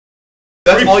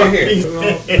That's all you hear.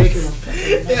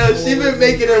 Yeah, she been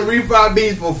making them refried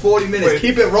beans for 40 minutes.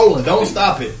 Keep it rolling. Don't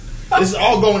stop it. This is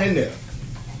all going in there.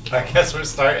 I guess we're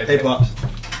starting. Hey, Pops.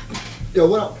 Yo,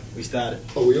 what up? We started.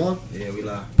 Oh, we on? Yeah, we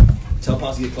live. Tell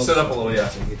Pops to get closer. Sit up a little, yeah.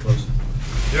 Get closer.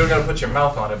 You don't gotta put your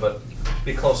mouth on it, but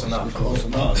be close enough. Close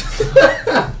enough.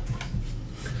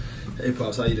 Hey,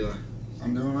 Pops, how you doing?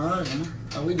 I'm doing all right, man.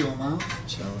 How we doing, man?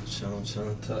 Chilling.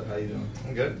 Tuck, how you doing?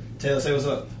 I'm good. Taylor, say what's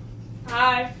up.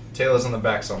 Hi. Taylor's in the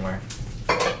back somewhere.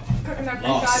 Cooking up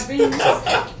Lost. refried beans.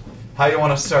 How you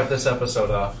want to start this episode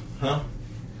off? Huh?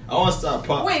 I want to start,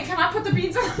 Pops. Wait, can I put the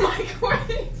beans in the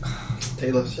microwave?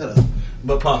 Taylor, shut up.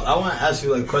 But Pops, I want to ask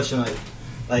you like a question.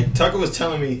 Like Tucker was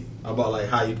telling me about like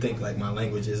how you think like my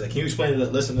language is. Like, can you explain to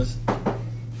the listeners?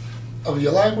 Of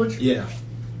your language? Yeah.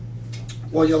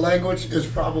 Well, your language is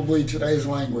probably today's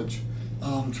language.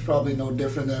 It's probably no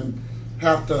different than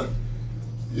half the,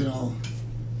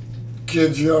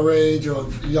 kids your age or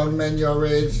young men your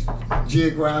age,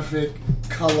 geographic,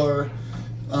 color.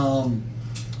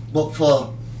 But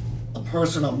for a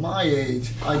person of my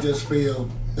age, I just feel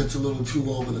it's a little too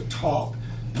over the top.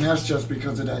 And that's just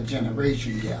because of that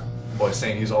generation gap. Boy,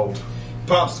 saying he's old.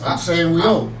 Pops, I'm saying we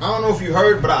old. I don't know if you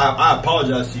heard, but I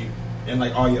apologize to you and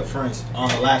like all your friends on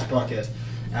the last podcast.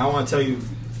 And I want to tell you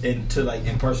in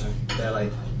person that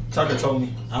like Tucker told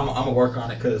me I'm gonna work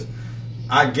on it because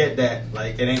I get that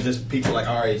like it ain't just people like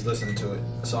our age listening to it.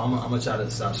 So I'm gonna try to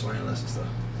stop swearing less and stuff.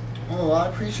 Oh, I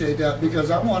appreciate that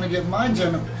because I want to get my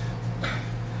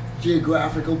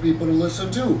geographical people to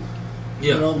listen too.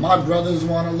 Yeah. My brothers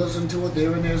want to listen to it.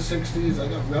 They're in their 60s. I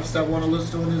got refs that want to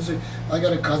listen to it in their 60s. I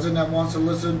got a cousin that wants to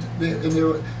listen, and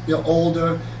they're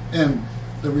older. And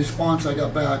the response I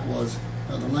got back was,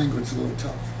 the language is a little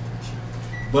tough.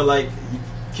 But like,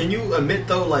 can you admit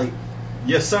though, like,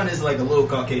 your son is like a little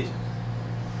Caucasian?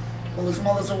 Well, his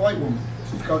mother's a white woman.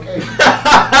 She's Caucasian.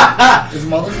 His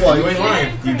mother's white. You ain't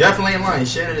lying. You definitely ain't lying.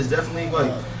 Shannon is definitely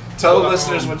white. Tell the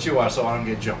listeners what you are so I don't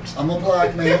get jumped. I'm a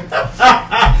black man.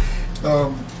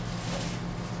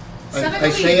 I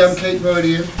say I'm Cape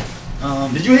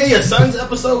Verdean. Did you hear your son's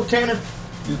episode, Tanner?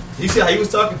 You see how he was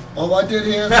talking? Oh, I did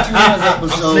hear Tina's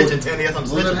episode. I'm snitching, Tanner. Yes, I'm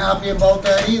Wasn't snitching. happy about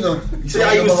that either. You see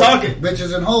how he was talking?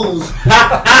 Bitches and hoes.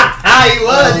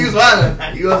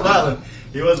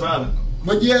 He was violent.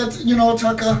 But yeah,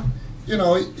 Tucker,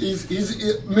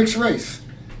 he's mixed race.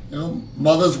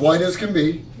 Mother's white as can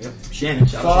be. Yep. Shannon.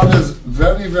 Father's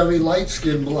very, very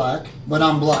light-skinned black, but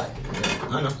I'm black.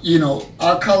 I know.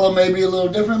 Our color may be a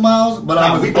little different, Miles, but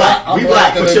I'm we black. We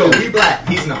black for sure. We black.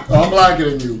 He's not. I'm blacker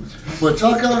than you. But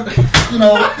Tucker,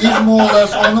 he's more or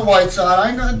less on the white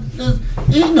side.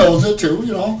 He knows it too, He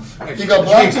got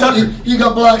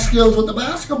black skills with the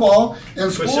basketball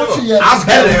and For sports. sure. I'm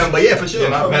better than him, but yeah, for sure. You're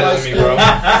not better than me, bro.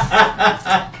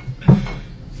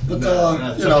 But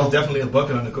Tucker's definitely a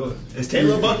bucket on the court. Is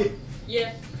Taylor a bucket?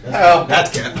 Yeah. Hell,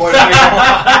 That's cap. more than me.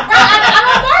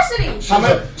 I'm on varsity.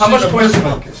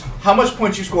 How much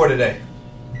points you scored today?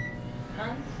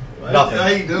 Huh? Nothing. How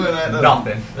you doing that?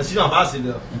 Nothing. She's on varsity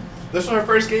though. This was her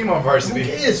first game on Who varsity.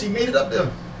 cares? She made it up there.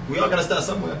 We all gotta start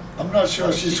somewhere. I'm not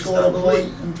sure she scored a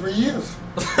point in 3 years.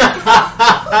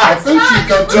 I think she's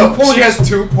got 2 points. She has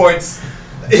 2 points.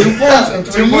 2 points in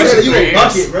 3 2 points years. in You 3 a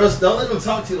bucket, years. bro. Don't let them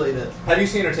talk to you like that. Have you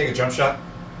seen her take a jump shot?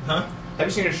 Huh? Have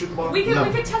you seen her shoot the ball? We could No.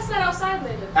 test that outside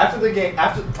later. After the game,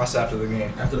 after the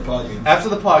game, After the pod game. after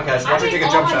the podcast, I watch her take take a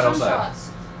all jump my shot jump outside.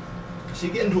 shots. She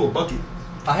get into a bucket.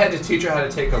 I had to teach her how to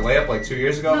take a layup like 2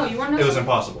 years ago. No, you wanna know It was something?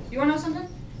 impossible. You want to know something?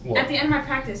 What? At the end of my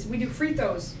practice, we do free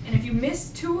throws, and if you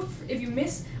miss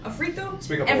a free throw,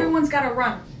 Speak up, everyone's got to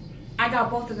run. I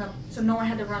got both of them, so no one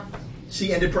had to run.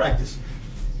 She ended practice.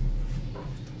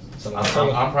 So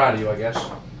I'm proud of you, I guess.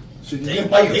 She can Damn, get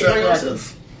why you buckets hate at on practice.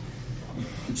 yourself?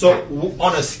 So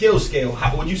on a skill scale,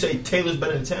 how would you say Taylor's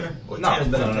better than Tanner? Or Tanner's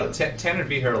better than Taylor? Tanner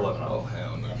beat her 11-0. Oh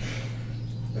hell no.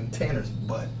 And Tanner's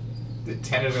butt.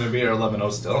 Tanner's gonna beat her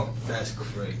 11-0 still. That's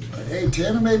crazy. Hey,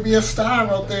 Tanner may be a star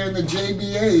out there in the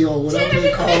JBA or whatever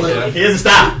they call it. Here's a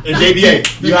stop in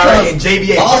JBA. You alright in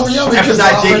JBA. All the other kids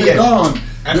Emphasize are already JBA. gone.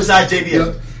 Emphasize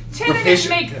JBA. Tanner fish-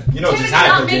 didn't make. you know Tanner just did how to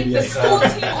not play make the JBA. school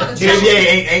team or the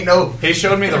JBA ain't no. He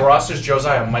showed me the rosters.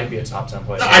 Josiah might be a top 10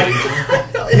 player.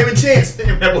 Him and Chance.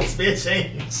 That was fair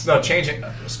change. No, Chance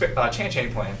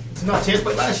ain't playing. No, Chance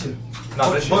played last year.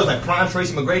 No, this What was year. like prime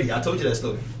Tracy McGrady? I told you that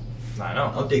story. I know.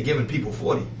 Out there giving people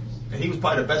 40. And he was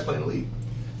probably the best player in the league.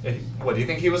 What, do you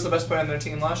think he was the best player on their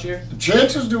team last year?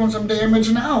 Chance is doing some damage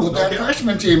now with that Okay.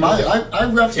 freshman team. I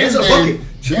ref his Chance a bucket. game.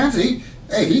 Chance,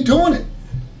 he doing it.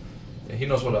 Yeah, he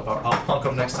knows what up. I'll punk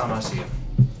him next time I see him.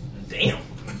 Damn.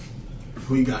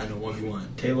 Who you got in the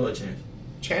 1v1? Taylor or Chance?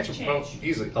 Chance, well,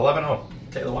 easily 11-0.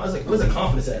 Taylor, where's the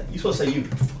confidence at? You supposed to say you.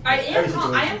 I Every am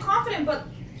situation. confident, but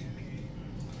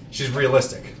She's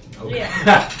realistic. Okay.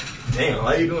 yeah. Damn,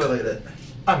 why you doing it like that?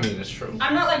 I mean, it's true.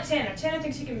 I'm not like Tanner. Tanner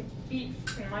thinks he can beat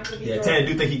Michael B. Yeah, Jordan. Tanner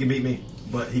do think he can beat me,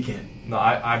 but he can't. No,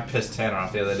 I pissed Tanner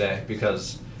off the other day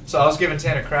because I was giving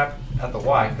Tanner crap at the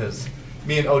Y because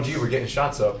me and OG were getting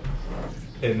shots up,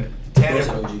 and Tanner.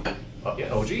 OG? Oh,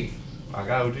 yeah, OG. I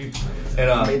got OG. And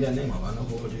I made that name up. I know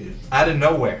who OG is. out of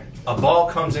nowhere, a ball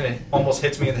comes in and almost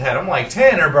hits me in the head. I'm like,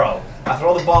 Tanner, bro. I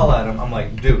throw the ball at him. I'm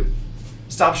like, dude,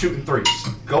 stop shooting threes.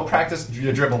 Go practice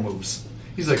your dribble moves.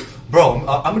 He's like, bro,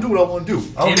 I'm going to do what I want to do.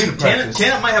 I don't need to practice.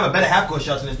 Tanner might have a better half-court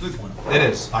shots than his three-pointer. It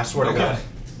is. I swear to Okay.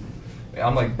 God.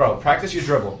 I'm like, bro, practice your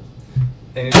dribble.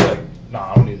 And he's like,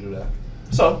 nah, I don't need to do that.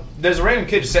 So there's a random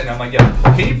kid just sitting there. I'm like,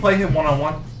 yeah, can you play him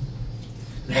one-on-one?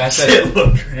 And I said,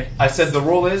 Look great. the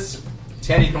rule is,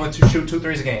 Tanner, you can only shoot 2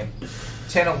 threes a game.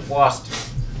 Tanner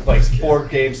lost like 4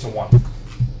 games to 1.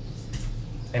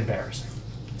 Embarrassing.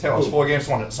 Tanner lost 4 games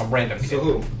to 1 to some random kid. So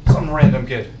who? Some random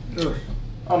kid. Ugh.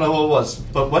 I don't know who it was.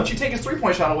 But once you take his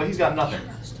 3-point shot away, he's got nothing.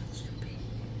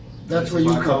 That's where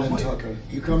you come in, Tucker.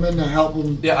 You come in to help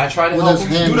him. Yeah, I tried to with help his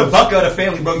him. hand. You the bucket of the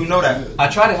family, bro. You know that. I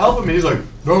tried to help him, and he's like,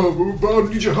 no, bro, I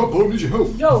need your help, bro, I need your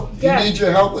help. Yo, You Dad. need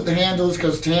your help with the handles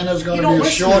because Tanner's going You to don't be a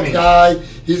listen to short me. guy.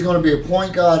 He's going to be a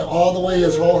point guard all the way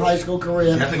his whole high school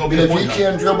career. Definitely gonna be And a if point he guard.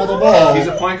 can't dribble the ball, He's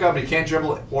a point guard, but he can't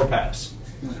dribble or pass.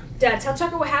 Dad, tell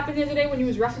Tucker what happened the other day when he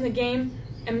was roughing the game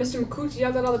and Mr. McCooch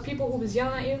yelled at other people who was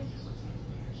yelling at you.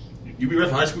 You be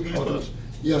ref high school games, bro?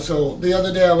 yeah. So the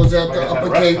other day I was at I the got that Upper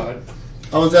ref Cape. card.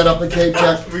 I was at Upper Cape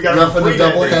Tech, We got roughing the free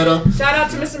that day. doubleheader, Shout out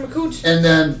to Mr. McCooch. and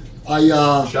then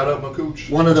Shout out Makooch.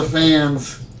 one of the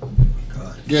fans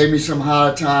God. gave me some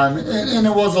hard time, and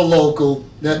it was a local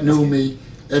that knew me,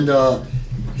 and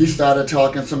he started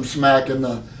talking some smack, and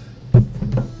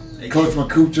Coach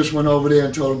McCoop just went over there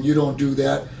and told him, "You don't do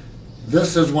that.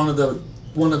 This is one of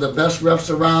the best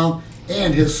refs around."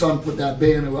 And his son put that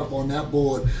banner up on that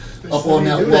board, up on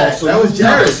that wall. So That you was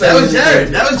never Jared. say That was anything.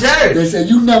 Jared. That was Jared. They said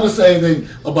you never say anything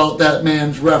about that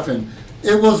man's reffing.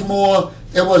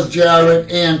 It was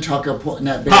Jared and Tucker putting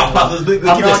that banner. Pop, let's keep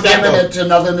I'm it not stacked giving up. it to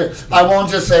nothing. I won't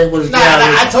just say it was Nah,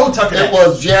 Jared. I told Tucker It that.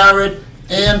 was Jared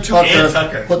and Tucker, And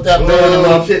Tucker. put that Oh, banner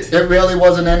up. shit. It really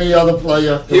wasn't any other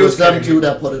player. It He was was them kidding. two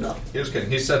that put it up. He was kidding.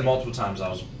 He said multiple times I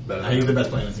was better than He was the him. best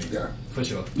player on the team. Yeah. For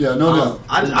sure. Yeah, no doubt.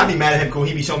 I'd be mad at him because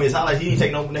he be showing me his highlights. He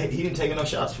didn't take enough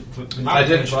shots. I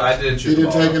didn't shoot He the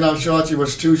didn't ball. take enough shots. He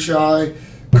was too shy.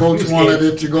 Coach He was wanted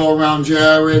scared. it to go around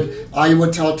Jared. I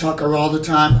would tell Tucker all the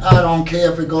time, I don't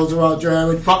care if it goes around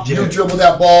Jared. Fuck You Jared. dribble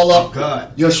that ball up. Oh, God.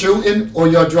 You're shooting or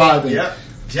you're driving. Yep.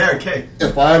 Jared K.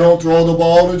 If I don't throw the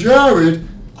ball to Jared,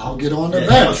 I'll get on the Yeah,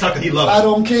 bench. Tucker, he loves I it.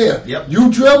 don't care. Yep. You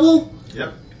dribble,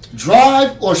 Yep.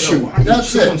 drive, or shoot.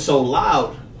 That's it. so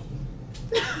loud?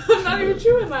 I'm not even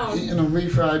chewing now. Eating them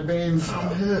refried beans.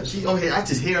 I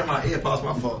just hear in my ear. Pause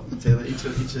my fault. Taylor, eat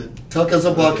your. Tucker's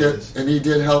a bucket, and he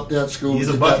did help that school He's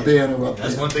a get bucket. that banner up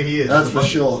That's there. one thing he is. That's He's a for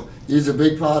bucket. sure. He's a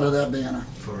big part of that banner.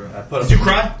 For real. I put Did a- you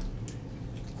cry?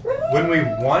 When we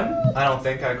won, I don't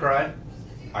think I cried.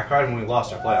 I cried when we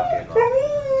lost our playoff game.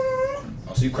 Though.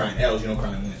 Oh, so you crying L's, you don't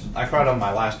cry in wins. I cried on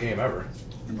my last game ever.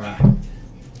 Right.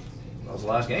 That was the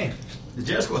last game. Did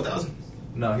Jared score 1,000?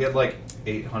 No, he had like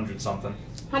 800 something.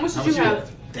 How much How did much you you have?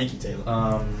 got? Thank you,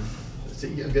 Taylor. See,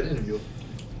 you got a good interview.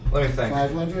 Let me think.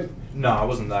 500? No, I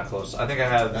wasn't that close. I think I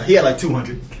had. He had like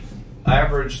 200. I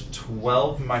averaged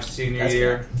 12 my senior That's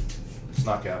year. It's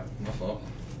not cap. My fault.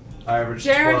 I averaged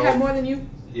Jared 12. had more than you.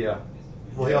 Yeah.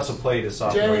 Well, he also played his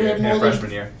sophomore Jared year had and more freshman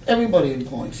than year. everybody in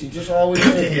points. He just always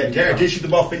did. Yeah, Jared did shoot the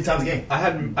ball 50 times a game. I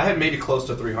had made it close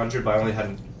to 300, but I only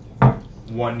had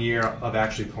 1 year of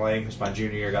actually playing because my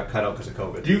junior year got cut out because of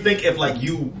COVID. Do you think if like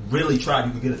you really tried,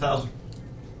 you could get 1,000?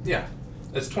 Yeah.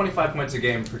 It's 25 points a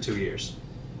game for 2 years.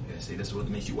 Yeah, see, that's what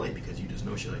makes you white because you just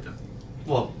know shit like that.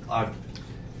 Well, I've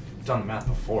done the math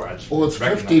before. I just Well, it's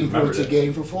recognized- 15 remembered points a it.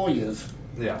 game for 4 years.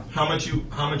 Yeah. How much you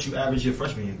average your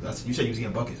freshman year? You said you was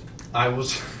getting buckets. I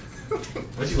was...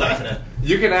 What you laughing at?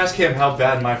 You can ask him how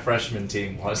bad my freshman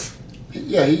team was.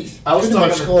 Yeah, he's I was pretty much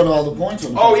talking- scored all the points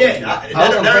on the Oh team. yeah, I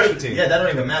was on the freshman team. Yeah, that don't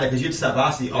even matter because you just have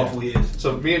Vasi awful years.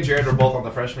 So me and Jared were both on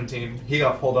the freshman team. He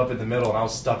got pulled up in the middle, and I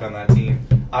was stuck on that team.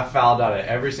 I fouled out at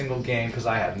every single game because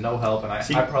I had no help, and I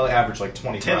probably averaged like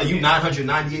 25. Taylor, you games.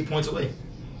 998 points away.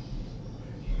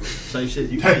 Same shit.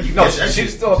 You No, get that she's shit.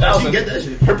 still Nah, 1,000. She get that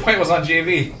shit. Her point was on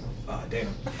JV. Oh damn.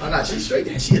 Oh no, she's straight.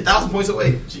 She 1,000 points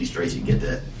away. She's straight. She can get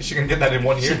that. She can get that in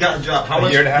 1 year. She got to drop. How A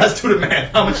much? year and a half? Let's do the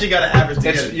math. How much she got to average to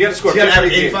get it? You got to score She got to 50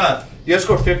 average a game. 85. You got to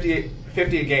score 50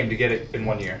 a game to get it in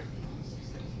 1 year.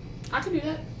 I can do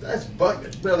that. That's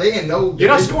bucket. Bro, they ain't no. You're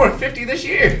not scoring 50 this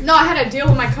year. No, I had a deal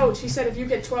with my coach. He said if you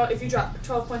drop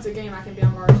 12 points a game, I can be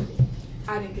on varsity.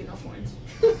 I didn't get no points.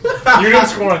 You didn't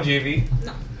score on JV.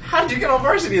 No. How did you get on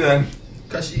varsity then?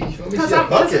 Cause she, you feel me? Cause She a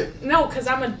bucket. because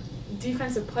I'm a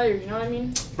defensive player. You know what I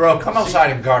mean? Bro, come outside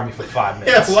and guard me for 5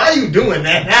 minutes. Yeah, why are you doing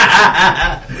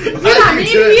that? You know what I mean?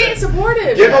 He ain't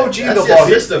supportive. Give OG That's the your ball.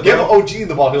 sister, Give bro. OG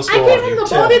the ball. He'll I score gave on him you. the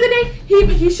ball the other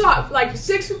day. He shot like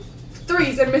 6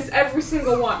 threes and missed every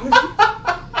single one.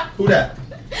 Who that?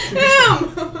 Him.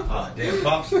 Oh, damn,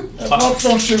 Pops. Pops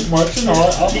don't shoot much, you know.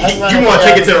 I You want to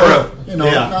take it to the rim. You know,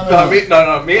 Yeah. no.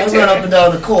 Me I and run up and Tim.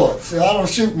 down the court. See, I don't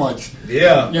shoot much.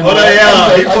 Yeah. You know, Oh,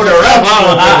 yeah. He I put just-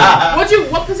 the rep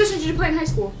on. What position did you play in high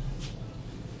school?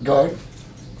 Guard,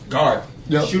 Guard.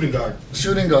 Yep. Shooting guard.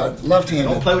 shooting guard, Don't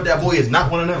left-handed. play with that boy. Is not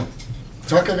one of them.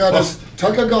 Tucker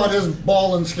got his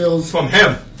balling skills From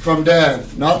him, from dad,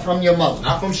 not from your mother.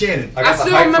 not from Shannon. I got I the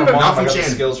still height remember- from Not mom. from I got the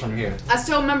Shannon. skills from here. I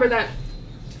still remember that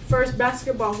first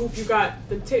basketball hoop you got,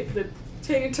 the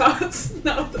tater tots.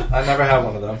 No. I never had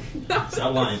one of them.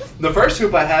 Stop lying. The first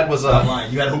hoop I had was Stop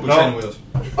lying. You had a hoop with No. training wheels.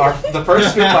 the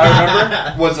first hoop I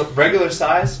remember was a regular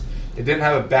size. It didn't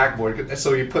have a backboard,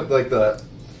 so you put like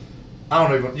I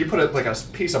don't know. You put it like a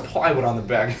piece of plywood on the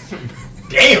back.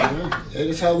 Damn. That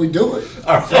is how we do it.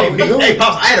 Hey,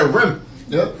 Pops, I had a rim.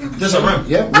 Yep. Just a rim.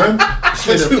 Yep, rim.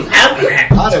 What you laughing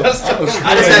at? I Just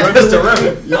had just a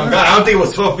rim. Yeah. Oh, God, I don't think it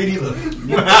was 12 feet either.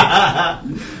 I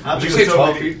don't Did think you it was say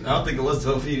 12 feet? I don't think it was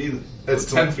 12 feet either. It's It was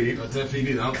 10 feet. 10 feet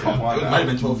either. I don't Come think on it now. might have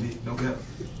been 12 feet. No cap.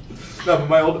 No,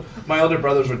 but my older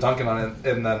brothers were dunking on it,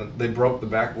 and then they broke the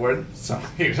backboard, so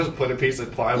you just put a piece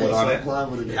of plywood on it.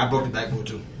 Yeah, I broke the backboard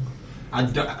too. I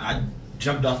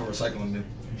jumped off a recycling bin.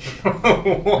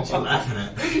 What you laughing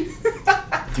at?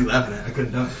 What you laughing at? I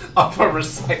couldn't dunk. Off a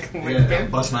recycling Yeah, I bin.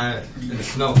 bust my ass in the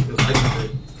snow. It was ice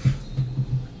cream.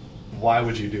 Why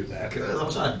would you do that? Cause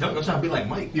I'm trying to dunk. I'm trying to be like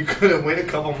Mike. You couldn't wait a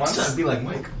couple I'm trying months. to be like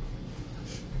Mike.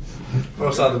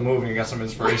 Bro saw the movie and got some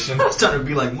inspiration. I was trying to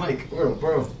be like Mike. Bro.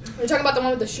 You're talking about the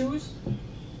one with the shoes?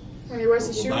 When he wears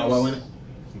the shoes? Bow Wow in it.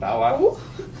 Bow Wow.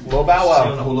 Who? Lil Bow You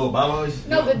don't know Wow. who Lil Bow Wow is?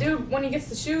 No, the dude when he gets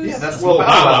the shoes. Yeah, that's Lil Lil Bow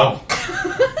Bow Wow.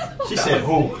 Wow. She said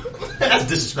who? That's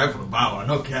disrespectful to Bow Wow.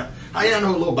 No cap. How you don't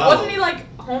know who Lil Bow Wow? Wasn't he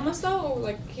like homeless though? Or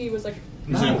like he was like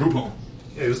He was in a group home.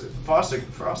 Yeah, it was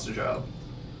foster job.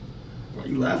 What are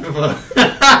you laughing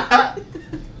for?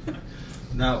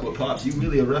 Nah, but Pops, you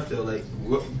really a ref though. Like,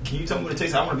 what, can you tell me what it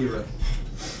takes? I want to be a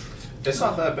ref. It's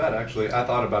not that bad actually. I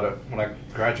thought about it when I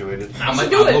graduated. I might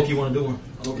do it. low-key want to do one.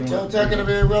 I low-key Tell wanna- Tucker to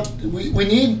be a ref.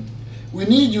 We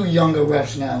need you younger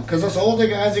refs now, because us older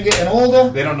guys are getting older,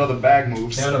 They don't know the bag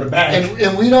moves. They don't know the bag.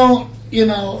 and we don't, you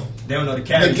know, They don't know the the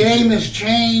carry. game has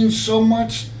changed so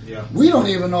much. Yeah. We don't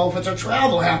even know if it's a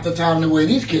travel half the time the way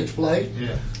these kids play.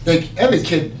 Yeah. Every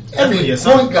kid, Definitely every a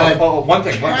son. point guard One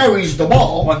thing. carries the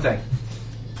ball. One thing.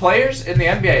 Players in the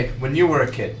NBA, when you were a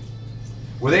kid,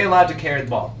 were they allowed to carry the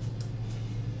ball?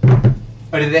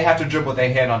 Or did they have to dribble with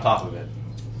their hand on top of it?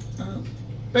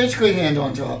 Basically, hand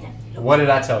on top. What did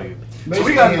I tell you? So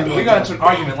Basically, we got hand on into top. an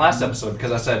argument last episode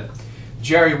because I said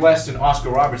Jerry West and Oscar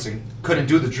Robertson couldn't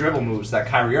do the dribble moves that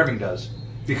Kyrie Irving does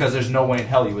because there's no way in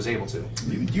hell he was able to.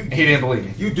 You He didn't believe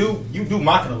me. you do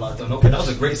mock it a lot though. No cap. That was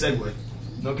a great segue.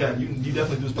 No cap. You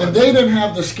definitely do. And they didn't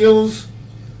have the skills,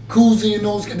 Kuzi and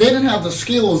those. They didn't have the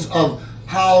skills of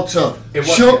how to It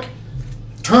was- shook,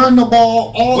 turn the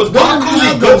ball. All Was they didn't Bob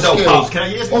have Cousy those good though, skills. Pops? Can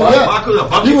I ask you? Oh Bob yeah, Cousy a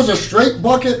bucket? he was a straight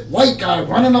bucket, white guy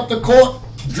running up the court,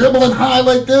 dribbling high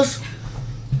like this,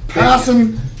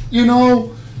 passing. You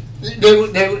know, they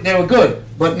were good.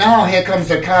 But now here comes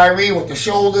the Kyrie with the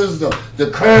shoulders, the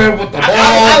curve with the ball,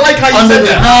 I like how you under said the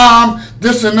that. arm,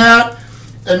 this and that.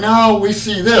 And now we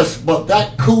see this. But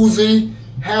that Kuzi,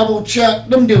 Havlicek,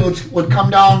 them dudes would come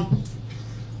down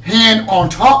hand on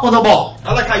top of the ball.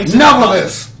 I like how you said None that, of Bob.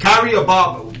 this. Kyrie or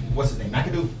Bob? What's his name?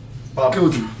 McAdoo. Bob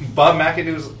Kuzi.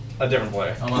 McAdoo's a different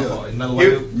player. Oh my Yeah. fault. Another white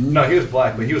dude. No, he was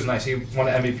black, but he was nice. He won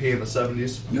an MVP in the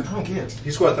 70s. I don't care.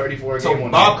 He scored 34 a So game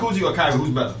one Bob year. Cousy or Kyrie? Who's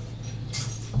better?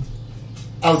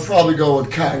 I would probably go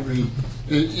with Kyrie.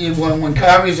 When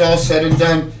Kyrie's all said and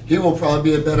done, he will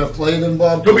probably be a better player than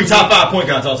Bob. He'll be Cousy. top 5 point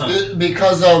guards all time.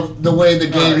 Because of the way the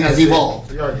game has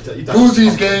evolved.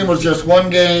 Kuzi's game was just one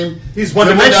game. He's one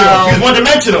Dribble dimensional. down, He's one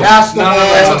dimensional. pass the No, no, ball,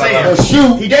 that's what I'm or saying.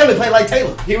 shoot. He definitely played like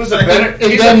Taylor. He was a And- better. and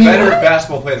He's then a he better won-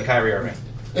 basketball player than Kyrie Irving.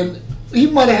 And he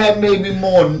might have had maybe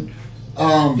more.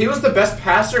 He was the best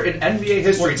passer in NBA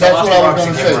history. That's till what Oscar I was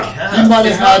Robertson gonna came say. around. He might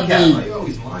It's have not had cap. the. You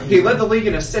always lying. He led the league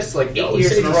in assists like 8 Yo,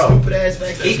 years say in a these row. stupid ass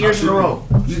facts. That's 8 years in a not row.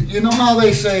 You know how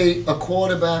they say a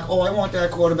quarterback, oh, I want that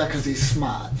quarterback because he's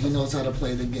smart. He knows how to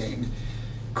play the game.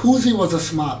 Kuzi was a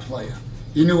smart player.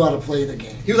 He knew how to play the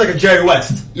game. He was like a Jerry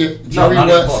West. Yeah, No, Jerry not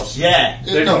even West. close. Yeah.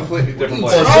 They're No. completely different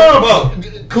Well,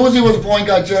 players. Cousy was a point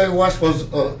guard. Jerry West was.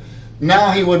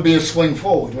 Now he would be a swing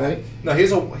forward, right? No,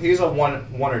 he's a one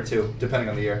or two, depending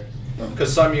on the year.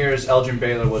 Because some years Elgin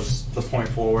Baylor was the point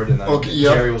forward, and then Okay,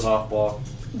 yep. Jerry was off ball.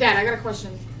 Dad, I got a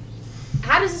question.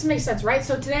 How does this make sense, right?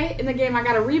 So today in the game, I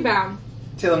got a rebound.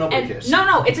 Taylor, nobody And cares.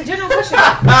 no, it's a general question.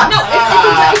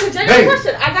 It's a general Hey.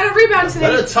 question. I got a rebound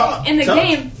Let her today talk. in the Talk.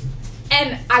 game,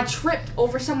 and I tripped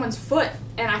over someone's foot,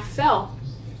 and I fell,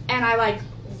 and I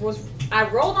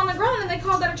rolled on the ground, and they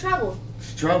called that a travel.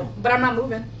 It's trouble. But I'm not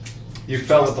moving. You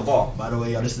fell with the ball. By the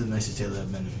way, y'all, this is the nicest Taylor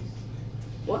I've been to me.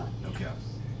 What? No cap.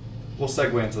 We'll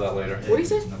segue into that later. What do you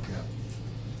say? No cap.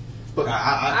 But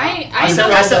I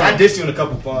dissed you in a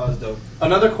couple bars though.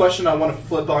 another question I want to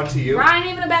flip onto you. Ryan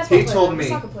ain't even a basketball He player. told I'm a me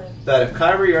soccer player. that if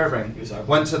Kyrie Irving He was soccer.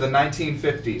 went to the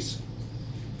 1950s,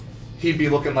 he'd be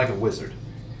looking like a wizard.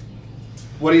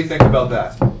 What do you think about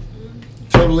that?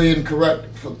 Totally incorrect.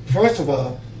 First of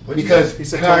all, What'd you because say? He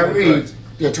said totally Kyrie, incorrect.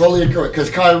 you're totally incorrect. Because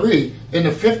Kyrie in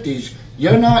the 50s,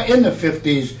 you're not in the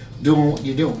 50s doing what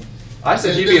you're doing. I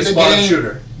said he'd be a spot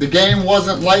shooter. The game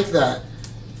wasn't like that.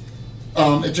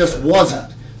 It just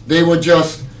wasn't. They were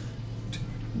just.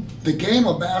 The game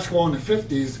of basketball in the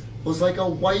 50s was like a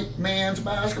white man's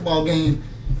basketball game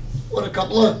with a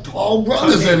couple of tall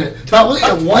brothers in it. That was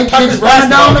it. White kids running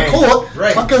down the court.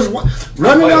 Right. Tucker's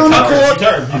running down the court,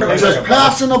 Turn. just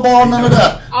passing the ball. None of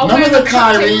that. I'll None wear of the the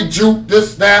Kyrie, Taylor. juke,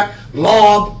 this, that,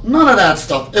 lob. None of that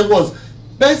stuff. It was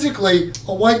basically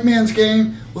a white man's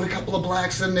game with a couple of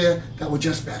blacks in there that were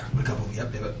just better. A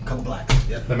couple blacks.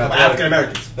 Yep. Them African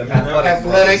Americans. Them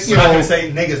Athletic, you We're not know. gonna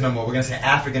say niggas no more. We're gonna say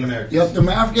African Americans. Yep,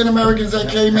 the African Americans that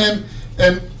came in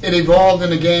and it evolved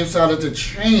and the game started to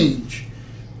change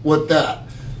with that.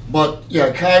 But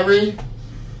yeah, Kyrie,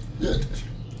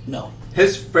 no.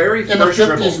 His very In the first 50s,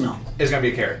 dribble no. is going to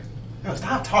be a carry. No,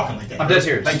 stop talking like that. I'm dead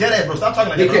serious. Like dead ass, bro. Stop talking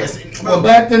like He that. can't- Bro. Well,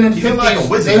 back then in the You feel 50s, like a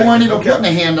wizard they back weren't then. even Okay. putting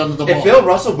a hand under the If ball. Bill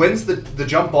Russell wins the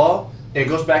jump ball and it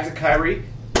goes back to Kyrie,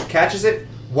 catches it,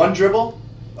 one dribble,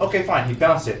 okay, fine, he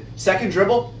bounced it. Second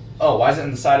dribble, oh, why is it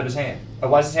in the side of his hand? Or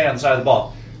why is his hand on the side of the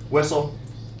ball? Whistle,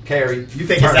 carry. You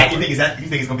think it's that? You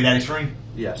think it's gonna be that extreme?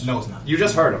 Yes. No, it's not. You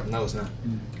just heard him. No, it's not.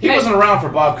 He wasn't around for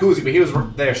Bob Cousy, but he was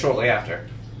there shortly after.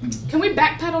 Can we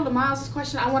backpedal to Miles'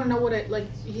 question? I want to know what it like.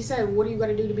 He said, "What do you got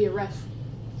to do to be a ref?"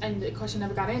 And the question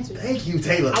never got answered. Thank you,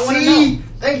 Taylor. I wanna See, know.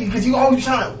 thank you, because you always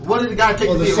trying to. What did the guy take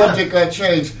Well, to the be a ref? subject got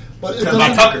changed. But it By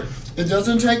doesn't, Tucker. it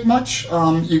doesn't take much.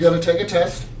 You got to take a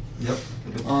test. Yep.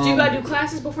 Do you got to do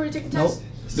classes before you take the Nope. test?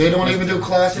 They don't even do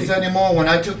classes anymore. When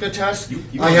I took the test, You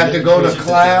I had to go to bullshit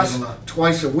class the test.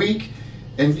 twice a week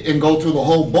and go through the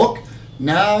whole book.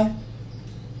 Now,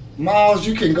 Miles,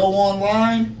 you can go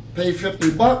online, pay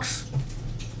 $50,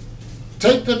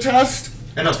 take the test.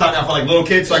 And I'm starting out for like little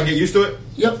kids so I can get used to it.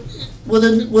 Yep,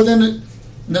 within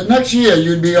the next year,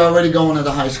 you'd be already going to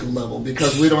the high school level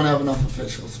because we don't have enough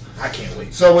officials. I can't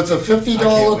wait. So it's a I $50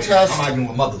 can't wait. test. I'm arguing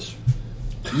with mothers.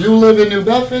 You live in New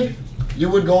Bedford, you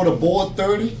would go to board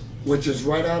 30, which is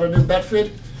right out of New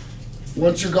Bedford.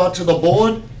 Once you got to the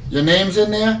board, your name's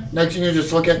in there. Next thing you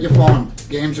just look at your phone.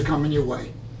 Games are coming your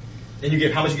way. And you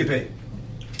get how much you get paid?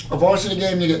 A varsity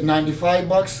game, you get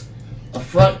 $95.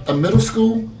 A middle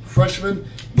school freshman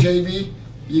JV,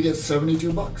 you get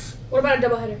 $72. What about a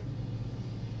doubleheader?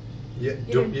 Yeah,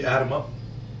 You add them up.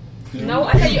 No,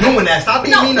 I thought you. doing that. Stop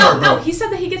being mean to her, bro. No. He said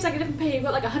that he gets like a different pay. He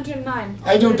got like 109.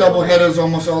 I do double headers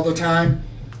almost all the time,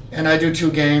 and I do 2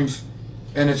 games,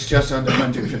 and it's just under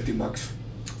 $150.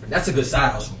 That's a good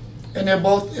side hustle. And they're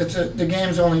both. The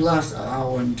games only last an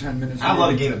hour and 10 minutes. I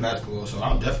love the game of basketball, so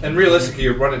I'm definitely. And realistically,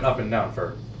 you're running up and down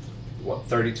for, what,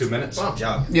 32 minutes? Well, I'm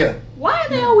jogging. Yeah. Why are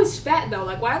they always fat though?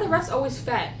 Like, why are the refs always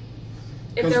fat?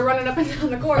 If they're running up and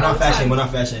down the court We're all not the time. fashion. We're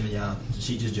not fashioning, y'all.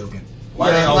 She just joking. Why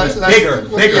are Yeah, they always let's-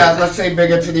 bigger? Yeah, let's say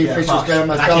bigger to the Yeah, officials. fuck. Get them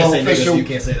a I can't fellow say niggas, official. you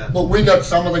can't say that. But we got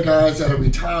some of the guys that are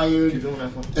retired, doing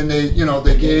that for? and they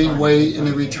gain weight and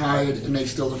they retired and they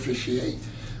still officiate.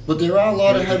 But there are a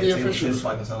lot of heavy officials. It's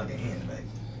like sound like a hand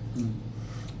bag.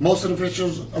 Most of the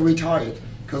officials are retired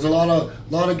because a lot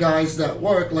of guys that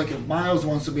work, like if Miles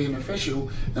wants to be an official,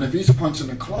 and if he's punching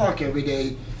the clock every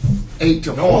day, 8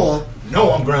 to 4.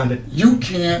 No, I'm grounded. You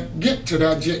can't get to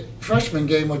that freshman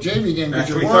game or JV game because At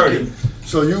you're 3:30. working.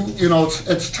 So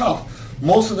it's tough.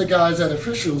 Most of the guys that are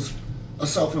officials are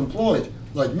self-employed,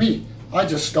 like me. I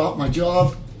just stop my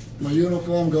job, my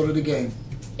uniform, go to the game.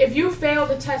 If you fail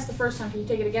the test the first time, can you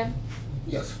take it again?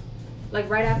 Yes. Like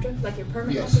right after, like your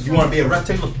permit. Yes. goes to You want to be a ref,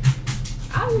 Taylor?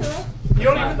 I will. You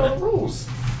don't even know the rules.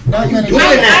 Not many. doing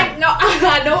that?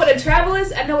 I know what a travel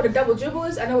is. I know what a double dribble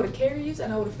is. I know what a carry is. I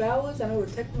know what a foul is. I know what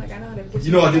a technical. Like I know how to get.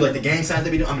 You know I do like the gang signs they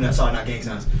be doing. I mean, sorry, not gang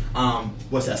signs.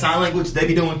 What's that? Sign language they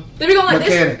be doing. They be going like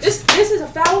Mechanics. this is a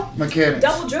foul. Mechanics.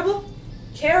 Double dribble,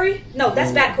 carry. No,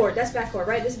 that's backcourt. That's backcourt,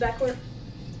 right? This is backcourt.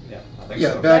 Yeah, I think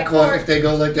Yeah, so. backcourt. If they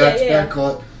go like that, it's Yeah.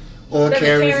 backcourt. Or Then the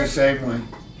carries carry. the same way.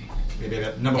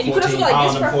 Number And you could 14, also go like foul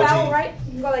this for number a 14. foul, right?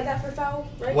 You can go like that for a foul,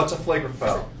 right? What's a flagrant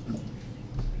foul?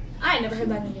 I ain't never heard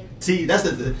that in here. See, that's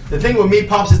the thing with me,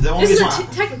 Pops, is the only This is reason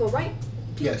a technical, right?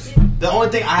 Yes. the only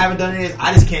thing I haven't done is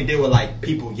I just can't deal with like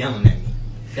people yelling at me.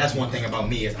 That's one thing about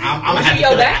me is I'm gonna Would have you to yell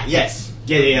feel back? like, yes,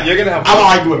 yeah. You're gonna have I'm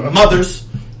fun. arguing with mothers,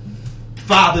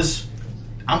 fathers.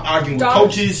 I'm arguing with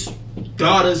Daughters. coaches,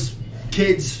 daughters,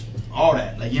 kids, all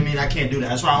that. Like you know what I mean, I can't do that.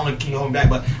 That's why I only can hold back.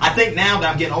 But I think now that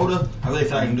I'm getting older, I really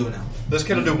feel like I can do it now. This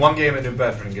kid will do one game in New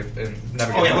Bedford and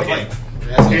never Oh get yeah, we're another game.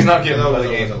 fighting. He's not getting another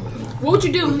game. What would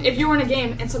you do if you were in a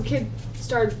game and some kid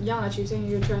started yelling at you saying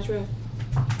you're a trash ref?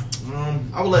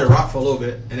 I would let it rock for a little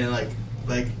bit, and then like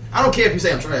I don't care if you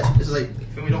say I'm trash. It's just like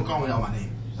feel me, don't call me out my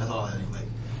name. That's all I think.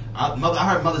 Like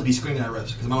I heard mothers be screaming at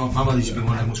refs because my mother used to be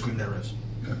one of them who screamed at refs.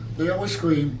 They always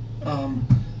scream.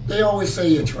 They always say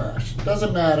you're trash.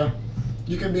 Doesn't matter.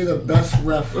 You can be the best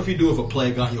ref. What if you do it for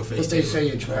play, gun your face? But they too? say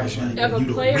you're trash. Like, If a you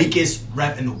the player- weakest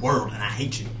ref in the world, and I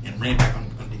hate you, and ran back on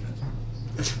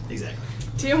defense. Exactly.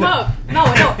 Tee him up. No,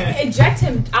 eject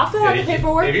him. I'll fill out the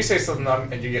paperwork. If you say something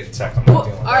and you get teched, I'm not Well,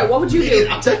 dealing with all right, that. what would you do?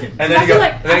 I'm taking. And I then you feel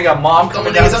got like- mom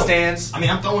coming down the out. stands. I mean,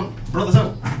 I'm throwing brothers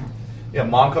out. Yeah,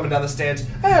 mom coming down the stands.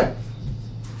 Hey,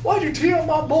 why'd you tee on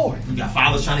my boy? You got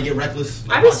fathers trying to get reckless.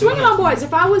 I'd be swinging on boys.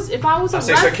 If I was a I ref,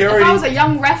 say if security. I was a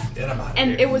young ref, Get him out of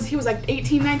and here. he was like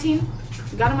 18, 19,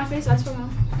 got in my face, I'd swing on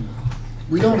him.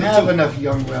 We don't have enough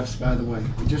young refs, by the way.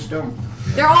 We just don't.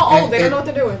 They're all old. And- They don't and- know what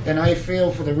they're doing. And I feel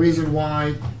for the reason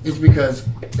why is because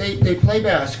they play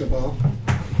basketball.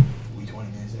 We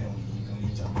 20 minutes in, you gonna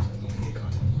need time to get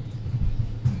content.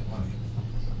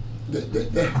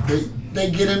 They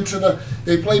get into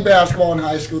they play basketball in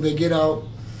high school. They get out.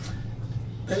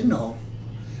 They know,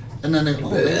 and then maybe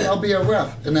I'll be a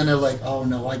ref, and then they're like, oh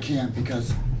no, I can't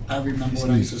because I remember what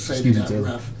I used to say to that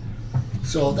ref.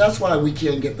 So that's why we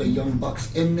can't get the young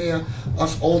bucks in there.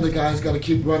 Us older guys got to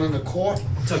keep running the court,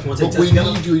 Tuck, you wanna take but test we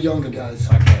together? need you younger guys.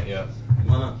 I can't yet.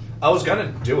 Why not? I was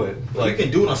gonna do it. Like, you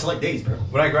can do it on select days, bro.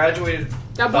 When I graduated,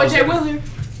 That I boy was Jay gonna- Will here.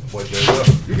 Boy, Jay Will.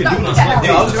 You can do it on No, select days.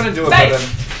 No, I was gonna do it, but Thanks.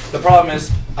 then the problem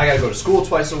is I gotta go to school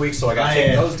twice a week, so I gotta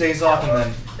take those days off, and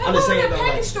then I'm just saying, at though,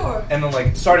 package like- store.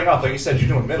 like starting off, like you said, you're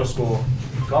doing middle school.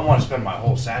 I don't want to spend my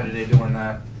whole Saturday doing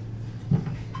that.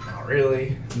 Not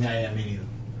really. Yeah, me neither.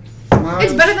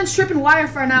 It's better than stripping wire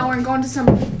for an hour and going to some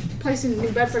place in New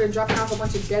Bedford and dropping off a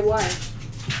bunch of dead wire.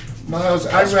 Miles,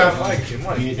 I I spend ref. like your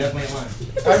money. You definitely ain't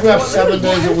lying. I ref 7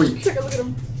 days a week. Take a look at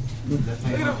him.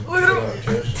 Definitely ain't lying. Look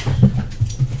at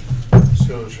him.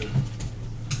 So true.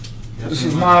 This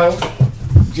is Miles,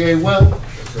 Jay Will.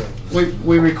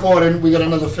 We recording. We got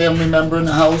another family member in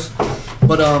the house,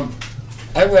 but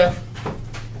I ref.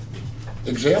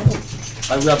 Example,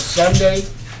 I ref Sunday,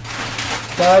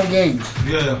 5 games.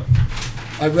 Yeah.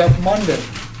 I ref Monday,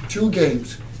 2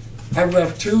 games. I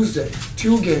ref Tuesday,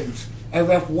 2 games. I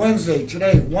ref Wednesday,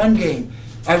 today, 1 game.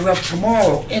 I ref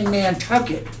tomorrow in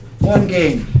Nantucket, 1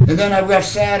 game. And then I ref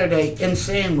Saturday in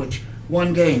Sandwich,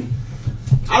 1 game.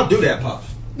 I'll do that, Pops.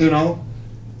 You know?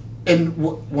 And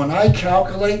when I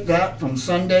calculate that from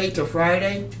Sunday to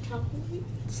Friday,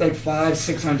 it's like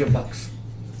 $500-600.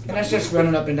 And that's just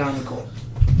running up and down the court.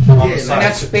 On Yeah, the And side.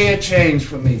 that's spare change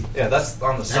for me. Yeah, that's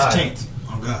on the That's side. chance.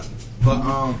 Oh God.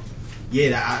 But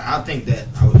yeah, I think that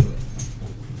I would do it.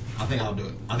 I think I'll do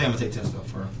it. I think I'm gonna take test stuff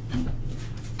for her.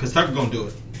 Cause Tucker gonna do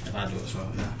it if I do it. So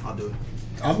yeah, I'll do it.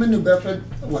 I'm in New Bedford,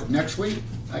 next week?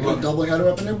 I got a What?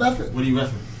 doubleheader up in New Bedford. What are you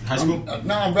referring? High school?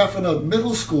 Now I'm reffing a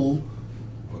middle school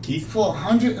Or Keith? for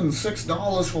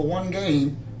 $106 for 1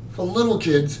 game for little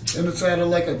kids, and it's at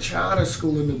a charter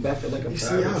school in New Bedford, like a You see,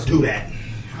 private I'll school. do that.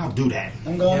 I'll do that.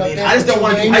 I'm going You know up what there I just for don't 2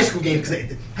 want to do games. high school games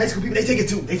because high school people they take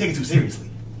it too seriously.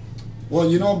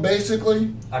 Well,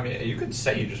 basically, I mean, you could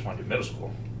say you just want to do middle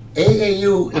school.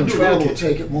 AAU I'm and doing travel little kids.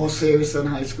 take it more serious than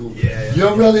high school. Yeah.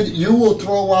 You will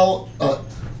throw out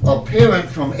a parent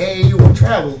from AAU and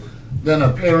travel than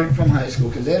a parent from high school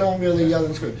because they don't really yell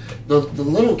and scream. The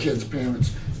little kids'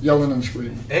 parents yelling and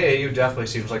screaming. AAU definitely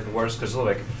seems like the worst because they're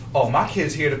like, oh, my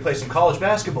kid's here to play some college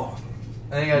basketball.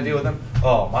 And then you gotta deal with them.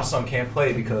 Oh, my son can't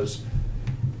play because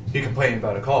he complained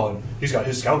about a call and he's got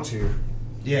his scouts here.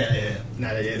 Yeah.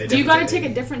 Nah, they Do you got to take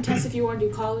a different test if you want to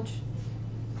do college?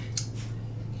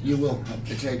 You will have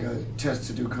to take a test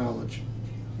to do college.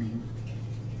 And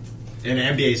the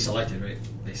NBA is selected, right?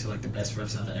 They select the best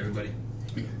refs out of everybody.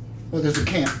 Well, there's a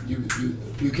camp.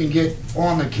 You can get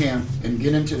on the camp and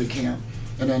get into the camp,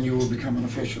 and then you will become an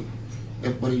official.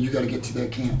 But you got to get to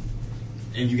that camp.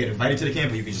 And you get invited to the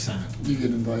camp, or you can just sign up. You get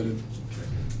invited.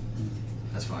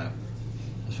 That's fine.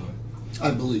 That's fine.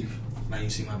 I believe. Man, you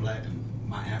see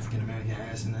my African American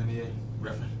ass in the NBA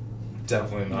referee?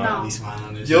 Definitely not. No. At least smile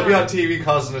on this. You'll be on TV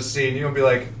causing a scene. You'll be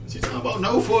like, She's talking about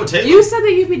no for Taylor. You said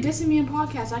that you'd be dissing me in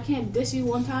podcasts. I can't diss you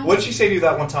one time. what did she say to you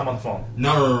that one time on the phone?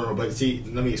 No. But see,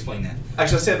 let me explain that.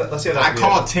 Actually, let's say that. I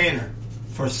called Tanner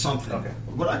for something. Okay.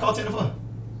 What did I call Tanner for?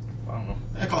 I don't know.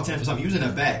 I called Tanner for something. He was in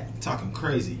the back talking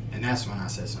crazy, and that's when I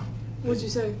said something. What'd you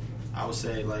say? I would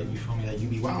say, like, you feel me, that you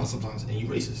be wild sometimes, and you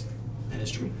racist. And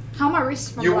it's true. How am I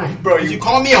racist from what? Bro, You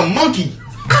call me a monkey.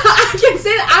 I can't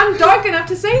say that. I'm dark enough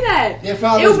to say that. Their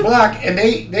father's black, and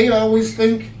they always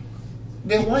think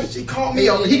they're white. He called me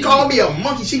a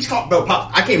monkey. She's called, bro,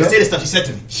 Pop, I can't even say the stuff she said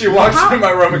to me. She walks How- in my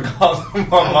room and calls him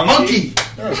a monkey.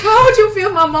 How would you feel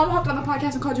if my mom hopped on the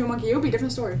podcast and called you a monkey? It would be a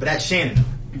different story. But that's Shannon.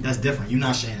 That's different. You're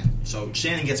not Shannon. So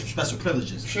Shannon gets some special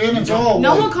privileges. Shannon's all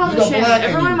No white. one calls You her got Shannon. black in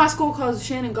Everyone you. in my school calls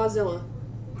Shannon Godzilla.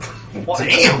 What?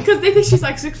 Damn. Because they think she's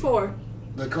like 6'4".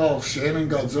 They call Shannon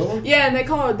Godzilla. Yeah, and they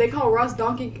call Russ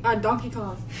Donkey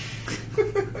Kong.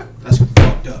 That's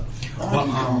fucked up.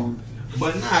 Donkey Kong.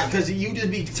 But nah, because you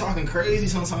just be talking crazy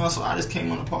sometimes. So I just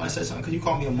came on the pod and said something because you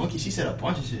called me a monkey. She said a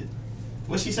bunch of shit.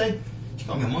 What'd she say? She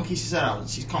called me a monkey. She said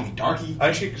she called me darky.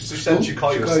 I think she said she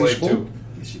called you a slave too.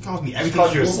 She calls me She everything.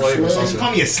 called you a slave or She She something.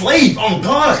 called me a slave. Oh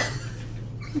God.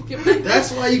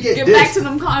 That's why you get Get this. back to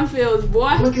them cornfields,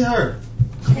 boy. Look at her.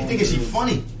 You think she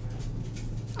funny?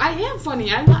 I am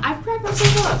funny. I crack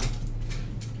myself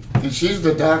up. And she's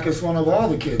the darkest one of all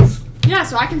the kids. Yeah,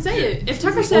 so I can say it. If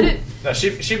Tucker said it, No,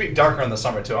 she'd be darker in the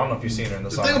summer too. I don't know if you've seen her in the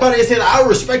The summer. thing about it is that I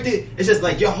respect it. It's just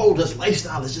like your whole just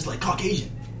lifestyle is just like Caucasian.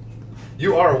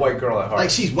 You are a white girl at heart. Like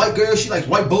she's white girl, she likes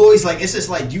white boys. Like it's just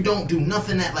like you don't do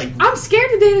nothing that like. I'm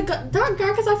scared to date a dark guy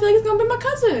because I feel like it's gonna be my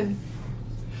cousin.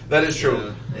 that is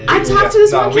true. I talked to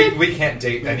this No, one kid. we can't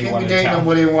date You anyone can't be in dating him town.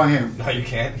 where they want him. No, you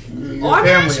can't. Your Or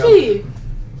family Mashpee.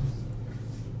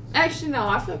 Actually, no.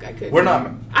 I feel like I could. We're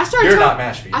not. I started. You're not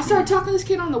Mashpee. I started talking to this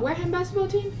kid on the Wareham basketball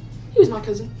team. He was my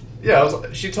cousin. Yeah,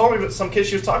 she told me about some kid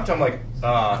she was talking to. I'm like,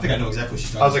 I think I know exactly what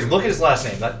she's talking I was like, look at his last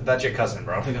name. That's your cousin,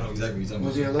 bro. I think I know exactly what he's talking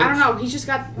Was about. he a I don't know. He's just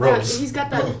got. Rose. He's got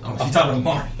that. Oh, she's talking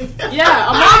about Amari. Yeah,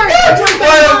 Amari. I'm talking about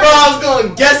Well, Amari. bro, I was going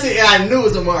to guess it, and I knew it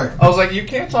was Amari. I was like, you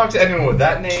can't talk to anyone with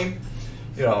that name.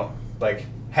 You know, like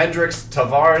Hendricks,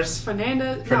 Tavares,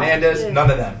 Fernandez. Fernandez, No, yeah. none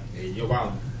of them. Hey, you're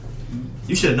wild.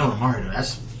 You should have known Amari though.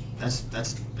 That's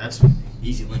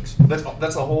easy links.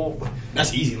 That's a whole.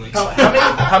 That's easy links.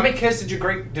 How many kids did your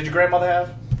grandmother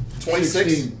have?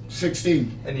 26,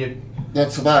 16 and you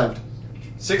that survived.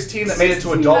 16 that made it to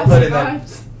 16, adulthood, and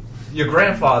that's then right. your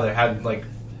grandfather had like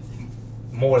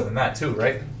more than that too,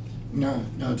 right? No,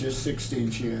 just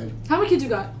 16 she had. How many kids you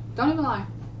got? Don't even lie.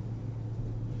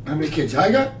 How many kids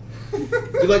I got?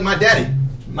 You're like my daddy.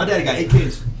 My daddy got 8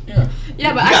 kids. Yeah.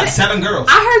 Yeah, but You got I 7 girls.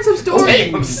 heard some stories.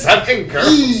 Damn, 7 girls.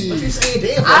 What you saying?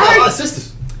 Damn, I I got a heard- lot of sisters.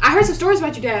 I heard some stories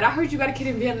about your dad. I heard you got a kid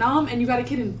in Vietnam and you got a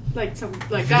kid in like some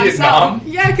like Vietnam?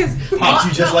 Yeah, because Pops,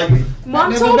 you just like me.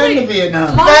 mom Never told been me. to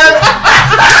Vietnam. Mom,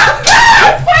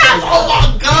 Oh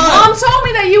my God. Mom told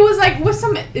me that you was like with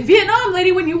some Vietnam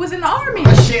lady when you was in the army.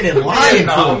 Shannon lying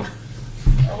Vietnam. for.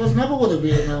 I was never with a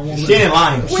Vietnam woman. Shannon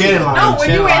lying. When- Shannon lying. No, when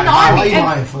Shannon you were in the lying. Why army, you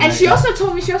lying for and that? she also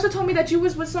told me that you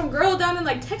was with some girl down in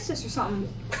like Texas or something.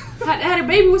 Had a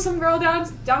baby with some girl down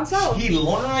south. He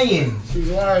lying. She's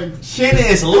lying. Shannon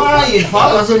is lying, I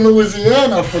Pop. was in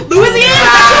Louisiana for Louisiana.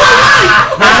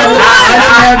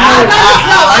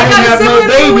 I didn't have no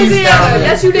babies Louisiana. down there.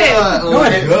 Yes, you did. Oh No, I my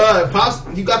didn't. God,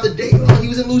 Pops, you got the date on. He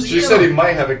was in Louisiana. She said he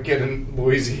might have a kid in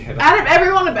Louisiana. Out of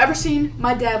everyone I've ever seen,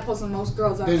 my dad pulls the most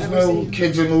girls I've There's ever no seen.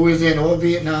 kids in Louisiana or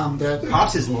Vietnam that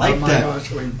Pops is like are my that.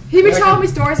 offspring. He be I telling can- me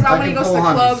stories about I when he can goes to the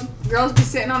pull club. hundreds. Girls be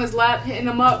sitting on his lap, hitting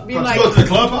him up, being Pops, like, you go to the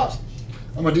club, Pops?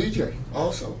 I'm a DJ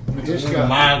also. I'm a disc Oh jockey.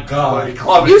 my God.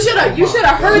 Club "You it. should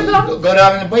have heard them." Go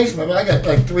down in the basement. But I got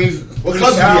like three What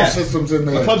clubs you sound be at? systems in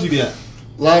What there. clubs you be at?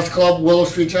 Last club, Willow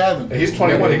Street Tavern. He's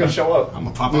 21. He gonna show up. I'm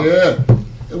a pop up. Yeah.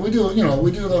 And we do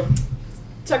the.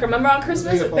 Tucker, remember on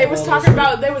Christmas Yeah, they was all talking those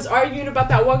about, they was arguing about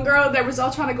that one girl. They was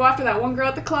all trying to go after that one girl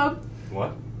at the club.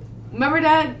 What? Remember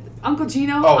that Uncle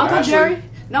Gino, Oh, Uncle Ashley? Jerry?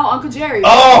 No, Uncle Jerry.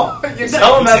 Oh, you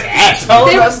tell him that. Tell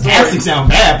him that Actually story. sound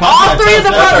bad. Pops, All three of the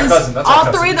That's our brothers, cousin, that's our all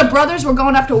cousin. three of the brothers were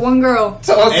going after one girl.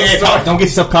 Tell us the Hey, story. Pops, don't get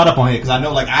yourself caught up on here because I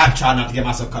know, like, I try not to get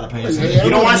myself caught up on here. So Yeah, if you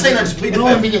don't want to say that, just plead I the don't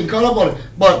want to be fifth. getting caught up on it.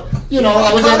 But,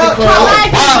 I was at the Caught club.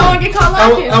 lacking, someone get caught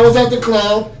I lacking. was at the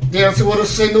club, dancing with a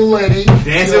single lady.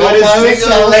 Dancing all with a by single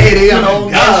herself, lady, You oh know,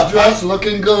 my nice God. dress,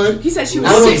 looking good. He said she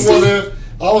was I was 60. with her.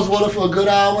 I was with her for a good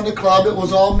hour in the club. It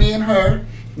was all me and her.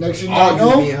 Next thing I All you,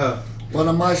 know, me and her. one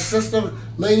of my sister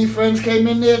lady friends came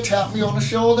in there, tapped me on the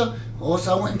shoulder. Of course,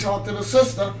 I went and talked to the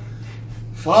sister.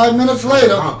 5 minutes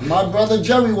later, my brother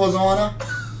Jerry was on her.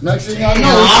 Next thing I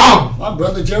know, my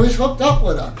brother Jerry's hooked up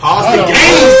with her. Pause I the don't game.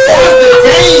 know. Pause the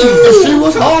game. And she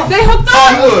was hot. They hooked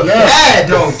I up. was Yeah. bad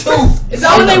though too. Is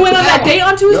that when they went on that date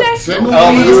on Tuesday? Yep, single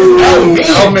Oh, lady.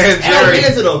 Oh, man, Jerry.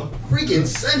 Hands of the freaking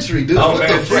century, dude. Oh, what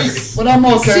man, the freak? Jerry. But I'm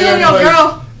okay. See you, your anyway.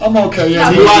 girl. I'm okay. Yeah,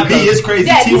 Yeah, TYB is crazy.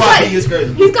 Yeah, he's TYB is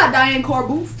crazy. He's got Diane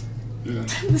Corbuth. Yeah.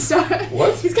 So,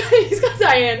 What? He's got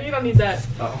Diane. You don't need that.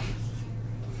 Oh.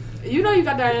 You know you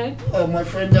got Diane. Oh, my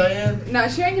friend Diane, No,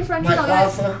 she ain't your friend. my You know that.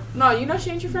 author, No, you know she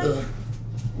ain't your friend.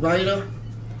 writer.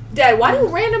 Dad, why do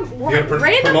random gonna random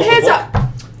promote the pairs book? of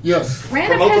Yes.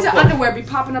 random Promote pairs the of book. underwear be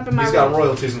popping up in my He's room? got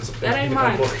royalties and That ain't in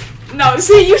mine. book. No,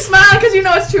 see, you smile because you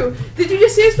know it's true. Did you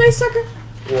just see his face, sucker?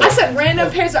 What? I said random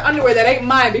pairs of underwear that ain't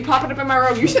mine be popping up in my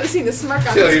room. You should have seen the smirk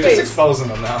on Taylor, his you're just face. exposing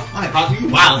them now. All right, Pop, you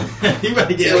wildin'. You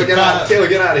better Taylor, get out! Taylor,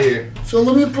 get out of here! So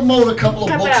let me promote a couple of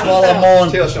Cut books that while out. I'm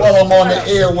on Taylor, shut while up. I'm on the Shut up.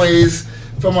 airways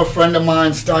from a friend of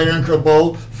mine, Steyer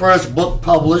Kerbo. First book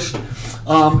published.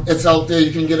 It's out there.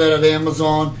 You can get it at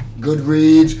Amazon,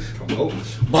 Goodreads,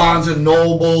 Barnes and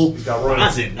Noble. He's got I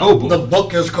royalties. said noble. The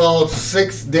book is called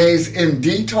 6 Days in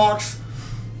Detox.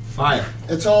 Fire.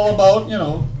 It's all about,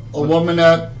 a woman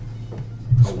that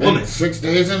A woman. 6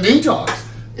 days in detox.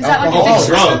 Is that like a Alcoholics.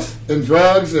 big Drugs. And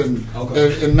drugs and,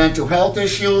 Okay. and mental health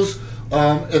issues.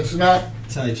 It's not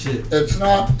Type shit. It's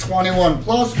not 21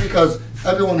 plus because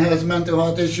everyone has mental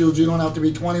health issues. You don't have to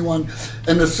be 21.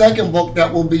 And the second book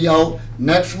that will be out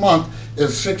next month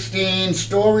is 16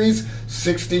 Stories,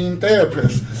 16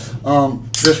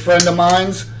 Therapists. This friend of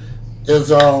mine's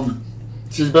is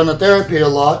she's been in therapy a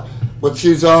lot, but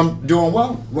she's doing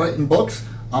well, writing books.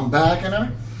 I'm backing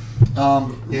her. He's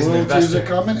an Royalties investor. are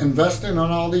coming, investing on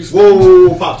all these Whoa, things. whoa,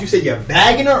 whoa, Pop, you said you're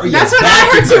bagging her or you're That's what I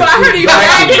heard backing too. her? I heard you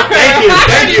bagging her. Thank you, I heard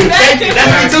thank you, thank you.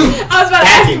 That's me too. I was about to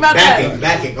ask you about that.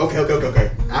 Backing.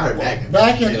 Okay. I heard backing.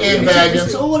 Backing and bagging.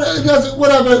 So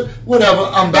whatever.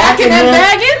 I'm Backing backing and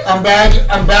her. bagging?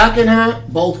 I'm backing her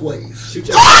both ways. Shoot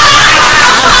your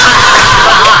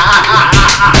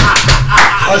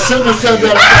I shouldn't have said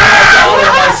that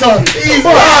about my son. He's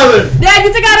wildin'. Dad,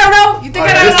 you think I don't know? You think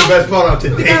I This is don't the know? best part of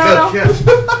today.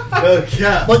 No. No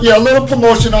cap. But yeah, a little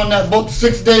promotion on that book,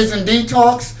 6 Days in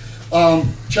Detox.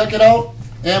 Check it out.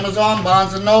 Amazon,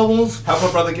 Barnes and Nobles. Help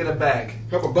a brother get a bag.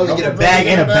 Help a brother get a Help a bag brother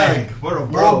and a get a bag. bag. What a The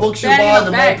bro. more books you Bag in buy, a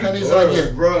the more bag. pennies I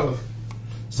get. Bro.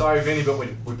 Sorry, Vinny, but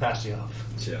we passed you off.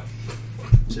 Chill.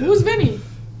 Who's Vinny?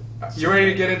 You ready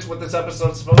to get into what this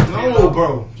episode's supposed to be? No, about?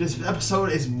 bro. This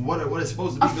episode is what it's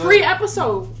supposed to A be. free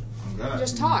episode. Oh, God.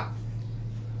 Just talk.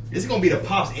 This is gonna be the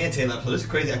Pops and Taylor episode. This is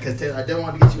crazy because Taylor, I didn't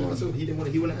want to get you on too. He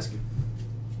wouldn't ask you.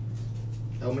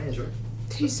 Oh man's right.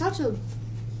 He's such a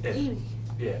Yeah. baby.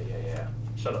 Yeah.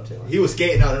 Shut up, Taylor. He was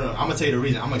scared. No. I'm gonna tell you the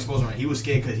reason. I'm gonna expose him. Right. He was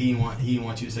scared because he didn't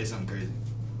want you to say something crazy.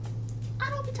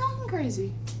 I don't be talking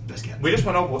crazy. That's cap. We just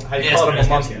went over how you Yeah, called him a that's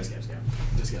monkey. cap.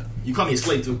 That's cap. You call me a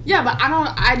slave too. Yeah, but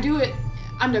I do it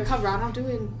undercover. I don't do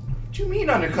it. What you mean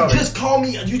undercover? Just call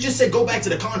me. You just said go back to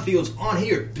the cornfields on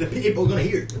here. The people are gonna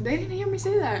hear. They didn't hear me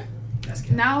say that. That's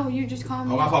cap. Now you just call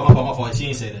me. Oh, my fault. She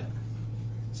didn't say that.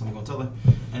 Someone gonna tell her.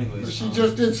 Anyways. She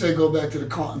just did say go back to the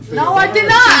cotton field. No, I did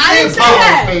not. I didn't say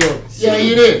that. Cotton field. Yeah,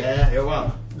 you did. Yeah, you're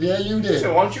wild. Yeah, you So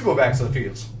did. why don't you go back to the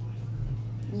fields?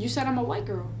 You said I'm a white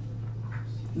girl.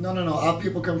 No. Our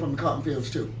people come from the cotton fields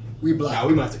too. We black. Nah,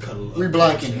 we might have to cut a little. We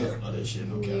black in here. Other shit,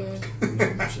 no cap.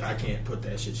 I can't put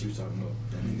that shit she was talking about.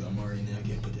 That nigga Amari in there. I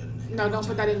can't put that in there. No, don't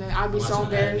put that in there. I'd be Watch so out,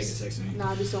 that embarrassed. nigga texting me. No,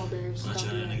 I'd be so embarrassed. Watch Don't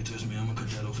out, do that that. nigga touch me. I'm gonna cut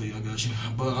that off for you. I got you.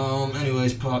 But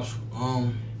anyways, Pops.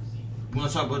 You wanna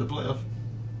talk about the playoffs?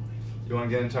 You want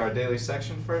to get into our daily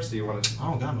section first, or you want to I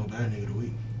don't got no bad nigga of the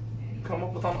week. come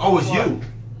up with on? Oh, it's you.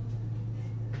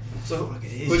 So, Fuck, it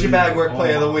is who's you. your bag work Oh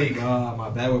player of the my week? God, my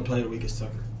bad work player of the week is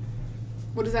Tucker.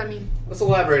 What does that mean? Let's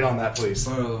elaborate on that, please.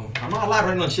 Bro, I'm not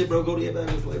elaborating on shit, bro. Go to your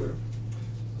bad work player, bro.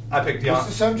 I picked What's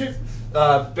the Giannis.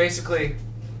 subject? Basically,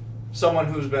 someone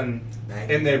who's been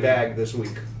in their bag this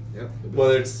week. Yep.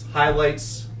 Whether it's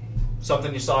highlights,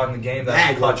 something you saw in the game that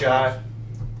Bag caught work, your eye,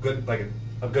 good like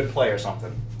a good play or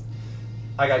something.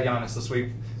 I got Giannis this week.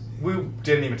 We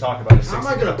didn't even talk about it. How am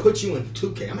I gonna put you in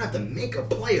 2K? I'm gonna have to make a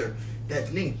player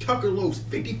that's named Tucker Lopes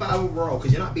 55 overall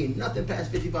because you're not being nothing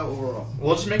past 55 overall.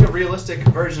 We'll just make a realistic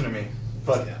version of me,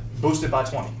 but Yeah. boost it by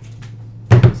 20.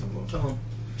 So I'm gonna tell him.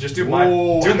 Just do my.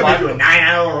 Whoa, Do I can my make you a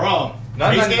 9 overall. No,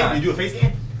 Face no, scan? no. You do a face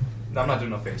scan? No, I'm not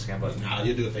doing no face cam, but Nah,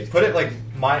 you do a face. put it like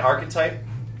my archetype,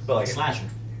 but like slasher.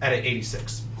 at an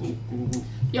 86. Cool.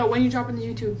 Yo, when you dropping the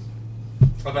YouTube?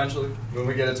 Eventually, when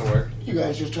we get it to work. You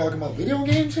guys just talking about video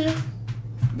games here?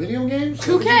 Video games?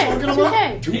 2K, What are you talking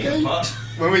about? 2K.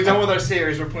 2K? When we're done with our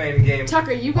series, we're playing a game.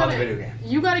 Tucker, you on the video gotta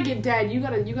game. you gotta get dead. You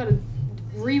gotta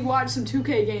rewatch some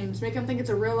 2K games. Make him think it's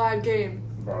a real live game.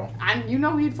 Bro, You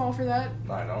know he'd fall for that.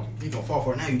 I know. You gonna fall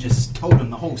for it now? You just told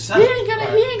him the whole He setup. ain't gonna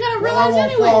Right. realize Well, I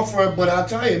won't fall anyway. for it, but I'll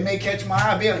tell you, it may catch my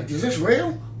eye. Be like, is this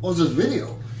real or is this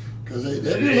video? Because they be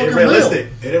It looking ain't realistic.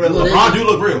 real. It ain't real. Well, LeBron do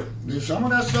look real. Some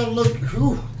of that stuff look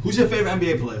Who's your favorite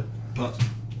NBA player? Pups.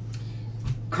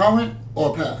 current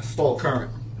or past. Both.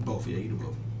 Current. Both. Yeah, you do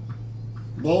both.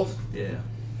 Both. Yeah.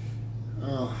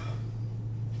 Uh,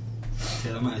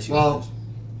 Taylor, I'm gonna ask you Well-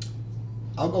 this.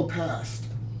 I'll go past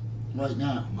right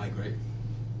now. Mike, right?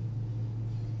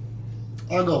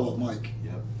 I'll go with Mike.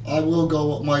 Yep. I will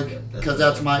go with Mike because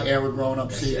that's my era growing up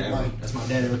That's, seeing Mike. that's my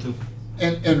dad era too.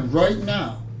 And right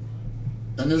now,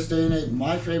 in this day and age,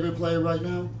 my favorite player right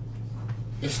now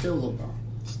is still LeBron.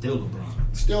 Still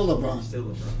LeBron. Still LeBron. Still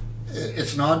LeBron.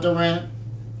 It's not Durant.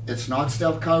 It's not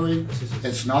Steph Curry. This is-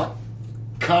 It's not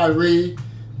Kyrie.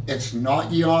 It's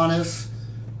not Giannis.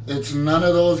 It's none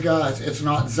of those guys. It's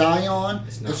not Zion.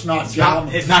 It's not Ja.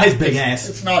 It's not his big ass.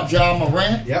 It's not Ja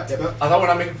Morant. Yep. I thought we're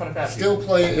not making fun of that. Still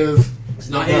play is It's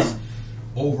not his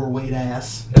overweight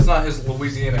ass. It's not his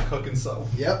Louisiana cooking self.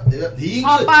 Yep. He.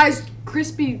 Popeye's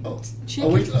crispy Are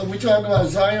chicken. we talking about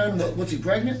Zion? What's he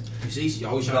pregnant? You see, you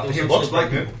always trying to He do looks something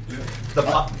pregnant. The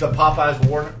Popeyes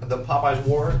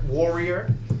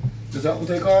warrior. Is that what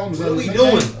they call him? Is What that are we his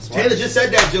doing? nickname? Taylor just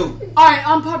said that joke. Alright,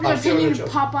 unpopular I'm still opinion, in the joke.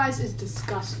 Popeyes is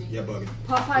disgusting. Yeah, bugging.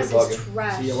 Popeyes You're is bugging.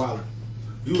 trash. See you wilder.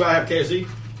 You gotta have KFC.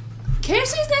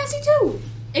 KFC is nasty too.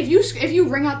 If you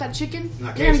ring out that chicken,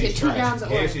 Nah, you're gonna KFC's get 2 trash. gallons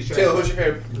of oil. KFC's trash. Taylor, who's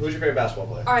your favorite basketball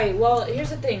player? Alright, well, here's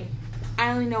the thing.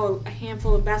 I only know a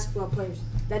handful of basketball players.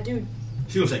 That dude.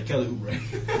 She gonna say Kelly Oubre.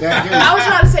 That dude. I was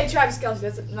trying to say Travis Kelce.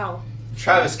 That's no.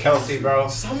 Travis Kelce, bro.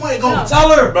 Somebody go No. tell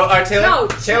her. Bro, all right, Taylor. No,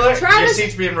 Taylor, your Travis-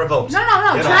 seat's being revoked. No.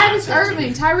 Get Travis out.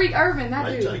 Irving, Tyreek Irving. That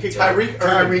dude. Tyreek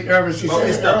Irving. Tyreek Irving. She Bro, said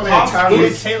it's the earlier. Pops Louis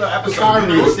Tyreek. Taylor episode.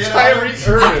 Kyrie. You understand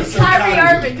that?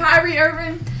 Tyreek Irving. Kyrie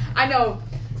Irving. I know.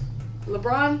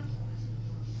 LeBron.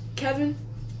 Kevin.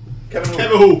 Kevin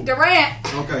Kevin who?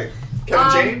 Durant. Okay.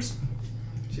 Kevin James.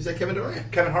 She said Kevin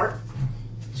Durant. Kevin Hart.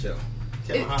 Chill.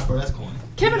 Kevin Hart, bro, that's corny.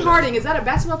 Kevin Harding. Is that a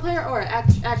basketball player or an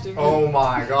actor? Oh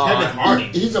my God. Kevin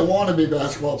Harding. He's a wannabe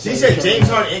basketball player. She said James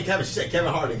Harden and Kevin. She said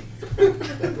Kevin Harding.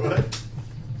 What?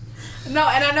 No,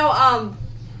 and I know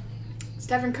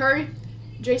Stephen Curry,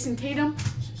 Jason Tatum.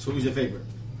 So who's your favorite?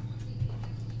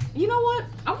 You know what?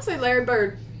 I'm gonna say Larry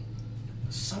Bird.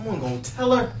 Someone gonna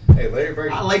tell her. Hey, Larry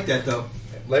Bird. I like that though.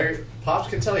 Larry Pops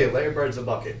can tell you Larry Bird's a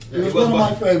bucket. He was one of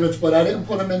my favorites, but I didn't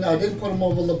put him in. I didn't put him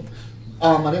over.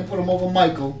 I didn't put him over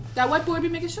Michael, That white boy be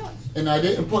making shots. and I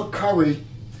didn't put Curry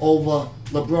over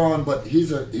LeBron. But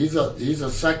he's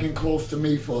a second close to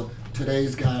me for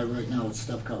today's guy right now. It's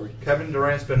Steph Curry. Kevin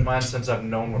Durant's been mine since I've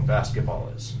known what basketball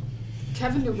is.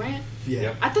 Kevin Durant.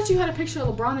 Yeah. I thought you had a picture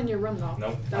of LeBron in your room though.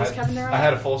 Nope. That was Kevin Durant. I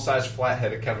had a full-size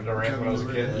flat-headed Kevin Durant when I was a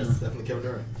kid. That's definitely Kevin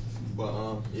Durant.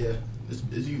 But yeah, it's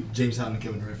you James Harden and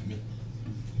Kevin Durant for me.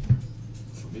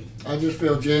 For me. I just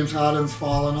feel James Harden's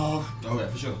falling off, Oh yeah,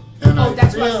 for sure. and Oh, I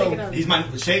that's what I was feel, thinking of. He's my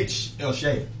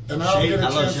Shea. and I don't get a I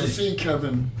love chance to Shea. see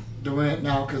Kevin Durant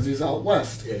now because he's out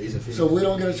west. Yeah, he's a female. So we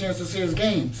don't get a chance to see his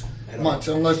games At all. much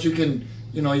unless you can,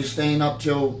 you're staying up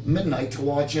till midnight to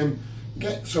watch him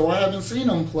get. So I haven't seen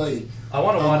him play. I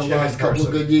want to watch the him in last couple of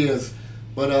person. good years,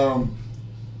 but I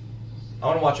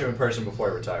want to watch him in person before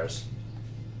he retires.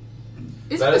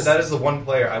 Isn't That is the one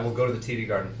player I will go to the TD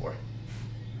Garden for.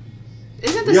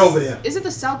 Isn't We over there. Isn't the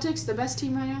Celtics the best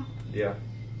team right now? Yeah.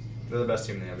 They're the best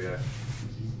team in the NBA.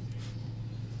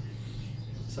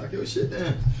 Suck your shit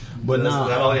then. But Is that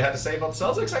all nah, you had to say about the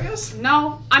Celtics, I guess?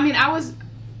 No, I mean I was.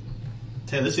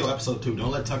 Taylor, this is your episode 2.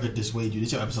 Don't let Tucker dissuade you. This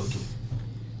is your episode 2.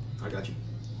 I got you.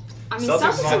 I mean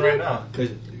Celtics is are on right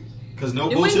good. now. Cause no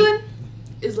New bullshit. England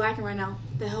is lacking right now.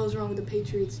 The hell is wrong with the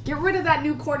Patriots? Get rid of that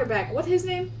new quarterback. What's his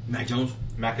name? Mac Jones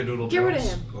Macadoodle Get rid of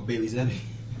Jones. him. or Bailey Zappi.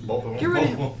 Both of them. Get rid of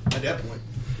him. Both of them at that point.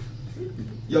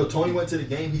 Yo, Tony went to the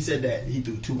game. He said that he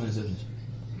threw 2 interceptions.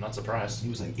 I'm not surprised. He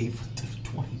was like 8 for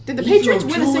 20. Did the he Patriots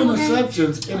threw win a two single game?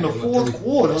 interceptions in the Right, fourth three.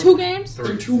 quarter. 2 games?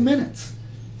 In 2 minutes.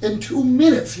 In 2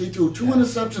 minutes, he threw 2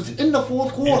 interceptions in the fourth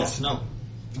In quarter. the snow.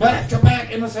 Back-to-back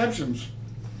interceptions.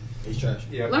 He's trash.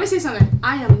 Yeah. Let me say something.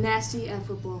 I am nasty at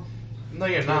football. No,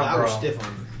 you're I not, was bro. stiff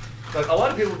on him. Like, a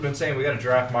lot of people have been saying we got to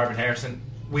draft Marvin Harrison.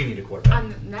 We need a quarterback.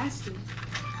 I'm nasty.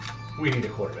 We need a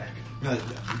quarterback. Now,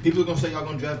 people are gonna say y'all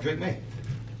gonna draft Drake May.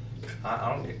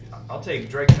 I'll take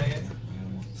Drake May.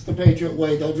 It's the Patriot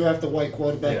way. They'll draft a white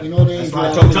quarterback. Yeah. You know they That's ain't why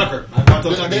I drafting.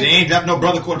 told Tucker. They ain't draft no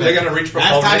brother quarterback. They're gonna reach for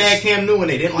Last Bo time they Nix. had Cam Newton,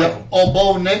 they didn't like him. Oh,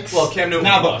 Bo Nix. Well, Cam Newton.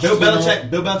 Nah, but Bill You know-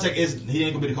 Belichick he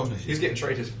ain't gonna be the coach next year. He's getting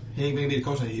traded. He ain't gonna be the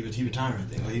coach next year. He retiring.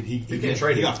 I think. He getting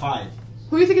traded. He got fired.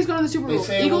 Who do you think is going to the Super They Bowl?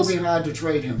 say Eagles? it will be hard to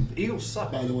trade him. The Eagles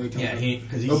suck. By the way, Tucker. Yeah,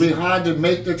 because It'll be hard to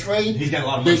make the trade. He's got a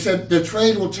lot of They money. said the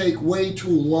trade will take way too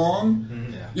long.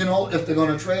 Yeah. You know, if they're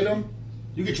going to trade him.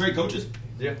 You can trade coaches.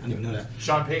 Yeah. I didn't even know that.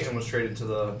 Sean Payton was traded to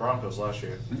the Broncos last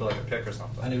year for like a pick or I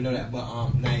something. didn't even know that.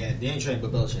 But nah, yeah, they ain't trading Bill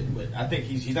Belichick. But I think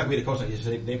he's not gonna be the coach next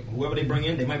year. So whoever they bring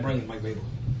in, they might bring in Mike Vrabel.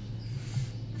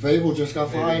 Vrabel just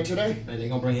got fired today. They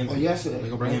gonna bring him. Oh, yesterday. They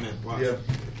gonna bring him in. Watch. Yeah.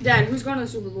 Dad, who's going to the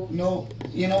Super Bowl? No,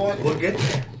 you know what? We'll get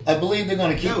there. I believe they're going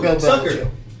to keep Yo, Bill sucker.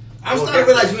 Belichick. I'm We'll starting to get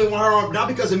realize you didn't want her on, not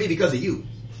because of me, because of you.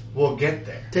 We'll get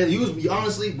there. Taylor, you was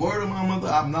honestly, word of my mother,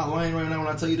 I'm not lying right now when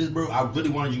I tell you this, bro. I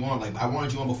really wanted you on. Like, I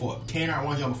wanted you on before Tanner. I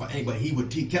wanted you on before anybody.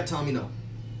 He kept telling me no.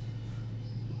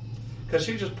 Because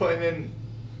she's just putting in,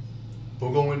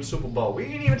 we're going to win the Super Bowl. We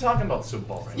ain't even talking about the Super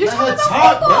Bowl right You're now. talking Let's about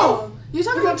talk, football. bro. You're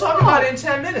talking We're about talking football. about it in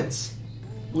 10 minutes.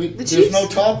 There's Chiefs? no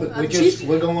topic. Chiefs?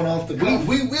 We're going off the cuff.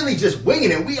 We really just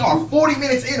winging it. We are 40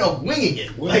 minutes in of winging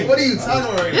it. Like, what are you talking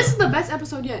about right This now? is the best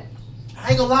episode yet. I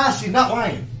ain't gonna lie, she's not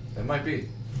lying. It might be.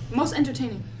 Most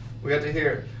entertaining. We got to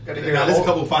hear. Now, there's a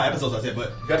couple of 5 episodes out there,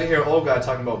 but Got to hear old guy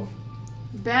talking about.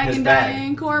 Bag His and bag.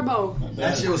 Diane Corbo.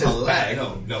 that shit was His hilarious.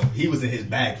 bag. No, he was in his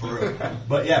bag for real.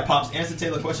 But yeah, Pops, answer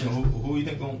Taylor's question. Who you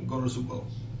think gonna go to the Super Bowl?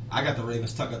 I got the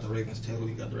Ravens. Tuck got the Ravens. Taylor,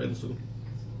 you got the Ravens too.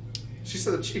 She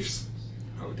said the Chiefs.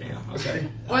 Oh damn. Okay.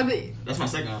 Or the That's my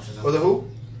second option. Or the who?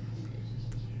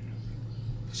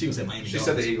 She would say Miami. She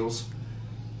said the Eagles.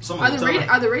 Someone are tell me.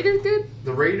 are the Raiders good?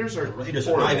 The Raiders are The Raiders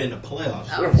are horrible. not even in the playoffs.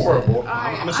 Oh, They're horrible. shit. All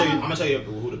right, I'm gonna show you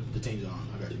who the teams are on.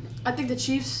 I got you. I think the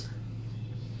Chiefs.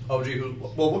 OG, who?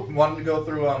 Well, we wanted to go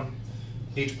through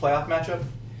each playoff matchup.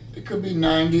 It could be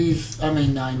 90s. I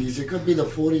mean 90s. It could be the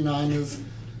 49ers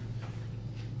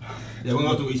Yeah, we're gonna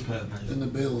go through each playoff match. and the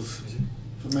Bills.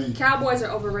 For me, Cowboys are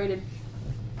overrated.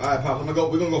 All right, Pop. We're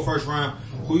gonna go first round.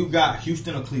 Who you got?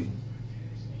 Houston or Cleveland?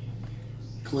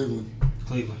 Cleveland.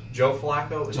 Cleveland. Joe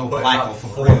Flacco is Joe putting Flacco up for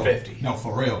 450. real. No,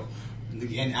 for real. And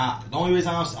the only reason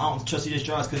I don't trust CJ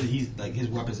Stroud is because he's like his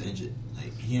weapons are injured.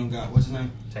 Like he don't got what's his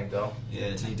name? Tank Dell.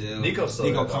 Yeah, Tank Dell. Nico's still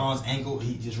Nico there, though. Collins ankle.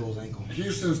 He just rolls ankle.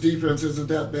 Houston's defense isn't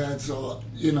that bad, so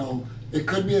you know it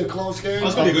could be a close game. Oh,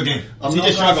 it's gonna be a good game. I'm CJ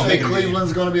not Stroud going gonna to say make it a good game.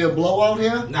 Cleveland's going to be a blowout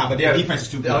here. Nah, but their defense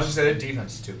is too good. I was just saying their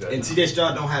defense is too good. And CJ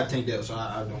Stroud don't have Tank Dell, so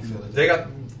I don't feel it. They got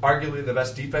arguably the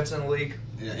best defense in the league.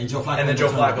 Yeah, and Joe Flacco. And then Joe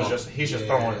don't turn the Flacco's ball. just he's just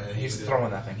Yeah, throwing yeah, he's yeah. throwing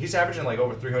that thing. He's averaging like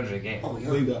over 300 a game. Oh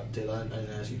Who you yeah. got, Taylor? I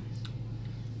didn't ask you.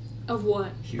 Of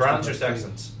what? Browns or Houston.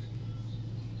 Texans?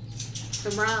 The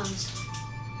Browns.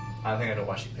 I think I know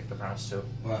why she picked the Browns too.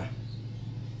 Why?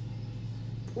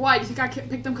 Why? You think I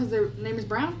picked them because their name is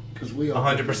Brown? Because we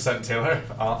are 100% Taylor.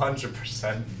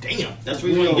 100%. Damn, that's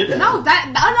where you want to get that.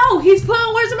 No, he's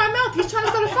putting words in my mouth. He's trying to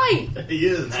start a fight. He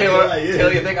is. Taylor, He is.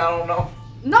 Taylor, you think I don't know?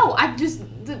 No, I just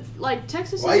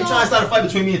Texas. Why is you trying to start a fight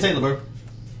between me and Taylor, bro?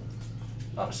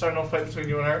 I'm starting no fight between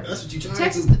you and her. That's what you trying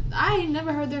Texas. to do. I ain't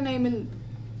never heard their name, and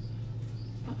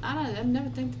I never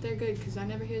think that they're good because I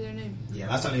never hear their name. Yeah,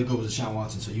 last time they were good was Deshaun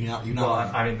Watson, so you're not Well,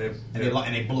 lying. I mean,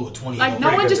 and they blew a 20. Like no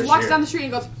pretty one good just this walks year. down the street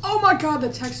and goes, "Oh my God, the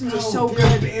Texans are so they're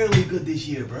good." barely good this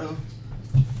year, bro.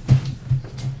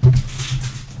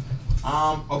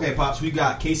 Okay, Pops, we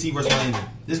got KC versus Miami.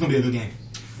 This is gonna be a good game.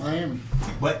 Miami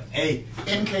But hey,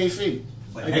 in KC.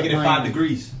 but I got negative Miami. 5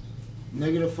 degrees.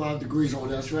 Negative 5 degrees. Oh,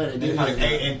 that's right. I did hear that.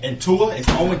 Hey, and Tua, it's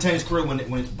 0-10 his career when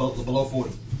it's below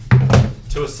 40.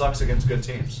 Tua sucks against good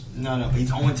teams. No, but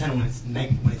he's 0-10 when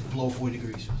it's below 40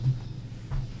 degrees.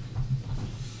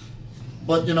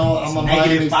 But you know, I'm a It's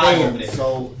Miami -5 over fan, there.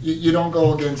 so you don't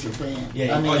go against your fan.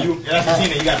 Yeah, I mean, that's your team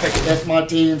that you gotta pick. That's my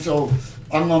team, so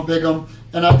I'm gonna pick them,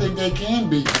 and I think they can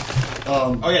beat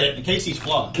Oh yeah, KC's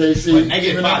flawed. KC But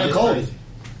negative even 5 in the is cold. crazy.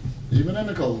 Even in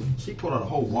the cold. She pulled out a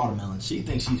whole watermelon. She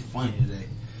thinks she's funny today.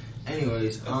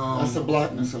 Anyways, That's the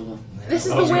blackness of her. This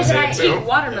is I the was way gonna that I say it, eat too.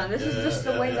 watermelon. This is just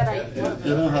the way that I eat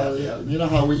watermelon. You know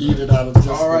how we eat it out of just.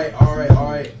 all right.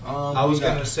 I was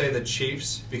going to say the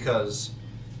Chiefs because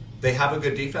they have a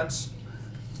good defense.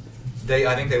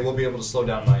 I think they will be able to slow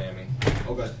down Miami.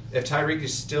 Okay. If Tyreek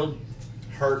is still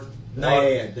hurt, No,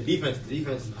 yeah. The defense.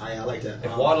 I like that.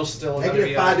 if Waddle's still going to negative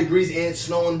be 5 out, degrees and it's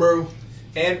snowing, bro.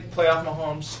 and playoff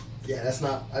Mahomes, Yeah, that's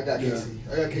not. I got Yeah. KC.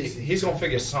 I got KC. he's going to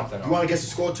figure something You out. want to guess the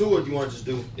score too, or do you want to just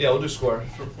do Yeah, we'll do score.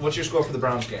 What's your score for the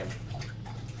Browns game?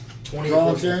 20?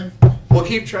 Browns game. We'll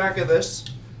keep track of this,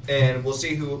 and we'll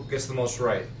see who gets the most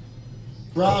right.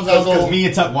 Browns, I'll Because go. me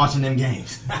and Tuck watching them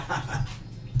games.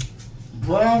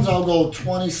 Browns, I'll go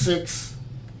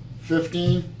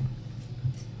 26-15.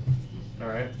 All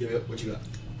right. Yeah, what you got?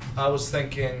 I was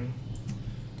thinking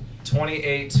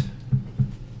 28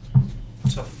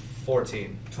 to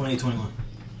 14. 28-21.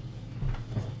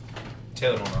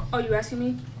 Taylor don't know. Oh, you asking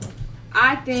me?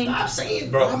 I think. Stop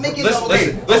saying, Bro, I'm making listen to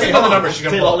the hold on. number she's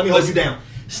gonna Taylor, pull. let me hold you down.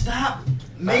 Stop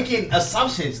making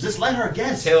assumptions. Just let her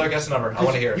guess. Taylor, guess the number. I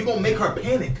want to hear You're it. going to make her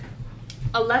panic.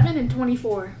 11 and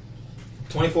 24.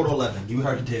 24-11. You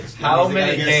heard the tips. How That means they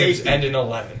many gotta get a games safety. end in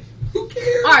 11? Who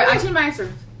cares? All right, I changed my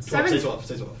answer. 12, say 12.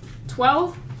 Say 12.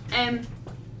 12 and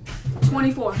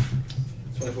 24.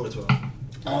 24-12.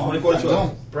 Oh, 24 to I 12.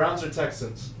 don't. Browns or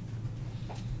Texans?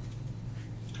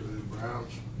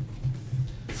 Browns.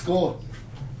 Score.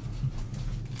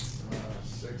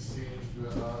 16-13.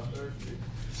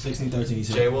 16-13, he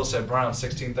said. Jay Will said Browns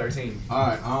 16-13.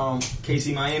 Alright,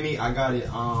 KC Miami, I got it.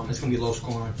 It's gonna be low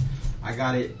scoring. I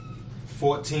got it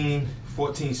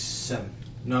 14-7.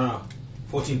 No.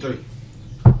 14-3.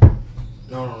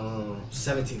 No.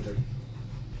 17-3. Because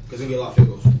it's gonna be a lot of field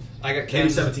goals. I got Maybe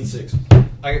Kansas. 17-6.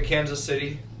 I got Kansas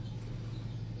City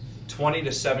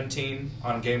 20-17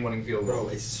 on a game-winning field goal. Bro,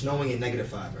 it's snowing in -5,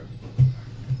 bro.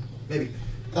 Maybe.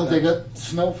 Oh, they got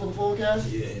snow for the forecast?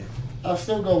 Yeah. I'll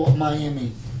still go with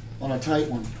Miami on a tight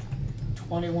one.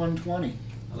 21-20.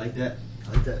 I like that.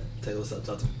 Taylor, what's up?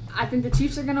 Talk to me. I think the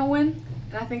Chiefs are gonna win,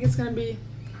 and I think it's gonna be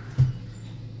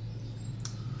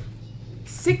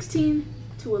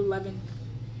 16-11.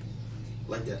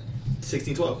 Like that.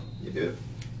 16-12. You good?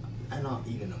 I know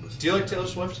even numbers. Do you like Taylor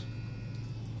Swift?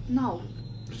 No,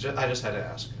 I just had to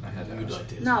ask. I had to You ask. like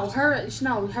Taylor no,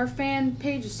 Swift. her fan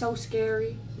page is so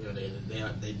scary. You know,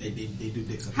 they do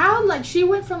dicks up. How she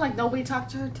went from nobody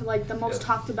talked to her to the most Yeah.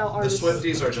 talked about The artist.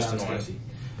 Swifties are just Travis annoying. Kelce.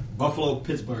 Buffalo,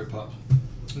 Pittsburgh, Pop.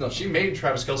 No, she made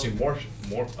Travis Kelce more Yeah,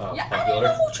 I didn't know popular.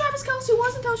 who Travis Kelce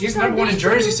was until she He's started number one in dating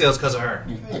jersey him. sales because of her.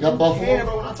 I got Buffalo. Yeah,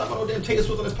 bro, when I talk about no damn Taylor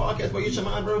Swift on this podcast, bro, you your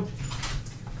mind, bro.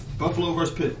 Buffalo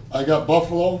versus Pitt. I got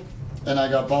Buffalo, and I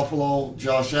got Buffalo,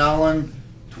 Josh Allen,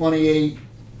 28-10.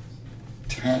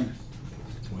 28-10.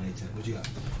 What you got?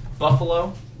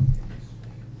 Buffalo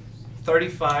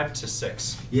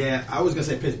 35-6. Yeah, I was gonna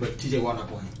say Pitt, but TJ Watt not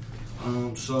playing.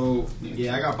 So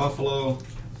yeah, I got Buffalo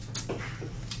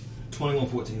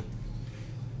 21-14.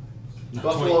 No,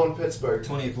 Buffalo and Pittsburgh.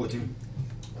 28-14.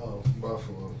 Oh,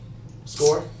 Buffalo.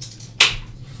 Score?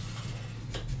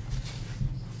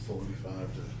 45-0.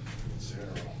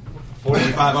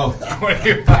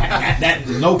 45-0. That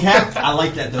no cap. I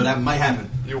like that though. That might happen.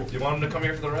 You want him to come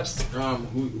here for the rest?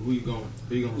 Who you going?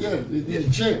 Who you going? Yeah, the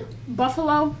chair.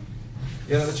 Buffalo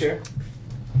Yeah, the chair.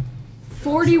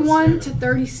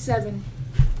 41-37.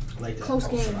 Like that. Close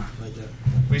game. Like that.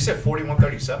 Well, you said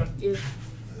 41-37? Yeah.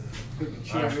 Pick a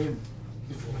chair in.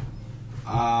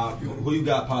 Who you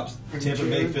got, Pops? Tampa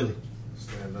Bay, Philly.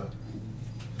 Stand up.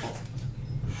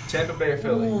 Tampa Bay or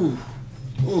Philly? Ooh.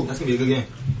 That's gonna be a good game.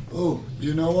 Oh,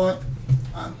 you know what?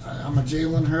 I'm a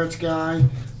Jalen Hurts guy,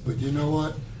 but you know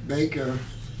what? Baker,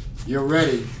 you're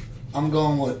ready. I'm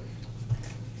going with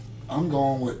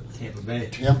Tampa Bay.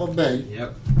 Tampa Bay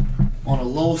Yep. on a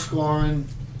low scoring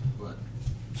What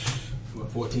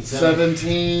 14-7?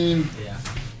 17, Yeah.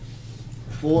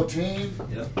 14.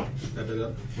 Yep. Wrap it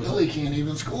up. What's Philly up? can't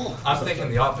even score. I'm thinking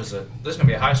the opposite. This is going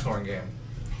to be a high-scoring game.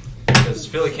 Because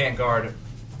Philly can't guard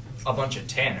a bunch of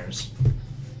Tanners.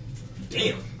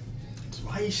 Damn.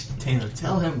 Why you Tanner?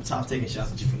 Tell him to stop taking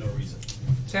shots at you for no reason.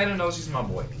 Tanner knows he's my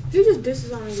boy. He just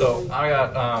disses on me. So, I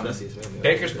got That's his family.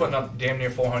 Baker's putting up damn near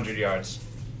 400 yards.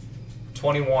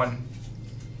 21.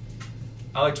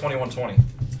 I like 21-20.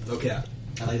 Okay.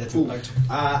 I like that too.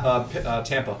 Ooh.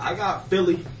 Tampa. I got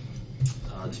Philly.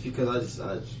 Just because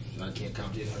I can't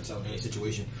count Jalen Hurts out in any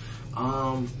situation.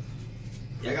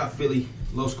 Yeah, I got Philly.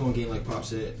 Low scoring game like Pop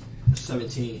said.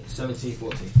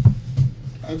 17-14.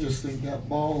 I just think that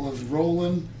ball is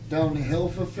rolling down the hill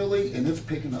for Philly, and it's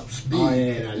picking up speed. Oh,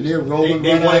 And they're rolling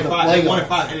They right won out at of the 5. They won at playoffs.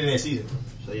 5 ending that season.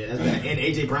 So yeah, that's bad. And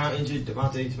AJ Brown injured,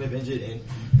 Devontae Smith injured, and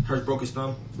Hurts broke his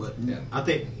thumb. But Yeah. I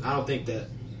don't think that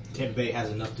Tampa Bay has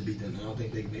enough to beat them. I don't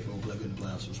think they can make them play good in the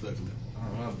playoffs. Respectfully, I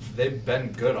don't know. They've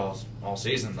been good all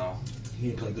season, though. he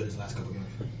didn't play good his last couple games.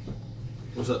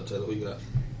 What's up, Taylor? What you got?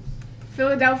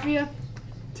 Philadelphia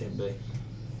Tampa Bay.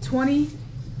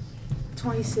 20-26.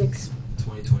 20-26.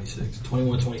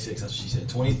 21-26, that's what she said.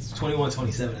 21-27, that's what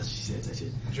she said. That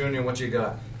shit. Junior, what you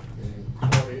got?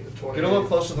 20, Get a little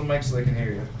closer to the mic so they can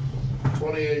hear you.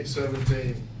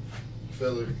 28-17.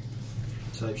 Philly.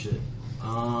 Type shit.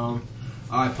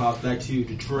 Alright, Pops, back to you.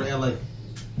 Detroit, LA.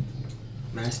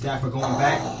 Matt Stafford going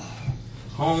back.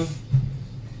 Home.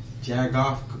 Jared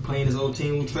Goff playing his old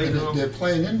team. We traded And him. they're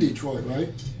playing in Detroit, right?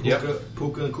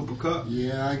 Puka and Cooper Cup.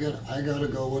 Yeah, I gotta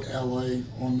go with LA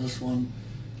on this one.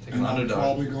 Take And an I'm underdog.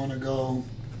 probably gonna go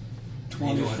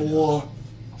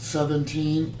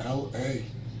 24-17 LA. So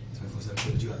what's that?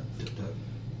 What you got?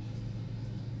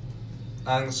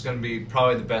 I think this is going to be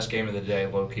probably the best game of the day,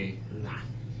 low key. Nah.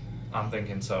 I'm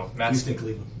thinking so. Matt's, Houston,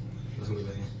 Cleveland. That's gonna be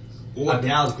that game. Or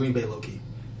Dallas, Green Bay, low key.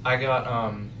 I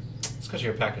got it's because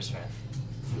you're a Packers fan.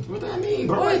 What does that mean,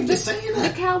 bro? Boy, You just saying the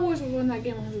that. Cowboys will win that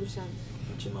game 100%. Shut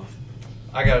your mouth.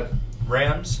 I got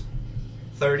Rams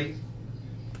 30,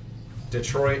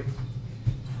 Detroit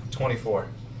 24.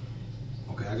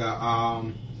 Okay, I got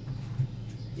I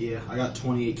got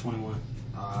 28-21.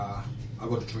 I'll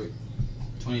go Detroit.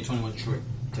 28-21 Detroit.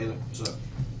 Taylor, what's up?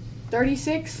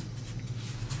 36,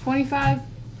 25,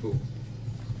 Who?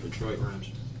 Detroit Rams.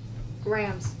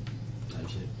 Rams. Type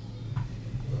shit.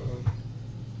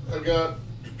 I got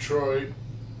Detroit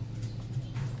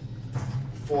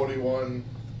 41-35.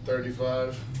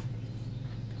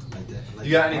 Like that. Like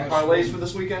You got that. any parlays for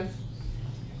this weekend?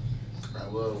 I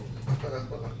will.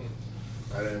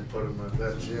 I didn't put in my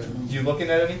bets yet. You looking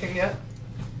at anything yet?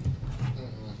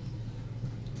 Mm-mm.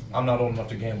 I'm not old enough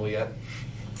to gamble yet.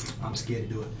 I'm scared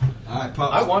to do it. All right,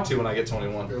 Pops. I want to when I get I'm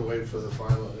 21. gonna wait for the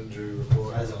final injury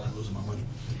report. I don't like losing my money.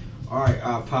 All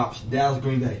right, Pops. Dallas,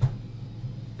 Green Bay.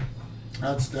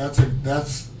 That's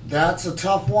a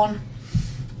tough one.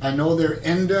 I know they're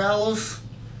in Dallas.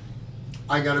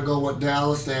 I gotta go with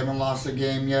Dallas. They haven't lost a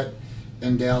game yet,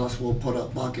 and Dallas will put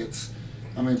up buckets.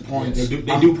 I mean points. Yeah,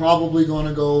 they I'm do. probably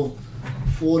gonna go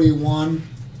 41-20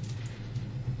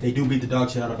 They do beat the dog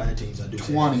shit out of bad teams. I do.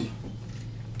 say that.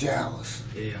 Dallas.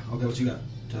 Yeah. Okay, what you got?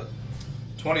 Tuck?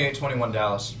 28-21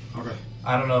 Dallas. Okay.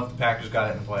 I don't know if the Packers got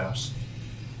it in the playoffs.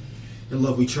 In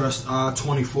love we trust.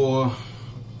 24.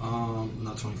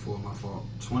 Not 24. My fault.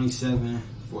 27-14.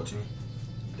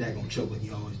 That gonna choke like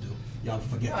you always do. Y'all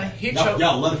forget that.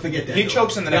 Y'all let it forget that. He though.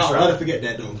 chokes in the next Y'all round. let it forget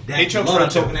that though. He chokes love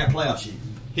round two. choking that playoff shit.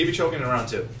 He'd be choking in round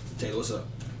 2. Taylor, what's up?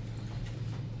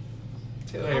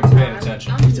 Taylor ain't paying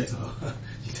attention. You text her.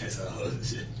 You text her.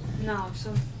 Shit. No,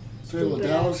 some Taylor, stupid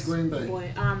Dallas, ass Green Bay. boy.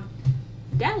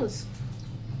 Dallas.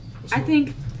 I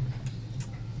think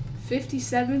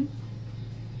 57-27.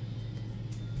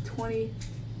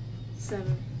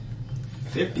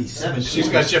 57. She's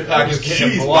got your Packers getting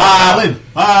She's blocked.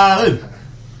 wildin'.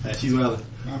 Yeah, she's wildin'.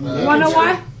 You wanna know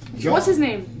why? Joe. What's his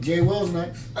name? Jay Will's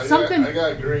next. Something- I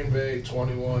got Green Bay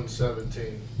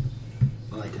 21-17.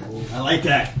 I like that. I like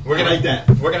that. We're gonna I like that.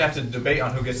 We're gonna have to debate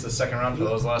on who gets the second round for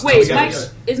those last Wait, two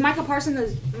games. is Micah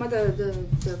Parsons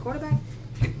the quarterback?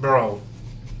 Bro,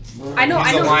 I know.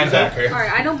 he's I a know. linebacker. All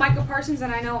right, I know Micah Parsons,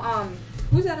 and I know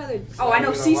who's that other? He's Oh, not I know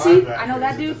even a CC. linebacker, I know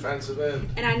that he's a dude, defensive end.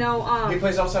 and I know He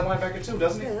plays outside linebacker too,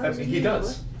 doesn't he? Yeah, that I was mean, a he good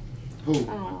does. Who? I don't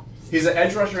know. He's an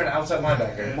edge rusher and an outside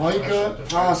linebacker. Micah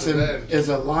Parsons is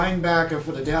a linebacker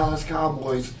for the Dallas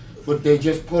Cowboys, but they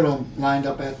just put him lined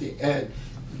up at the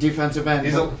defensive end.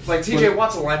 He's like TJ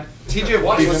Watt's a line. TJ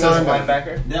Watt's He's a listed as a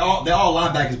linebacker. linebacker. They're all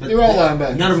linebackers, but They're all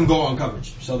linebackers. None of them go on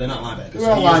coverage, so they're not linebackers.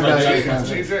 They're all He is right linebackers.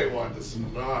 there. TJ Watt is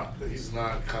not. He's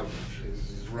not coverage.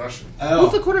 He's Russian.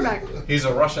 Who's the quarterback? He's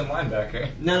a Russian linebacker.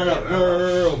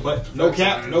 No. But no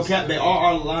cap. They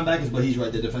are linebackers, but he's right.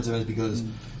 They're defensive ends because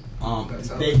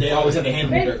they always have the hand.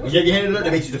 When you get handed it, they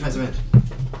make you defensive end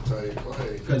That's how you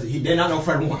play. because they're not no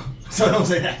Fred Warner. So don't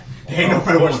say that. They ain't no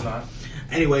Fred Of course Warner. not.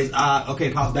 Anyways, okay,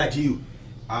 Pops, back to you.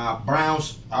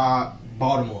 Browns,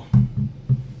 Baltimore,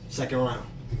 second round.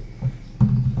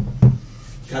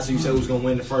 That's what you said was gonna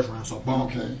win the first round. So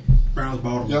Okay. Browns,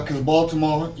 Baltimore. Yeah, because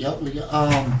Baltimore. Yep, we got.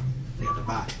 They got the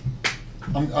bye.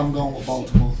 I'm going with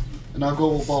Baltimore, and I'll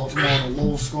go with Baltimore. A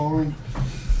low scoring,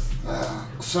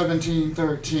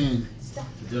 17-13.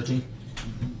 13.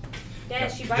 Dad,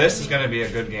 she This is going to be a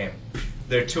good game.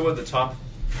 They're two of the top.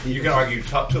 You can argue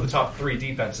two of the top 3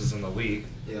 defenses in the league.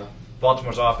 Yeah.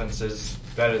 Baltimore's offense is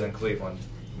better than Cleveland,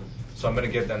 so I'm going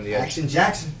to give them the edge. Action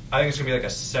Jackson. I think it's going to be like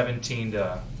a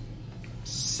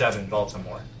 17-7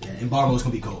 Baltimore. Yeah, and Baltimore's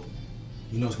gonna be cold.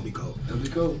 You know it's gonna be cold. There we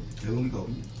go. It's gonna be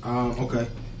cold. Okay.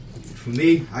 For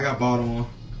me, I got Baltimore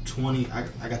 20.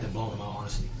 I got them blowing them out,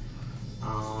 honestly.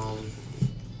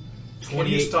 When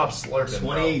you stop slurping,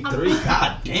 28-3.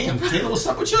 God damn, Taylor, what's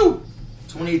up with you?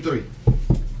 28-3.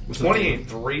 What's up,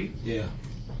 28-3? Yeah.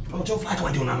 Bro, Joe Flacco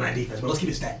ain't doing nothing on that defense, but let's keep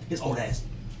it stat. His old ass.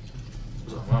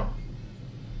 Oh, wow.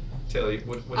 Taylor,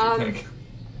 what do you think?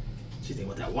 She think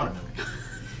about that watermelon.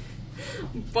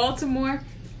 Baltimore.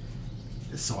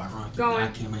 It's so ironic. Going. I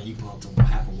can't make you pull up to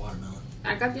half a watermelon.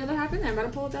 I got the other half in there. I'm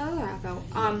about to pull the other half out.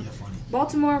 You're funny.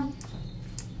 Baltimore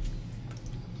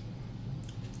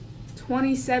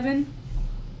 27-14.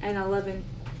 and 11.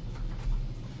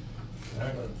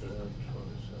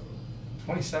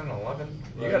 27-11.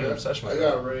 You got an obsession with I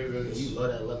that. got Ravens. You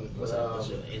love that 11. What's that? That's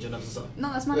your angel numbers or something?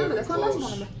 No, that's my Yeah, number. That's my close.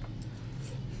 basketball number.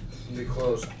 Be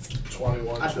close.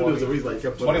 21. I thought there was a reason I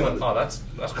kept 21. Oh, that's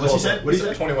close. What's he said? What'd he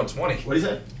say? 21-20. What did he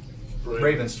say?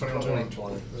 Ravens, 21-20.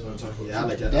 21-20. Yeah, I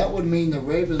like that. That would mean the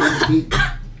Ravens would beat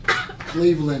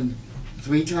Cleveland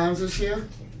 3 times this year,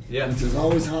 Yeah. which is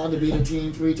always hard to beat a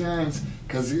team 3 times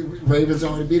because Ravens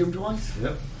already beat them twice.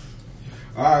 Yep.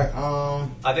 All right.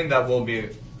 I think that will be. A You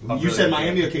really said good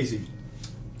Miami game. or KC?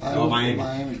 I Oh, would Miami. pick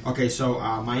Miami. Okay, so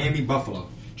Miami, Buffalo.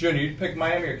 Junior, you pick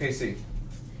Miami or KC?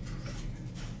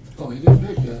 Oh, he didn't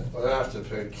pick that. I'd have to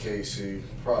pick KC.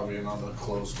 Probably another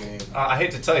close game. I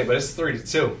hate to tell you, but it's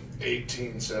 3-2.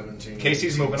 18-17.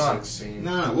 KC's moving on. 16.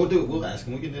 No, we'll do it. We'll ask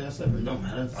him. We can do that separate. It don't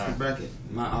matter. It's All right. the bracket.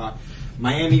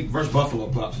 Miami versus Buffalo,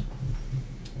 Pops.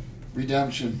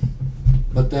 Redemption.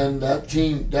 But then that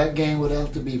game would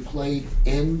have to be played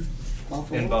in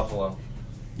Buffalo. In Buffalo.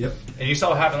 Yep. And you saw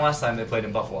what happened last time they played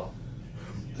in Buffalo.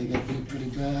 They got beat pretty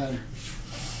bad.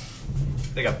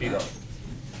 They got beat up.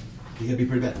 He's gonna be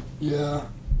pretty bad. Yeah.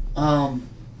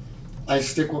 I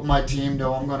stick with my team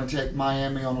though. I'm going to take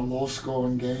Miami on a low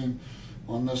scoring game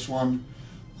on this one.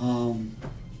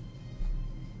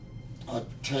 I'd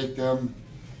take them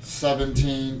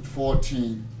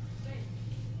 17-14.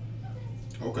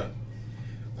 Okay.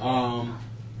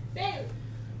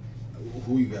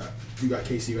 Who you got? You got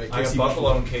KC, right? I got KC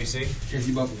Buffalo and KC.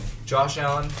 KC Buffalo. Josh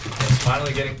Allen is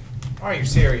finally getting. Are you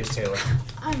serious, Taylor?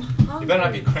 I'm hungry. You better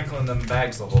not be crinkling them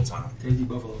bags the whole time. KC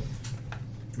Buffalo.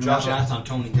 Josh Last time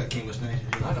Tony came with snatch.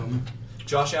 I know.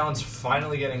 Josh Allen's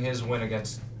finally getting his win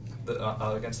against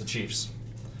the Chiefs.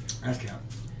 That's cap.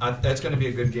 It's going to be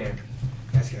a good game.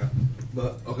 That's cap.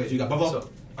 But okay, so you got Buffalo. So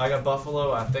I got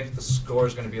Buffalo. I think the score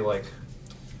is going to be like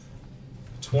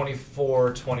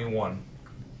 24-21.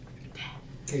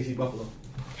 KC Buffalo.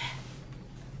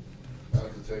 I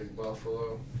have to take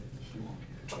Buffalo.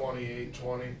 28-20.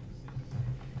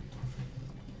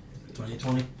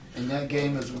 2020. And that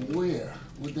game is where?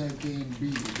 Would that game be?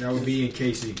 That would be in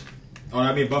KC. Oh,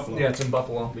 that'd be in Buffalo. Yeah, it's in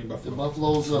Buffalo. Be in The Buffalo.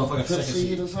 Buffalo's Buffalo got fifth second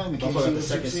seed or something. Buffalo KC got the was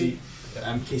second sixth seed.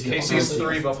 KC KC is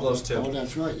 3, Buffalo's 2. Oh,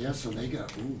 that's right. Yeah, so they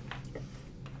got. Ooh.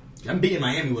 Them beating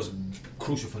Miami was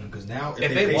crucial for them because now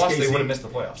If they face lost, they KC would have missed the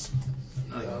playoffs.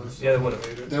 Yeah, they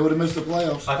would've. They would have missed the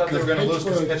playoffs. I thought they were going to lose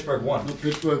because Pittsburgh won. No,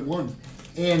 Pittsburgh won,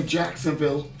 and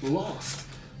Jacksonville lost.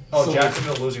 Oh, So-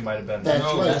 Jacksonville losing might have been. That's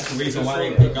No, right. that's the reason why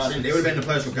they got in. They would have been the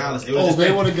players regardless. It would've Oh, just they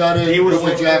been- would have got in They would've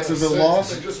when won. Jacksonville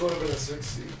lost. It just would have been a 6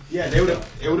 seed. Yeah, they would have.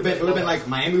 It would have been like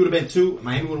Miami would have been 2.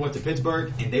 Miami would have went to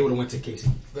Pittsburgh, and they would have went to KC.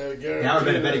 They were guaranteed. That would've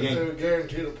been a better game. They were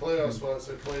guaranteed a playoff spot.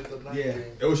 So they played the night game.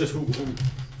 It was just who.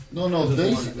 No. Just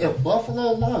They, one of them. if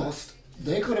Buffalo lost,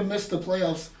 they could have missed the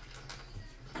playoffs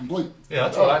complete. Yeah,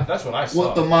 that's what I saw.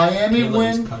 With the Miami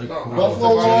win, Buffalo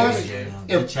Buffalo lost. game.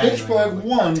 If Pittsburgh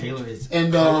won, Taylor is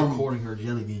and recording her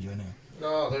jelly beans right now.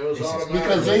 No, they was This is- automatic.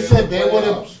 because they said they would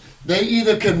have, Playoffs. they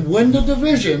either can win the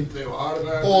division They were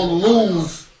automatically or in the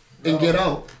lose and No. get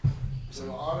out. They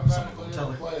were automatically in the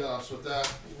Someone playoffs with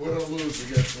that win or lose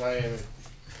against Miami.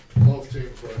 Both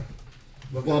teams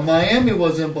were. Well, Miami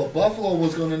was in, but Buffalo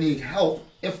was going to need help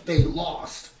if they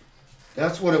lost.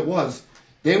 That's what it was.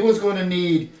 They was going to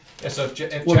need. Yeah, so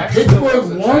if When Jacksonville,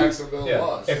 Pittsburgh won, Jacksonville yeah,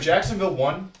 lost. if Jacksonville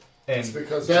won, It's and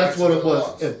because that's what it Jacksonville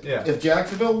was. lost. If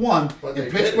Jacksonville won But they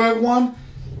and did Pittsburgh won,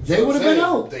 they So would have I'm been saying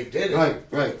out. They did it.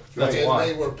 Right. That's and why.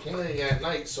 they were playing at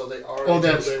night, so they already Oh, knew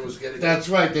that's they was getting that's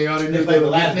right. They already They knew played they the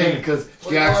were last getting in Played because the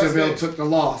last Jacksonville game. took the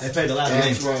loss. They played the last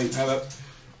That's game.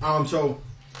 right. So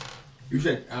you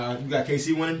said you got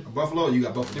KC winning Buffalo. Or you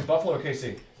got Buffalo. Buffalo or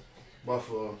KC?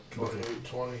 Buffalo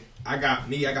 28-20. I got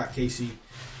KC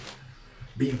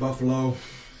beating Buffalo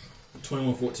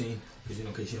 21-14 because you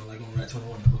know KC don't like going that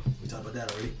 21 number. We talked about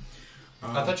that already.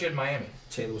 I thought you had Miami.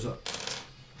 Taylor was up.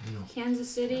 You know. Kansas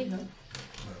City, Well,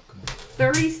 come on.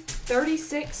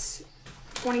 36-23.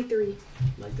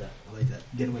 Like that. I like that.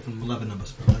 Get away from the 11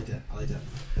 numbers, bro. I like that.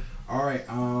 All right.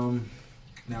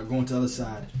 Now going to the other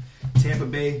side. Tampa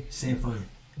Bay, San Fran.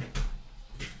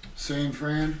 San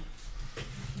Fran.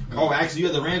 Oh, actually, you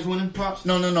had the Rams winning, Pops?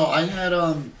 No. I had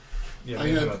Yeah, I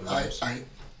we had about the Rams. I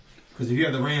Because if you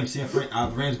have the Rams, San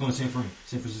Rams going to San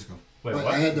Francisco. Wait, I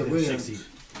what? had the They're Rams. 6 seed.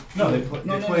 No, they play.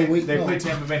 No, They no, play. no, wait, They no. play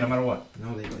Tampa Bay no matter what.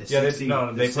 No, they Yeah, six seed. they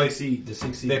The play. six seed. The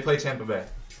 6 seed. They play Tampa Bay.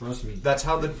 Trust me. That's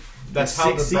how the The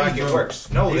bracket seed, bro. works.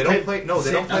 No, they don't play. No,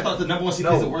 they don't play. I thought the number 1 seed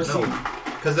No, was the worst no. seed.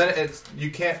 Because then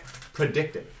you can't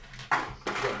predict it.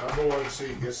 The number 1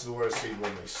 seed gets the worst seed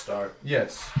when they start.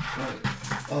 Yes.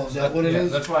 Oh, is that what it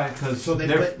is? That's why. Because So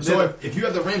if you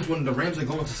have the Rams winning, the Rams are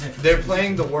going to San Francisco. they're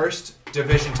playing the worst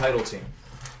division title team,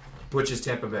 which is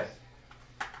Tampa Bay.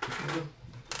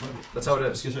 That's how it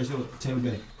is. Tampa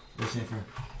Bay. San Fran.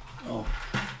 Oh,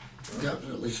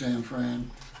 definitely San Fran.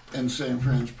 And San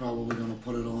Fran's probably going to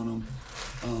put it on them.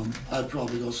 I'd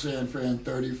probably go San Fran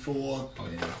 34. Oh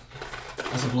yeah,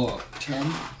 that's a blowout. 10.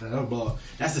 That's a blowout.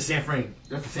 That's the San Fran.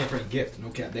 That's the San Fran gift. No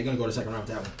cap. They're gonna go to the second round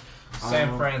with that one.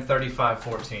 San Fran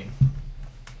 35-14.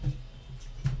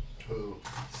 Who?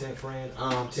 San Fran.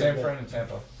 San Fran and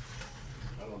Tampa.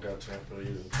 I don't got Tampa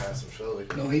either. Passing Philly.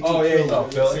 No, he took Oh yeah, Philly. Oh,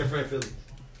 Philly? San Fran, Philly.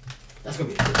 That's gonna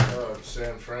be.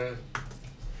 San Fran.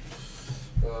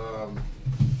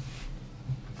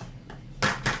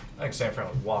 I think San Fran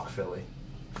would walk Philly.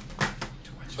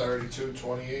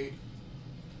 32-28.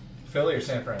 Philly or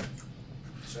San Fran?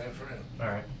 San Fran. All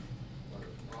right.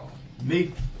 Oh.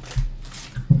 Me.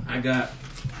 I got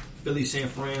Philly, San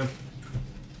Fran.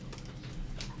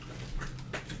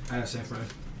 I got San Fran.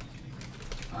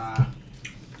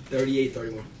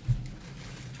 38-31.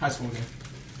 High school game.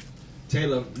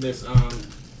 Taylor, Miss,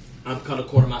 I'm cutting a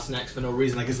quarter of my snacks for no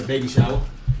reason, like it's a baby shower.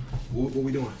 What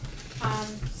we doing?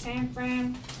 San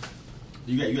Fran.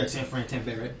 You got San Fran,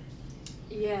 Tampa Bay, right?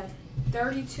 Yeah,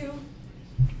 32-6.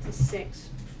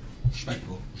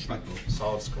 Respectable.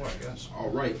 Solid score, I guess. All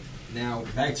right. Now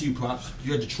back to you, Pops.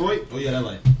 You had Detroit or you had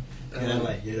LA? You had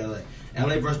LA.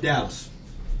 LA versus Dallas.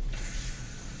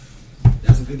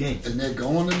 That's a good game. And they're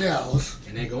going to Dallas.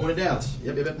 And they're going to Dallas.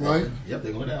 Yep. Right? Yep,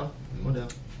 they're going to Dallas.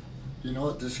 You know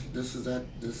what? This is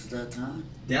that time.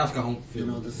 Dallas got home field.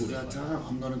 You know, this is that time.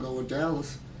 I'm going to go with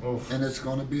Dallas. Oof. And it's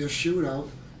going to be a shootout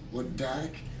with Dak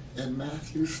and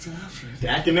Matthew Stafford.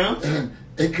 Dak and them? And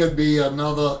it could be a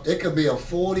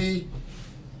 40,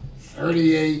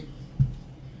 38,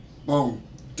 boom,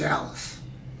 Dallas.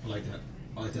 I like that.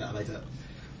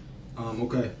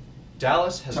 Okay.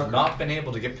 Dallas has Tucker. not been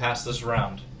able to get past this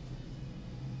round.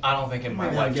 I don't think in my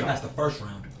Might not get lifetime. past the first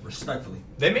round, respectfully.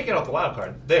 They make it out the wild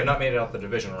card. They have not made it out the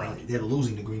division round. They're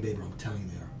losing to Green Bay, bro. I'm telling you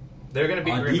they are. They're going to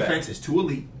beat Our Green defense Bay. is too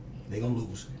elite. They're going to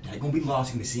lose. They're going to be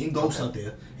lost. You're going to be seeing ghosts out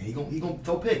there. And he's going to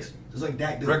throw picks. Just like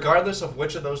Dak did. Regardless of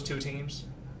which of those two teams,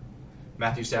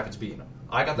 Matthew Stafford's beating them.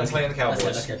 I got them playing the Cowboys.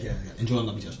 That's yeah. Enjoy and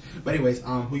love each other. But anyways,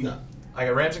 who you got? I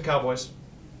got Rams and Cowboys.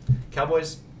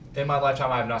 Cowboys, in my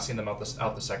lifetime, I have not seen them out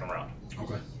the second round.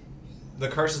 Okay. The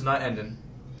curse is not ending.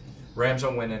 Rams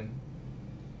are winning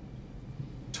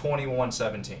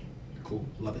 21-17. Cool.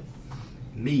 Love it.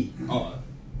 Me.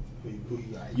 Who you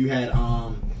got? You had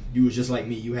you was just like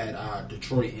me. You had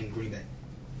Detroit and Green Bay.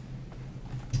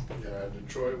 Yeah,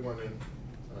 Detroit winning.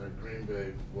 Green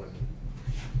Bay winning.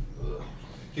 Ugh.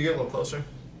 Can you get a little closer?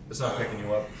 It's not picking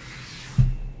you up.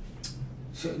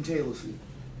 Sit in Taylor's seat.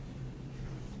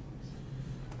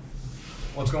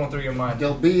 What's going through your mind?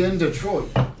 They'll be in Detroit.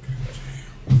 I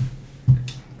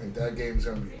think that game's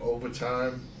gonna be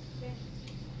overtime.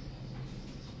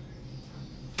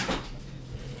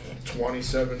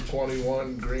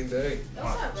 27-21 Green Bay.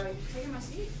 That's not right. Taking my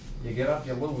seat. You get up,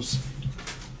 you lose.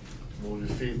 Lose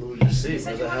your feet, lose your seat. said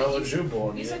Where you the wanted- hell was you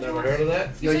born? you You said you never wanted- heard of that?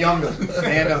 You're younger.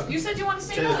 Stand up. You said you want to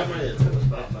stay Taylor, come up. right here. Taylor,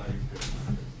 stop by.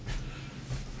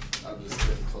 I'm just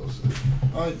getting closer.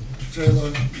 All right,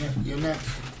 Taylor, you're next.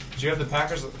 Do you have the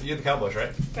Packers? You have the Cowboys,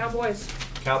 right? Cowboys.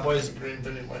 Cowboys. Green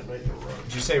Bay might make a run.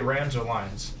 Did you say Rams or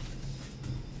Lions?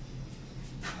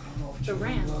 I don't know if The Jimmy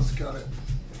Rams. Love's got it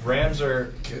Rams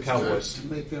or Kids Cowboys? to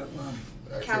make that run.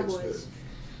 That kid's Cowboys. good.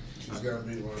 He's gonna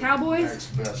be one of Cowboys? the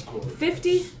next best quarterbacks.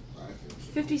 50? I think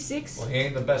so. 56. Well, he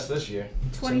ain't the best this year. We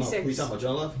 26. talking about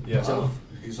John Love? Yeah. John Love.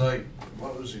 He's like,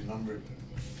 what was he numbered?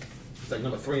 He's like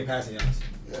number 3 in passing yards.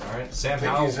 Yeah. All right, I Sam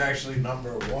think Howell. he's actually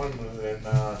number 1 in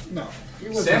No, he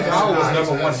wasn't Sam that Howell was high.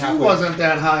 number one He halfway. wasn't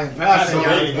that high in passing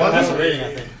yards, That's a was rating, I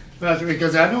he? think. That's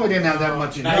because I know he didn't have that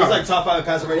much in Nah, he's like yards. top 5 in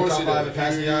passing Of rating, course top he 5 did. in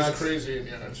passing He's yards. crazy in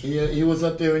yards. He was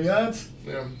up there in yards.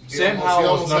 Yeah. Sam He Howell was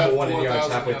almost had number 1 in yards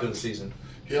 4,000 halfway through the yards. season.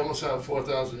 He almost had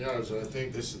 4,000 yards. I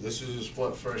think this is his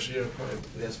first year playing.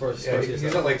 That's first. Yeah, he's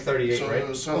at like 38, So right? it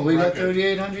was Oh, some we got record.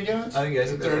 3,800 yards. I think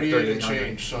he's at 38 and 38.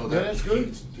 change. So Yeah, that's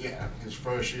good. Yeah, his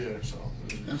first year. So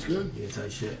That's good. Yeah,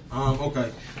 tight shit.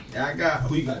 Okay. Yeah, I got,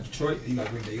 who you got? Detroit? You got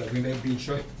Green Bay. You got Green Bay beat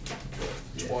Detroit?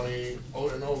 20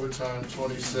 in overtime,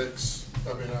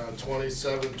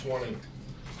 27-20.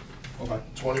 Okay.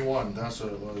 21, that's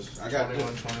what it was. I got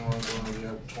 21,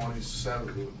 yeah,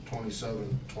 27,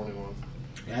 21.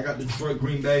 Yeah, I got Detroit,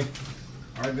 Green Bay.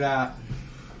 I got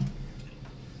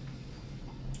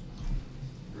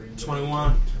Green Bay.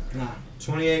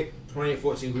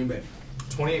 28-14 Green Bay.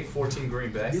 28-14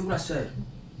 Green Bay. Here's what I said.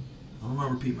 I don't want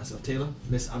to repeat myself. Taylor,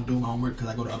 miss, I'm doing my homework because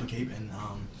I go to Upper Cape and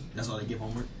That's all they give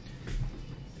homework.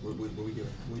 What we doing?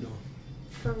 What we doing?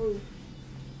 For who?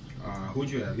 Who'd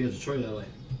you have? You had Detroit or LA? I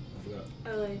forgot.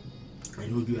 LA.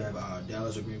 And who'd you have?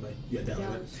 Dallas or Green Bay? You had Dallas.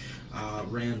 Dallas. Right?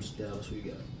 Rams, Dallas. Who you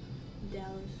got?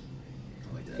 Dallas.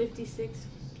 I like that.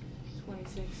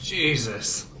 56-26.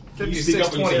 Jesus. Can you speak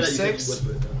up when you say that? You 56-26. said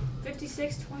whisper it down.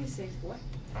 56-26. What?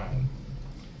 Alright.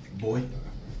 Boy.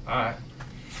 Alright.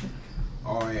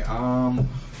 Alright,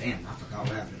 damn, I forgot what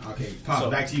happened. Okay, Pop,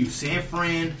 So- back to you. San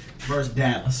Fran versus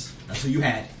Dallas. That's who you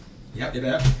had.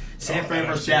 Yep. San Fran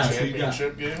versus Dallas. Who you got?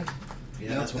 Championship game.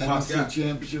 Yeah, that's what Pop's NFC got.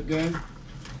 championship game.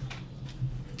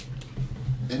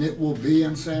 And it will be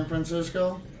in San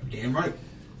Francisco. Damn right.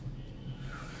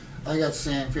 I got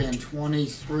San Fran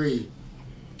 23-17.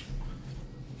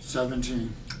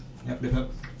 Yep.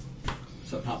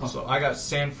 So, Pop. So I got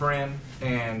San Fran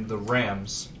and the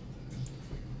Rams.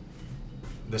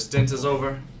 The stint is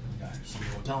over. So you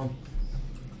gonna tell him?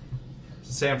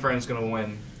 San Fran's gonna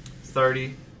win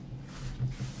 31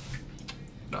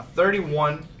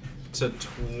 to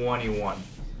 21.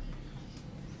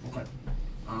 Okay.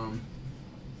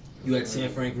 You had San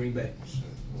Fran, Green Bay.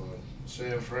 Well,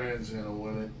 San Fran's gonna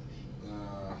win it.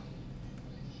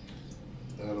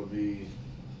 That'll be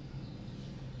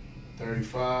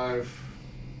 35.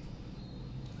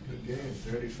 Good game.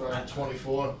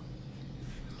 35-24.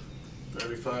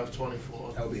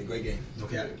 35-24. That would be a great game.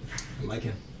 Okay. I like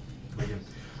him.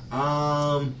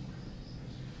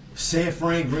 San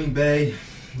Fran, Green Bay.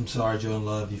 I'm sorry, Joe and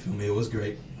Love. You feel me? It was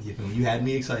great. You feel me? You had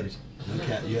me excited.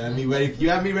 Okay. You had me ready. You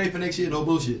had me ready for next year. No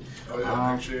bullshit. Oh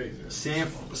yeah, next year.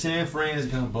 San Fran is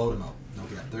gonna blow them out.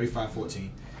 Okay. 35-14.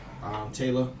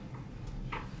 Taylor.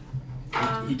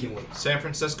 He can win. San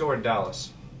Francisco or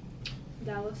Dallas?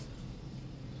 Dallas.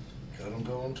 Got him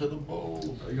going to the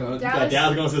bowl. You got Dallas.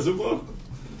 Dallas going to the Super Bowl?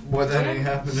 Well, that ain't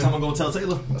happening. Someone gonna tell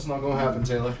Taylor? That's not gonna happen,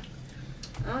 Taylor.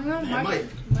 I don't know. Man,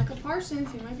 Michael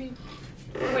Parsons. He might be.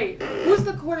 Wait, who's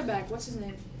the quarterback? What's his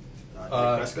name?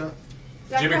 Prescott?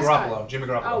 Dak Jimmy Prescott.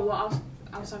 Garoppolo. Oh well,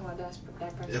 I was talking about Dak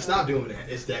Prescott. It's not doing that.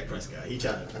 It's Dak Prescott. He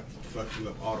tried to fuck you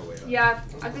up all the way up. Yeah,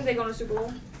 I think they're going to Super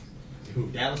Bowl. Who?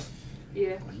 Dallas?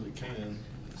 Yeah, We can.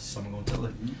 Someone gonna tell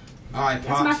her. All right, that's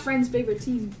Pops. my friend's favorite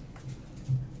team.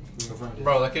 Who your friend is?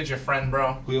 Bro, that kid's your friend,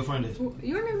 bro. Who your friend is? You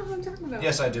don't even know who I'm talking about.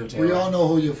 Yes, I do, Taylor. We all know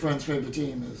who your friend's favorite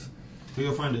team is. Who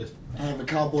your friend is? I have a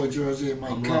cowboy jersey in my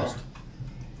I'm car. lost.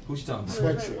 Who's you talking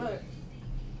about? Sweatshirt. What?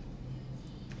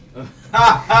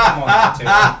 Come on,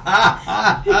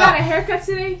 Taylor. He got a haircut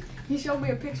today. He showed me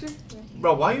a picture.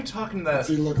 Bro, why are you talking to that What's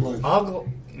he look like?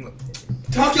 ugly?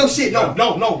 Talk your shit. No,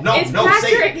 It's say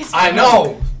Patrick. it. It's I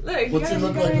know. Look, What's he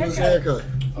look got like a in his haircut.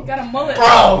 haircut? He got a mullet. Bro!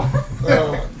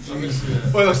 Oh,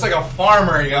 jeez. Boy, he looks like a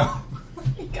farmer, yo.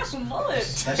 He got a mullet.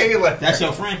 Taylor. That's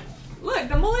your friend. Look,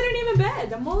 the mullet ain't even bad.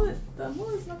 The mullet's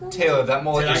not that Taylor, that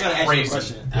mullet I is gotta ask you a crazy.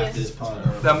 question after Yes. this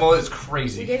part. That mullet is We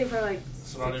crazy. did it for like.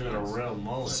 It's not even a real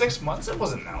mullet. 6 months? It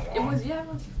wasn't that long. It was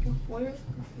what?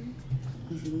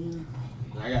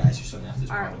 I gotta ask you something after this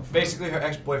All part. right. Basically, her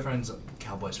ex-boyfriend's a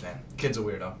Cowboys fan. Kid's a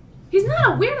weirdo. He's not a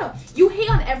weirdo. You hate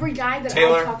on every guy that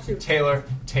I talk to. Taylor.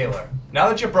 Now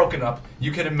that you're broken up,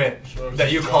 you can admit Sure,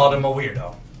 that you sure. called him a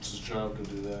weirdo. It's his job to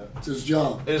do that. It's his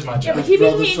job. It is my Yeah, job. but he be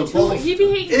Brother's hating too. supposed He be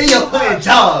hating. It is too your fucking hard.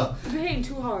 job. He be hating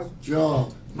too hard.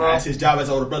 Job. Bro. That's his job as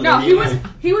older brother. No, He he was ain't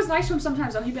he was nice to him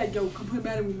sometimes. Though he be like, "Yo, come play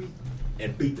battle with me."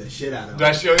 and beat the shit out of him. Did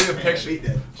I show you the And picture? Beat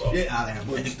the shit out of him.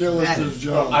 But still, it's his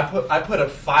job. I put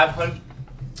up 500.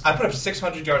 I put up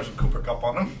 600 yards with Cooper Cup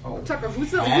on him. Tucker,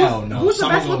 who's the Hell no. who's the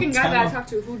Someone best looking gonna guy that I tell talked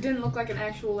to who didn't look like an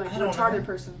actual like I don't retarded know.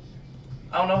 person?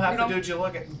 I don't know half You the know- dudes you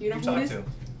look at. you know who talk it is? to.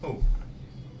 Who?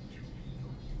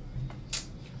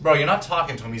 Bro, you're not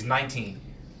talking to him. He's 19.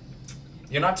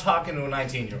 You're not talking to a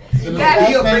 19-year-old. And his That- last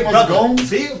Be a name big was brother. Gomes?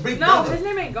 Be a big No, brother. his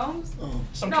name ain't Gomes. Oh.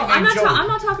 Some No, kid I'm named not. Joey. I'm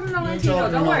not talking to no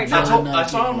 19-year-old. Don't worry. I talking No, to- told. I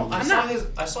saw him. I I'm saw not. his.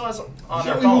 I saw his on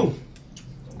their Joey phone.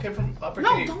 who? Came from Upper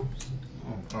no, Key. don't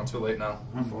Oh, too late now.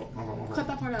 cut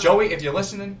that part out. Joey, if you're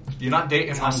listening, you're not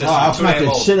dating my sister. I'll You're 2 smack days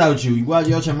the old. shit out of you. You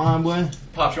out your mind, boy?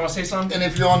 Pops, you want to say something? And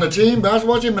if you're on the team,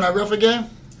 basketball team, and I ref a game,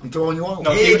 I'm throwing you out.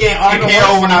 No, You even- get even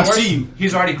RKO worse, when I worse, see you.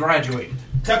 He's already graduated.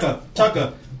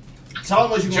 Tucker. Tell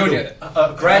him what you gonna Junior,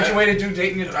 do. graduated, dude,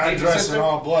 dating your I dress in sister.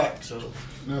 all black, so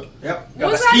Yep. Got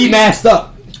What's a that Ski mean? masked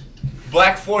up.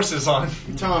 Black forces on.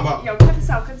 You talking about? Yo, cut this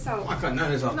out. Cut this out. I'm not cutting none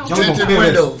of this off. No. Joey gonna Tinted feel this.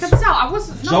 windows. Cut this out. I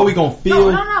wasn't. No. Joey gonna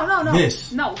feel No.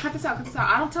 this. No, cut this out. Cut this out.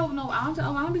 I don't tell. No, I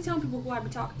don't be telling people who I be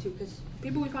talking to because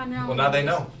people we find out. Well, now they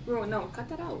know. Bro, no, cut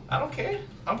that out. I don't care.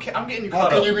 I'm getting you How caught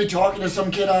can up. you be talking to some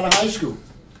kid out of high school?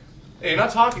 Hey, you're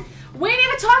not talking. We ain't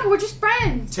even talking. We're just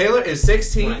friends. Taylor is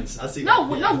 16. Friends. I see No,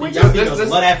 that. no, we're Y'all just- females This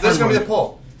love that is gonna be the friend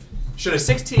poll. Should a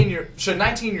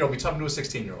 19-year-old be talking to a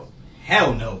 16-year-old?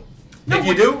 Hell no. If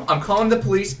you do, I'm calling the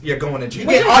police. You're going to You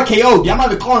jail. get RKO'd. I'm not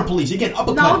even calling police. You're getting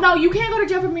uppercut. No, you can't go to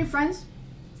jail for being friends.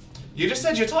 You just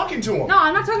said you're talking to him. No,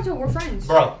 I'm not talking to him. We're friends.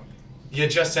 Bro, you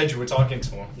just said you were talking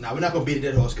to him. Nah, we're not gonna beat a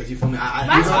dead horse because you feel me.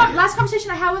 Last conversation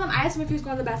I had with him, I asked him if he was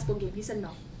going to the basketball game. He said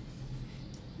no.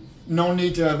 No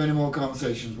need to have any more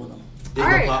conversations with him. There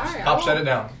All you right, go, all Pops. right. Pop, shut it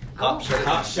down. Pop, shut it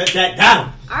down. Pops, shut that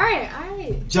down. All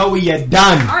right. Joey, you're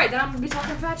done. All right, then I'm going to be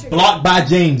talking to Patrick. Blocked by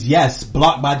James, yes.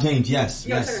 Blocked by James, yes.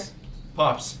 Yes, Yes. sir.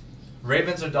 Pops,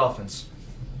 Ravens or Dolphins?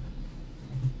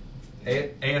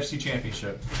 AFC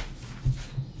Championship.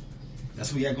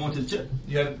 That's who you had going to the chip.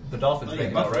 You had the Dolphins Oh, yeah,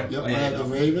 making out, right? Yep, Oh, I yeah, had the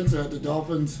Dolphins. Ravens, I had the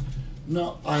Dolphins.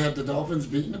 No, I had the Dolphins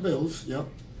beating the Bills. Yep.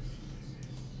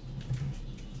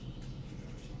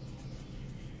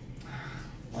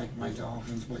 Like my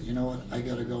Dolphins, but you know what? I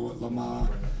gotta go with Lamar.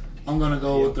 I'm gonna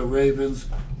go with the Ravens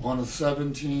on a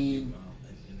 17-16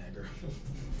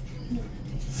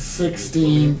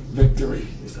 victory.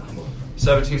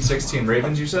 17-16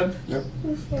 Ravens, you said? Yep.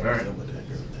 All right.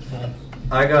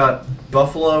 I got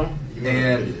Buffalo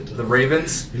and the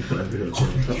Ravens.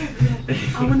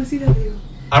 I want to see that video.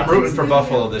 I'm rooting for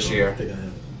Buffalo this year,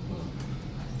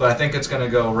 but I think it's going to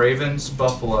go Ravens,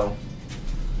 Buffalo.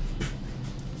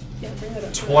 Yeah, bring that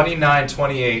up.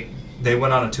 29-28. They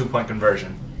went on a 2-point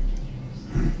conversion.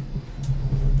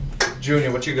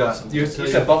 Junior, what you got? You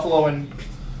said Buffalo and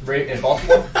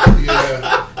Baltimore?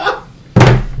 Yeah.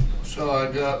 So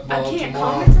I got I can't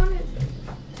Baltimore. comment on it.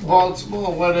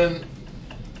 Baltimore winning.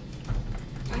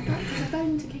 Because I thought he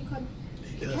went to Cape Cod.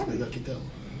 They got kicked out.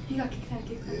 He got kicked out of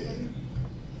Cape Cod.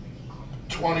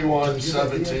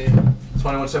 21-17.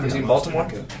 21-17 Baltimore?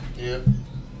 Yep.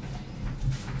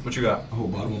 What you got? Oh,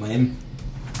 Baltimore, Miami.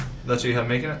 That's who you have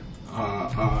making it?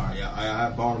 Yeah, I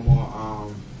had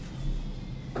Baltimore.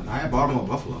 I had Baltimore,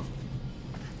 Buffalo.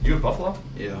 You have Buffalo?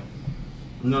 Yeah.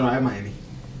 No, I had Miami.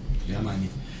 Yeah, Miami.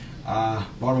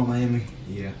 Baltimore, Miami.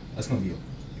 Yeah, that's gonna be a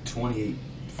 28-14.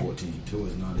 Tua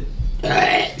is not it.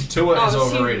 Tua is Oh,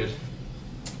 see. overrated.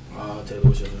 Taylor,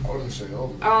 what's your I wouldn't say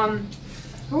over.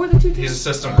 Who were the two teams? He's a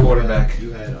system quarterback.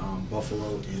 You had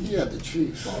Buffalo and Yeah, the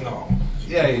Chiefs. No.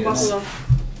 Yeah, he is. Buffalo.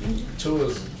 Two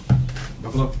is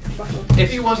Buffalo. Buffalo.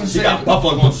 If he wasn't You got saying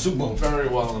Buffalo going to Super Bowl. very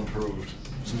well improved.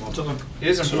 he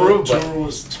is improved, Tua but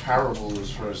was terrible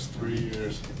his first 3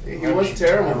 years. he was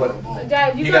terrible, but Terrible.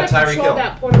 Dad, you You gotta got Tyreek control Hill.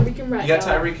 that Puerto Rican rat. you got dog.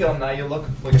 Tyreek Hill. Now you look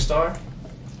like a star.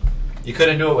 You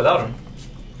couldn't do it without him.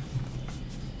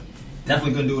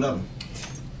 Definitely couldn't do it without him.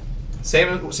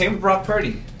 Same with Brock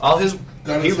Purdy. All his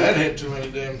Got his head hit too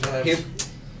many damn times. he-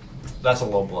 that's a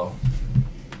low blow.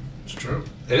 It's true.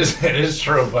 It is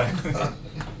true, but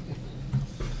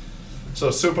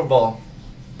so Super Bowl,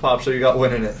 Pop. So you got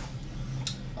winning it.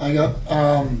 I got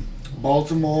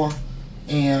Baltimore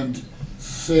and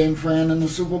San Fran in the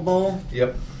Super Bowl.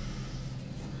 Yep.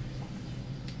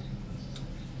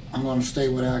 I'm going to stay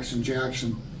with Action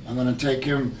Jackson. I'm going to take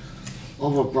him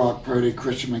over Brock Purdy,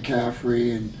 Christian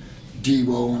McCaffrey, and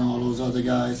Debo and all those other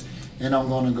guys. And I'm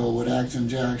going to go with Action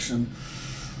Jackson.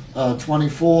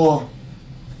 24-22.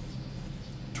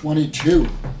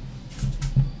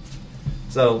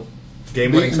 So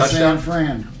game-winning Beating touchdown. San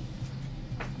Fran.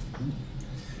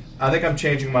 I think I'm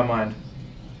changing my mind.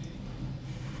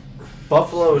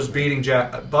 Buffalo is beating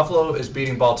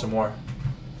Baltimore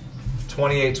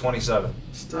 28-27.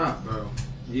 Stop, bro.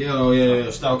 Yo,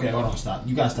 stop. Okay, hold on, stop.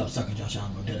 You gotta stop sucking Josh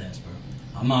Allen, bro. Dead ass, bro.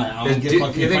 I don't give a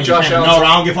fuck. You think for Josh your family. Allen's- No,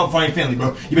 I don't give a fuck for your family, bro.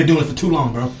 You've been doing it for too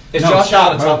long, bro. Is No, Josh stop,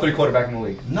 Allen the bro. top 3 quarterback in the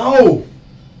league? No.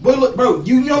 But look, bro,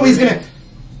 you know he's gonna.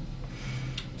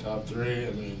 Top 3,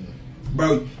 I mean.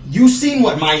 Bro, you seen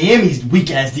what Miami's weak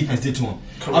ass defense did to him.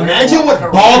 Career- Imagine what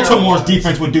career Baltimore's wise.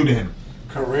 defense would do to him.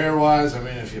 Career-wise, I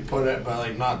mean, if you put it, but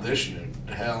like not this year,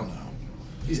 hell no.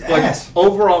 He's Like ass.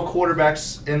 overall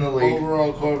quarterbacks in the league.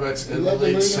 Overall quarterbacks in You the led the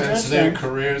league league in since their touchdowns.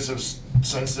 careers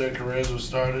have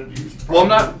started. Well, I'm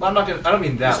not gonna. I don't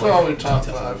mean that. That's Like, probably top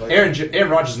 5. Aaron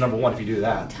Rodgers is number 1 if you do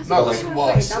that. That's No, what like, I'm well,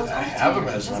 saying. That was I all have him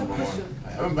Tanner. as That's a number 1. question. I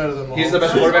have him better than Mahomes. He's the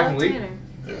best That's quarterback all in the league. Tanner.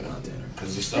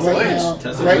 Because he still Right plays. now,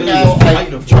 Tessa right Williams now,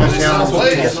 fighting him. Josh Tessa Allen's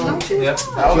Williams. top No, she Yep. was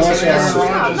not. I would Josh say Aaron Allen.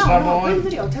 Rodgers No, number play the 1.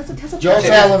 video. Tessa Josh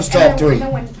played. Allen's top And then 3.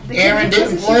 when the Aaron Tessa,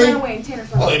 didn't she play. ran away and Tanner's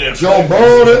Well, he right. didn't Joe play.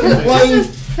 Burrow didn't play.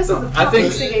 Tessa's the I top think-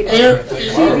 instigator. Aaron, She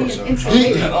Burrow's be a-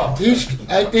 instigating.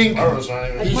 I think Burrow's not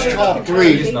even. he's top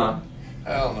 3. He's not.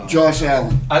 Hell no. Josh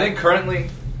Allen. I think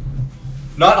currently,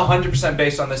 not 100%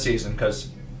 based on this season because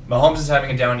Mahomes is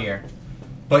having a down year,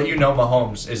 but you know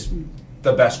Mahomes is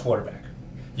the best quarterback.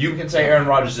 You can say Aaron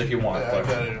Rodgers if you want, Yeah, I but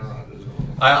got Aaron Rodgers.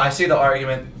 I see the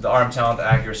argument, the arm talent, the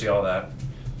accuracy, all that.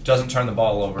 Doesn't turn the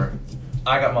ball over.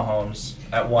 I got Mahomes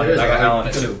at 1, and I got Allen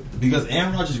at 2. Because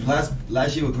Aaron Rodgers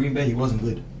last year with Green Bay, he wasn't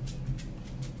good.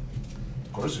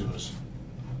 Of course he was.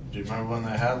 Do you remember when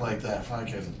they had like that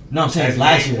fucking No, I'm saying it's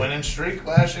last year. winning streak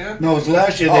last year? No, it was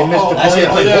last year they missed the last year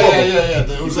they played playoffs.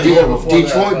 yeah. It was like year before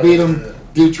Detroit that. beat them.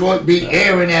 Detroit beat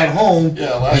Aaron at home,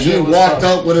 Yeah, and last he year was walked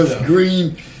tough. up with his Yeah.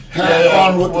 green hat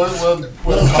on with his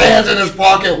Cobb. hands in his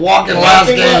pocket, walking My last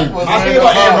thing game. was- My thing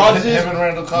about Aaron Rodgers is- him and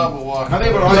Randall Cobb were walking. My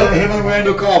thing about Rodgers- Him and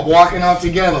Randall Cobb walking out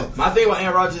together. My thing about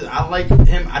Aaron Rodgers, I like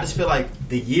him. I just feel like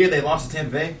the year they lost to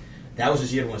Tampa Bay, that was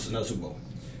his year to win another Super Bowl.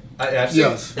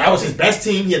 Yes. That was his best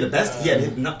team. He had the best. He had his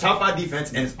top 5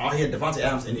 defense, and he had Devontae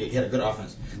Adams, and he had a good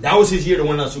offense. That was his year to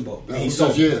win another Super Bowl. That And he was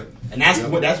sold. his year. And that's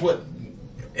what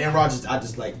Aaron Rodgers. I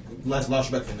just like lost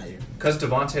respect for him that year. Because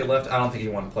Devontae left, I don't think he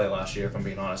wanted to play last year, if I'm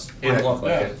being honest. He didn't look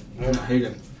like it. I hate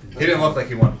him. He didn't look like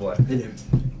he wanted to play. Hate him.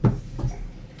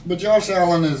 But Josh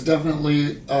Allen is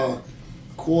definitely a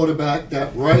quarterback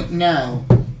that right now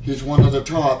he's one of the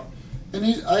top, and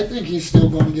I think he's still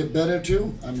going to get better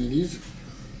too. I mean,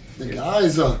 the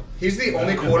guy's He's the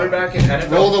only quarterback in throw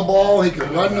NFL. the ball, he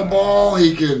can run the ball,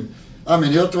 he can. I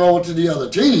mean, he'll throw it to the other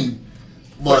team.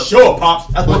 For sure,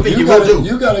 pops. That's one But thing you you got will do.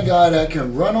 you got a guy that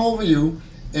can run over you,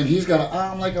 and he's got an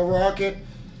arm like a rocket.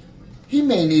 He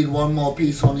may need one more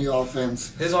piece on the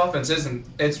offense. His offense isn't.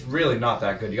 It's really not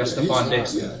that good. You got Stephon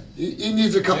Diggs. Yeah, he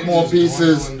needs a couple more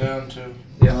pieces. Down too.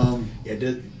 Yeah. Yeah,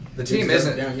 The team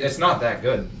isn't. It's not that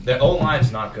good. The O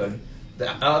line's not good.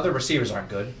 The other receivers aren't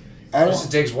good. I This is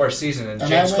don't. Diggs' worst season, and And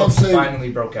James I won't Cook say- finally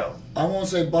broke out. I won't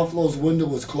say Buffalo's window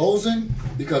was closing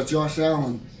because Josh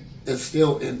Allen is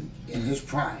still in his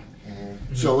prime.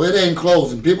 So it ain't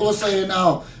closing. People are saying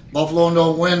now Buffalo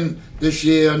don't win this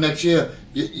year or next year.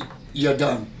 You're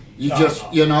done.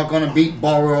 You're not going to beat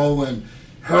Burrow and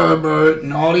Herbert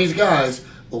and all these guys.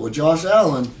 But with Josh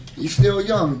Allen, he's still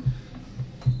young.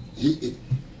 A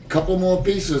couple more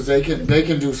pieces, they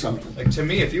can do something. Like to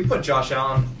me, if you put Josh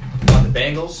Allen on the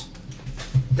Bengals,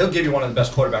 he'll give you one of the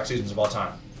best quarterback seasons of all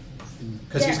time.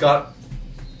 Because he's got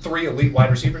 3 elite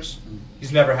wide receivers.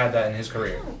 He's never had that in his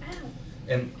career.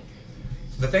 And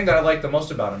the thing that I like the most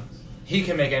about him, he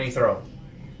can make any throw.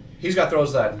 He's got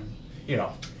throws that,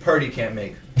 Purdy can't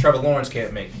make, Trevor Lawrence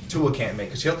can't make, Tua can't make,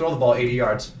 because he'll throw the ball 80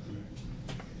 yards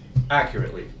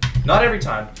accurately. Not every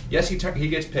time. Yes, he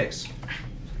gets picks.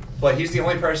 But he's the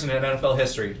only person in NFL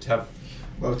history to have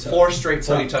 4 straight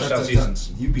 40 touchdown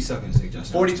seasons. You be sucking this, Justin.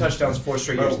 40 touchdowns, 4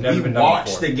 straight Bro, years. Never we been done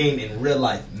watched before. the game in real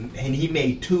life, and he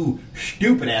made 2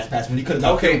 stupid ass passes when he could have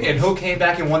got field Okay, and goals. who came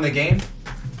back and won the game?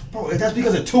 Bro, that's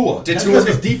because of Tua. Did That's Tua-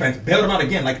 because of his defense bailed him out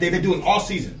again, like they've been doing all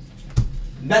season.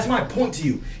 That's my point to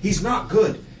you. He's not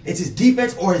good. It's his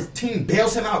defense or his team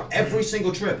bails him out every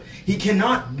single trip. He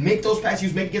cannot make those passes he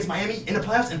was making against Miami in the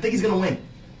playoffs and think he's going to win.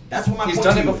 That's what my He's point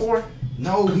done to it you is. before.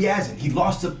 No, he hasn't. He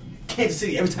lost to Kansas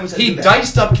City every time He do that.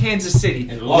 diced up Kansas City.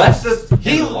 And lost.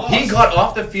 He And lost. got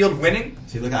off the field winning,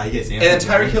 See, look how he gets. and then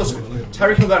Tyreek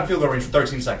Hill got in field goal range for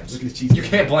 13 seconds. Look at his cheese. You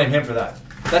can't blame him for that.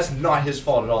 That's not his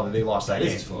fault at all that they lost that That is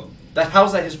game. his fault.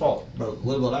 How's that his fault? Bro,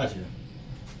 what about last year?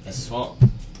 That's his fault.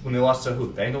 When they lost to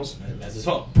who? The Bengals? That's his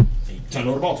fault. He turned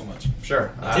over the ball too much.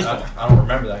 Sure. That's his fault. I don't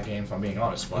remember that game, if I'm being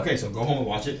honest. But Okay, so go home and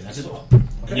watch it, and that's his fault.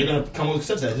 And you're gonna come with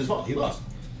accept that it's his fault. He lost.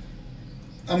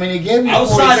 I mean, he gave you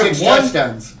Outside of 46 one-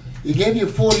 touchdowns. He gave you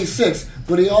 46,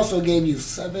 but he also gave you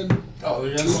 7. Oh,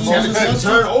 you're the Seven most picks.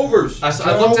 Turnovers.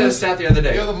 I looked at a stat the other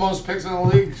day. You're the most picks in the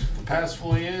league the past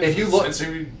 4 years. If you look, Since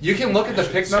he- you can look at the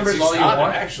pick since numbers he all you started,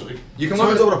 want. Actually, You can look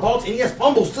Turns at over the ball, and he has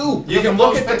fumbles too. you can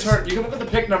most look at the picks. you can look at the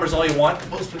pick numbers all you want.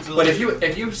 Most picks in the But league.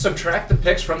 if you subtract the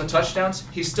picks from the touchdowns,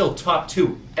 he's still top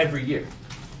 2 every year.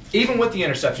 Even with the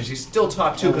interceptions, he's still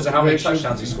top 2 because of how many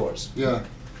touchdowns he scores. Yeah.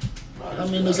 I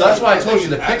mean, the So that's why I told you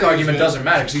the I pick think argument he's doesn't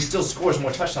matter because he still scores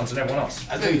more touchdowns than everyone else.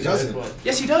 I think he doesn't.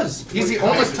 Yes, he does. He's the How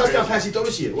only much touchdown pass he throw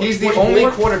this year? What, he's the 44?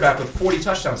 only quarterback with 40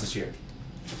 touchdowns this year.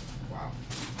 Wow.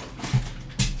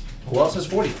 Who else has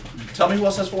 40? Tell me who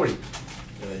else has 40.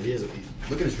 He is.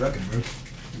 Look at his record, bro.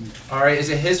 All right, is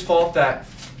it his fault that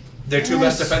their 2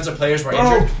 best Yes. defensive players were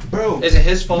injured? Bro. Is it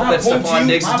his fault My that point to Stephon you-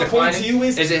 Diggs my is point declining? to you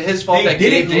is it his fault they that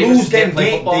Gabe didn't Davis lose them can't play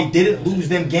games. football? They didn't lose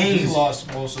them He games.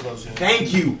 lost most of those games.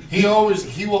 Thank you. He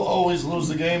will always lose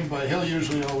the game, but he'll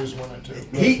usually always win it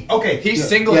too. He Yeah.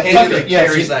 single-handedly Yeah,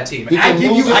 carries he- that team. he I can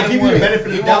give lose you. it I and give you win the it. benefit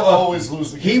of He the will doubt. of- always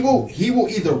lose the game. He will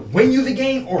either win you the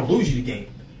game or lose you the game.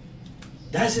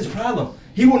 That's his problem.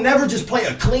 He will never just play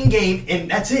a clean game and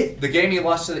that's it. The game he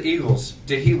lost to the Eagles,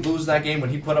 did he lose that game when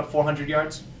he put up 400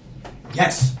 yards?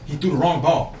 Yes, he threw the wrong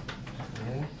ball.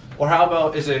 Or how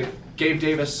about is it Gabe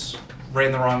Davis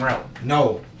ran the wrong route?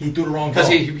 No, he threw the wrong ball. Because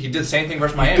he did the same thing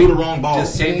versus Miami. threw the wrong ball. Did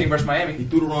the same thing versus He Miami.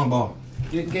 threw the wrong ball.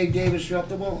 Did Gabe Davis drop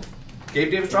the ball? Gabe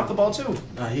Davis dropped the ball too.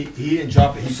 He didn't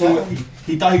drop it. He So- threw it.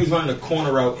 He thought he was running the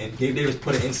corner route, and Gabe Davis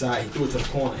put it inside. He threw it to the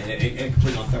corner, and it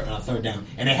completed on third down.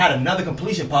 And they had another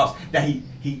completion, Pops, that he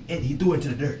threw into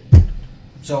the dirt.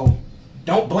 So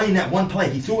don't blame that one play.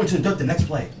 He threw into the dirt the next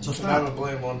play. So So never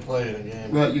blame one play in a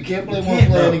game. Right, you can't blame You one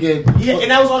can't, play in bro. the game. Yeah,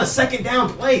 and that was on a second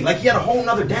down play. Like he had a whole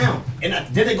nother down, and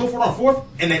then they go for it on fourth,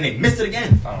 and then they missed it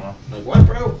again. I don't know. Like what,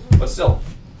 bro? But still,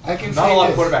 I can not say a lot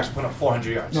of this. quarterbacks putting up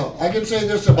 400 yards. No, I can say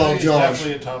this about He's Josh.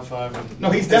 definitely a top 5. No,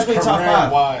 he's definitely top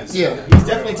 5. Wise. Yeah. He's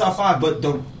definitely top 5, but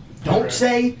don't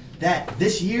say that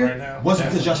this year Right now, wasn't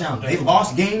because of Josh Allen. They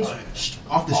lost games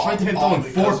off the strength of him All throwing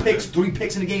because 4 of picks, it. 3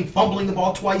 picks in the game, fumbling the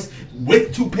ball twice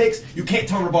with 2 picks. You can't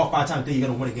turn the ball 5 times and think you're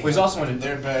going to win a game. Well, he's also in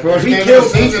They're bad. First We game of killed- the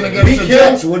season we against the killed-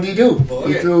 Jets, what did he do? Well,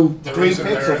 He look, threw the 3 reason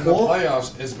picks they're or in the 4.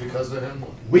 playoffs is because of him.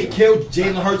 We killed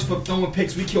Jalen Hurts for throwing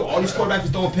picks. We killed all these quarterbacks for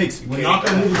throwing picks. We're not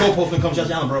going to move the goalpost when it comes to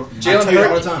Josh Allen, bro. I Jalen tell you that all the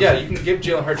Hurts, time. yeah, you can give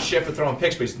Jalen Hurts shit for throwing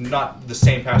picks, but he's not the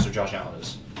same passer Josh Allen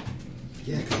is.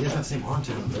 Yeah, because he doesn't have the same arm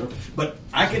talent, bro. But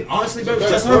I can honestly, bro, He's a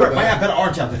better Justin Herbert might quarterback. have better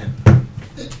arm talent than him.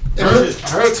 And look,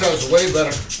 Hurts has way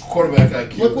better quarterback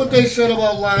IQ. look what they said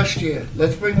about last year.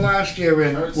 Let's bring last year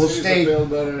in. Hurts We'll seems to stay. feel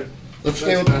better. Let's stay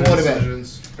Makes with the better quarterback.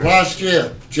 decisions. Last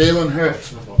year, Jalen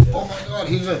Hurts. Oh my God,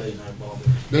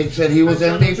 they said he was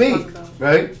MVP,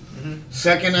 right?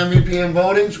 Second MVP in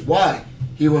votings. Why?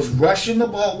 He was rushing the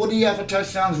ball. What do you have for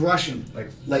touchdowns rushing?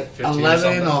 Like 15 or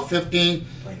 11 something. or 15,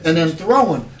 and then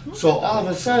throwing. So all of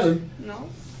a sudden,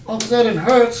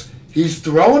 Hurts, he's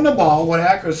throwing the ball with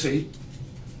accuracy,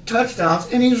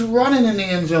 touchdowns, and he's running in the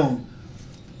end zone.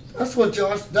 That's what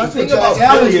Josh. That's The what thing about Josh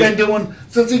Allen's Philly is- been doing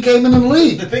since he came in the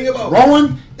league. The thing about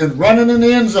throwing and running in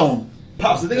the end zone.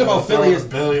 Pops, the thing about Philly is a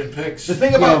billion picks. the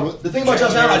thing Yeah, about but- the thing about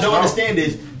Josh Allen I don't No. understand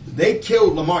is they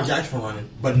killed Lamar Jackson for running,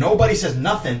 but nobody says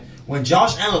nothing when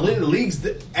Josh Allen leads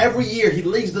every year he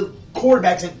leads the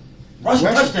quarterbacks in rushing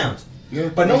Rushing. touchdowns. Yeah,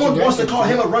 But no one rushing wants to touchdowns. call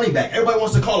him a running back. Everybody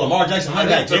wants to call Lamar Jackson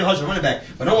running I back, think Jalen Hurts a running back,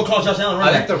 but no one calls Josh Allen a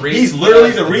running I think back. the reason He's for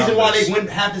literally that the is the reason why numbers. they win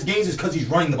half his games is because he's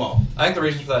running the ball. I think the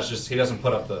reason for that is just he doesn't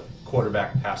put up the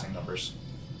quarterback passing numbers.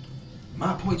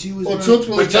 My point to you is Well, bro,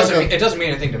 truthfully, Which doesn't Tucker, mean, it doesn't mean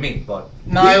anything to me, but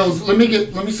Miles, let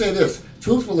me say this.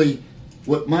 Truthfully,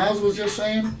 what Miles was just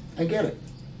saying, I get it.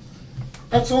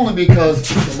 That's only because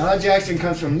Lamar Jackson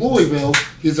comes from Louisville.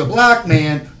 He's a black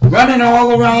man running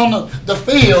all around the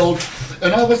field,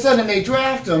 and all of a sudden they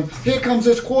draft him. Here comes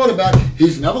this quarterback.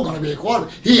 He's never going to be a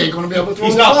quarterback. He ain't going to be able to throw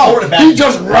He's the not ball. quarterback. He's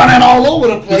just running all over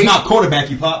the place. he's not quarterback,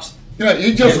 you pops. Yeah,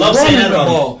 he just They love saying running that the about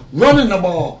him. ball, running the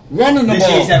ball, running the This year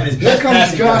ball. he's having his Here best comes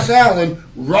passing Josh game. Allen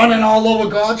running all over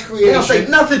God's They creation. don't say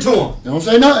nothing to him. They don't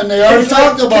say nothing. They already It's like-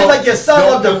 talked it's about like your son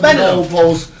don't loved give defending the him.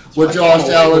 goalposts with Like, Josh come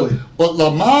on, Allen. Willie. But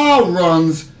Lamar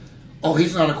runs. Oh,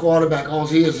 he's not a quarterback. All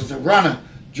he is a runner.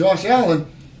 Josh Allen,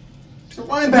 He's a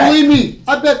running back. believe me,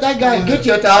 I bet that guy can get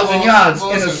you 1,000 yards in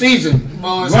a Listen, season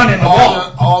listen, running the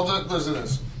ball. Listen to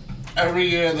this. Every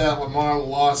year that Lamar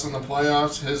lost in the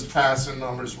playoffs, his passing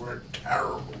numbers were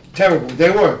terrible. Terrible. They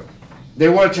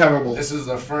were terrible. This is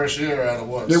the first year out of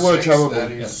what? They were 6 terrible.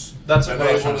 That he's that's been what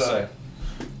I was able trying to say.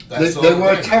 That's They the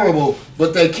were thing. terrible,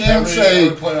 but they can't Every say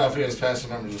playoff year, his passing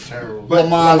numbers were terrible. But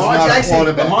Lamar's not a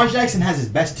quarterback. Lamar Jackson has his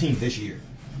best team this year.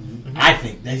 I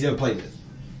think that he's ever played with,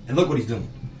 and look what he's doing.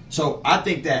 So I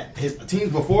think that his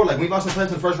teams before, like when he lost the playoffs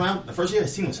in the first round, the first year,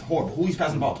 his team was horrible. Who he's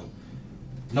passing the ball to?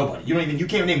 Nobody. You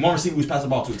can't name one receiver who's passing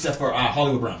the ball to except for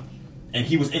Hollywood Brown, and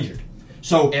he was injured.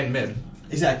 So And mid.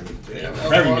 exactly, Did he have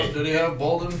very Bolden? mid. Did he have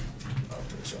Bolden?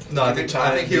 No, I think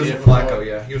he was with before. Flacco.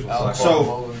 Yeah, he was with Flacco.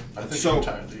 So, I think he so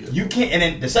retired the year. you can't, and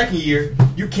then the second year,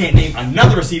 you can't name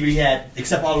another receiver he had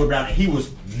except Hollywood Brown, and he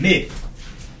was mid.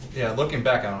 yeah, looking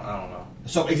back, I don't know.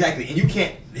 So exactly, and you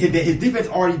can't. His defense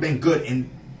already been good, and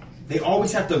they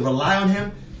always have to rely on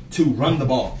him to run the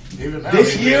ball. Even now,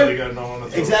 This he year, barely got no one to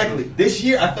throw exactly. to. This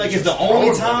year, I feel like He's it's the just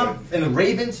only throwing time in the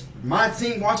Ravens, my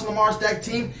team, watching Lamar's stack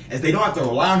team, is they don't have to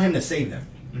rely on him to save them.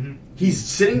 Mm-hmm. He's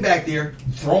sitting back there,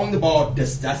 throwing the ball,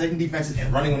 dissecting defenses,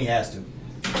 and running when he has to.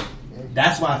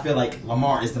 That's why I feel like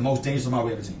Lamar is the most dangerous Lamar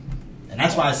we've ever seen. And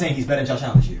that's why I'm saying he's better than Josh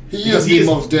Allen this year. He Because is the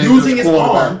most dangerous using his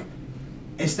quarterback. arm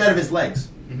instead of his legs.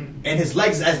 And his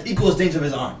legs is as equal as dangerous of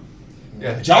his arm.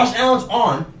 Yeah, Josh Allen's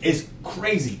arm is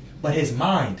crazy, but his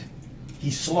mind,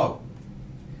 he's slow.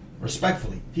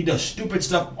 Respectfully, he does stupid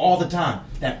stuff all the time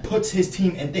that puts his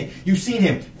team in thing. You've seen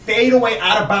him fade away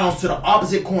out of bounds to the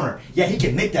opposite corner. Yeah, he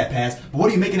can make that pass, but what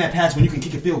are you making that pass when you can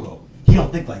kick a field goal? He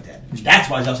don't think like that.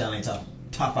 That's why Josh Allen ain't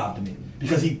top 5 to me,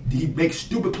 because he makes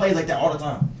stupid plays like that all the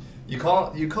time. you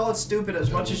call it stupid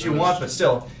as much as you want, but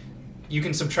still, you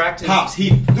can subtract his. Pops, he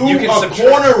threw You a can subtract-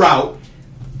 corner route,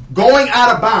 going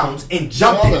out of bounds and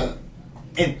Saw jumped that. it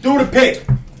and threw the pick.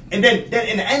 and then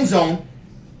in the end zone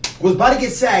was about to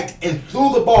get sacked and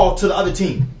threw the ball to the other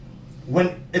team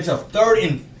when it's a 3rd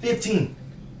and 15.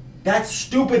 That's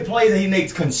stupid plays that he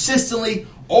makes consistently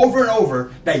over and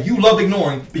over that you love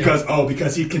ignoring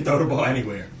because he can throw the ball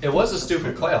anywhere. It was a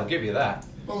stupid play. I'll give you that.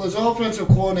 Well, his offensive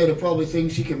coordinator probably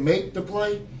thinks he can make the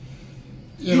play.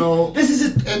 You know, This is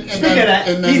his. and Speaking then, of that,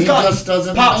 and then he's he just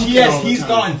doesn't. Pops, make it all the he's time.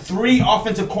 gotten 3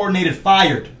 offensive coordinators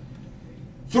fired.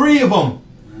 3 of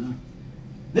them.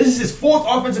 This is his 4th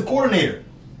offensive coordinator.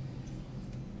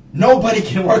 Nobody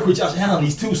can work with Josh Allen.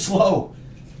 He's too slow.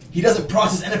 He doesn't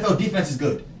process NFL defenses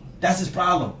good. That's his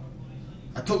problem.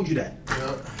 I told you that.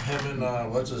 Yeah, him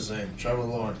and what's his name? Trevor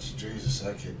Lawrence. Jesus,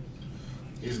 that kid.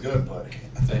 He's good, but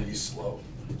I think he's slow.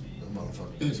 That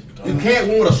motherfucker. You can't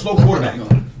win with a slow quarterback.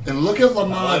 And look at I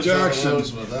Lamar like Trevor Jackson.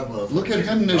 Lawrence, but that motherfucker Look at is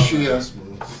him this year dumbass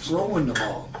move. throwing the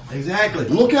ball. Exactly.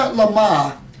 Look at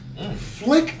Lamar.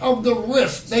 Flick of the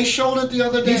wrist. They showed it the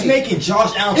other day. He's making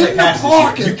Josh Allen in type the passes. this year.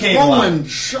 pocket, You can't lie. throwing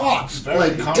shots Very like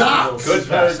comfortable. dots. Good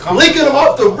pass. Flicking him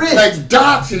off the wrist. Like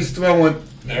dots he's throwing.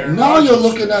 Aaron Now Rodgers. you're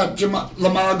looking at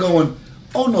Lamar going,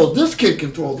 oh no, this kid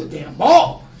can throw the damn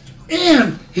ball.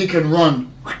 And he can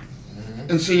run.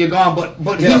 And so you're gone.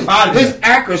 But Get him out of his there.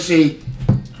 accuracy,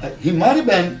 he might have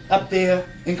been up there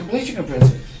in completion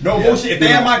capacity. No bullshit. If they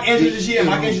had Mike Andrews this year,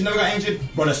 Mike Andrews never got injured,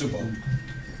 bro, that's Super Bowl.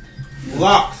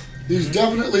 Locked. He's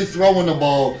definitely throwing the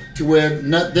ball to where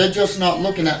they're just not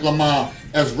looking at Lamar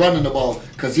as running the ball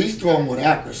because he's throwing with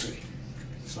accuracy.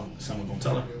 Someone gonna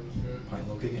tell her. Playing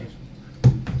low kick games.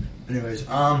 Anyways,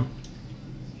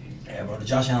 yeah, bro, the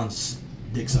Josh Allen's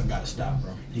dick suck gotta stop,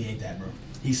 bro. He ain't that, bro.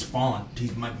 He's falling. He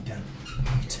might be 10.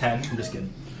 10. I'm just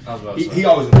kidding. I was about to say. He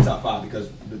always in the top 5 because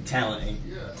the talent ain't.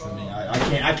 I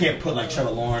mean, I can't put like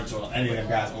Trevor Lawrence or any of them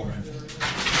guys over him.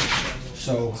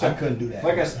 So I couldn't do that.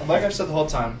 Like I've said the whole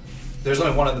time, there's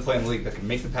only one other player in the league that can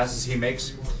make the passes he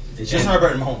makes. It's just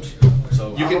Herbert and Mahomes. So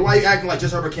You I don't know why you acting like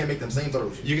just Herbert can't make them same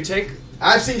throws. You can take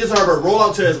I've seen just Herbert roll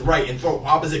out to his right and throw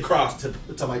opposite cross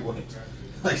to Mike Williams.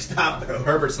 Like stop, bro.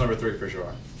 Herbert's number 3 for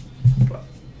sure. But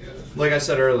like I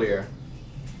said earlier,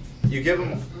 you give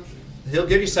him, he'll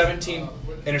give you 17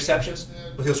 interceptions,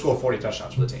 but he'll score 40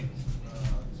 touchdowns for the team.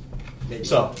 Maybe.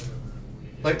 So,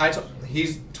 like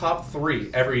he's top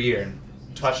 3 every year in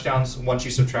touchdowns once you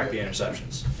subtract the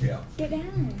interceptions. Yeah. Get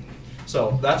down.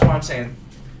 So that's why I'm saying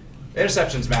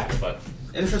interceptions matter, but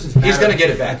Interceptions he's matter gonna get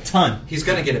it back. a ton. He's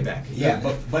gonna get it back. Yeah,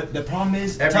 but the problem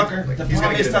is Every- Tucker. like, The he's problem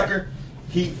gonna is get it back. Tucker.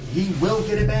 He will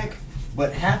get it back,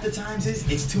 but half the times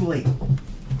it's too late.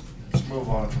 Let's move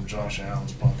on from Josh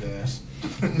Allen's punk ass.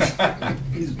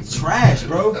 He's trash,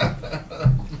 bro.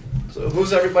 So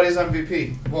who's everybody's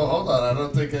MVP? Well, hold on. I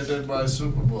don't think I did my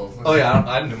Super Bowl. Oh yeah,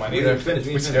 I didn't do mine We either. didn't finish.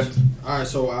 We We didn't skipped. finish. All right,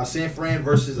 so San Fran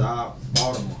versus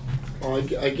Baltimore. Oh,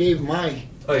 I gave my.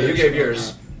 Oh, you gave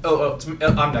yours.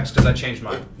 I'm next because I changed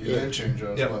mine. You Yeah. did change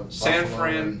yours. Yep. What, San Buffalo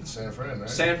Fran- and San Fran, right?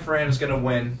 San Fran is gonna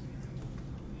win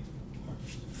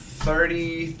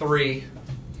 33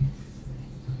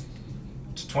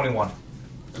 to 21.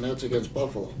 And that's against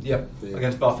Buffalo. Yep, Yeah.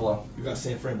 against Buffalo. You got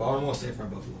San Fran Baltimore, San Fran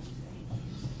Buffalo.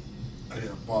 I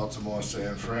got Baltimore,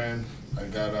 San Fran. I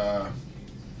got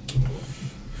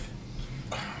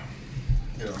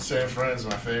San Fran's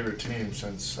my favorite team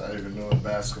since I even knew what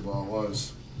basketball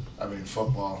was. I mean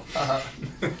football. I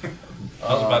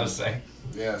was about to say.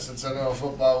 Yeah, since I know what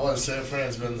football was, San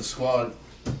Fran's been the squad.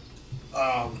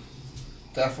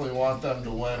 Definitely want them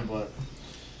to win, but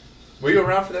Were you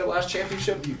around for their last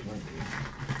championship?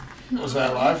 was I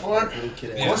alive for it? Yeah.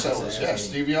 Of course I was. Yeah,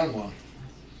 Steve Young won.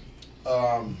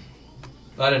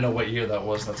 I didn't know what year that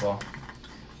was. That's all.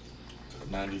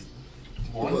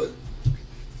 91. But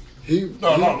he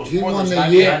No, it was he more won than the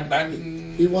 90, year.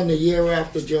 90. He won the year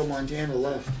after Joe Montana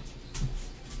left.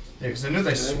 Yeah, because I knew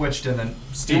they switched and then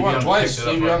He Steve won Young twice. picked it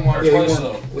up. Steve right? Young won Yeah, twice, he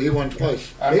though. won. Well, he won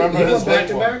twice. I remember he his won back late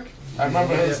to one. back. I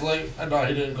remember his late. No,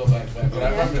 he didn't go back to back, but I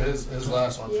remember his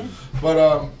last one. Yeah. But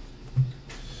I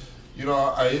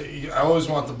always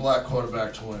want the black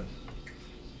quarterback to win.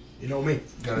 You know me.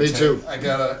 Gotta Me take- too. I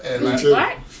gotta. And Me I, too.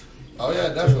 What? Oh yeah,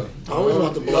 definitely. I always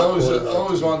want the You black always, quarterback.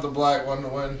 always want the black one to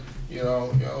win. You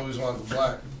know, you always want the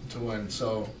black to win.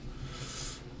 So,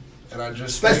 and I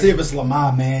just Especially think, if it's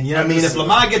Lamar, man. You know what I mean? If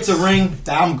Lamar gets a ring,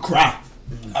 I'm cry.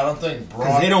 I don't think Because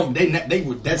Brock. they don't. They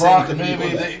would. That's Brock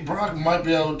anything maybe Brock might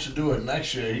be able to do it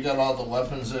next year. He got all the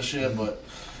weapons this year, but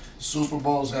Super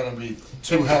Bowl's gonna be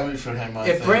too heavy for him. I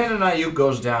If think Brandon Ayuk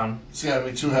goes down, it's gonna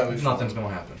be too heavy. For nothing's him. going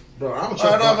to happen. Bro, I don't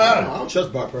trust Brock- matter. I don't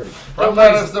trust Brock Purdy. No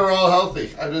matter if they're all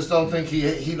healthy. I just don't think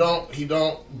he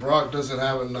don't. Brock doesn't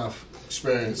have enough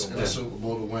experience in Yeah. a Super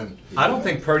Bowl to win. I don't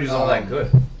think Purdy's all that good.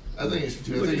 I think he's.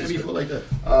 You looking at me for like that?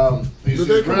 He's But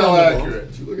they can real run the ball.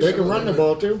 accurate. They can run the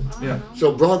ball too. Yeah.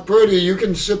 So Brock Purdy, you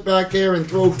can sit back there and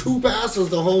throw 2 passes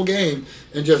the whole game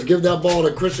and just give that ball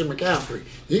to Christian McCaffrey.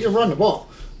 He can run the ball.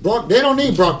 They don't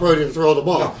need Brock Purdy to throw the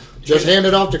ball. No. Just hand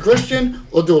it off to Christian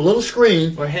or do a little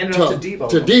screen. Or hand it off to Debo.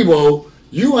 To Debo.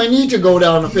 You ain't need to go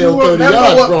down the field You 30 remember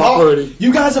yards, what Brock Purdy.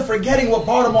 You guys are forgetting what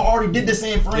Baltimore already did to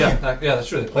San Fran. Yeah, that's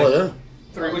true. They played Oh, yeah.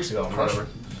 3 weeks ago. Whatever.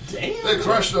 Damn. They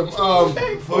crushed them.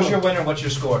 Who's your winner? What's your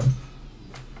score?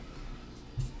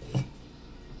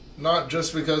 Not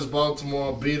just because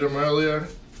Baltimore beat them earlier.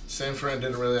 San Fran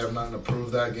didn't really have nothing to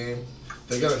prove that game.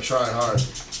 They're gonna try hard.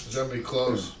 It's gonna be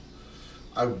close.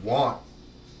 I want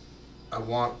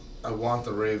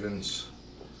the Ravens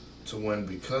to win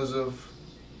because of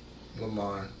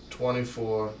Lamar.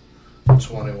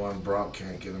 24-21. Brock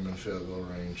can't get him in field goal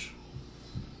range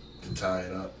to tie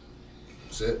it up.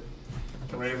 That's it.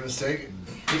 The Ravens take it.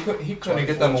 He couldn't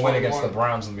get them a win against the 24-21.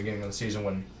 Browns in the beginning of the season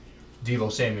when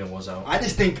Deebo Samuel was out. I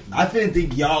think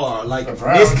y'all are like The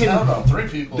Browns this held can on 3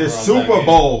 people. the around that Super game.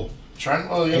 Bowl. Trent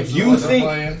Williams. If you wasn't think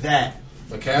playing. that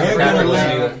McCaffrey they're gonna was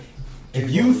let- out. if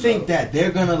you think that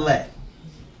they're gonna let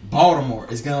Baltimore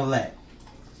is gonna let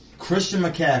Christian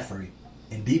McCaffrey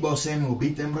and Deebo Samuel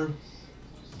beat them, bro,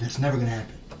 that's never gonna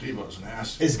happen. Debo's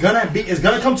nasty. It's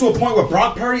gonna come to a point where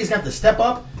Brock Purdy is gonna have to step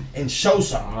up and show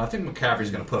something. I think McCaffrey's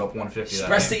going to put up 150. that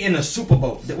Especially game. in the Super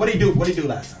Bowl. What did he do? What did he do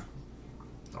last time?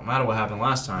 Don't matter what happened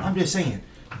last I'm time. just saying.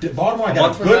 Baltimore A got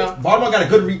month a from good. now? Baltimore got a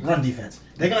good run defense.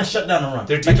 They're gonna shut down the run.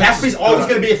 Their defense McCaffrey's is always good.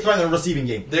 gonna be a threat in the receiving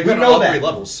game. They're We good on know all that. 3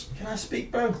 levels. Can I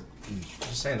speak, bro?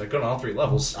 Just saying, they're good on all 3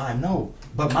 levels. I know,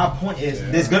 but my point is,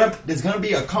 there's gonna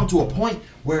be a come to a point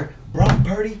where Brock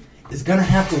Purdy is gonna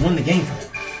have to win the game for them.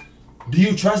 Do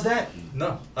you trust that?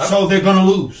 No. So they're gonna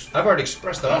lose. I've already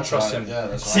expressed that I don't trust him. Yeah,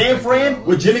 that's San Fran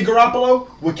with Jimmy Garoppolo,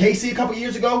 with KC a couple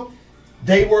years ago,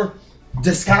 they were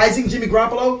disguising Jimmy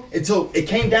Garoppolo until it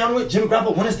came down to it. Jimmy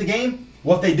Garoppolo won us the game.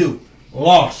 What they do?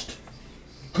 Lost.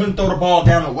 Couldn't throw the ball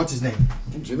down to what's his name?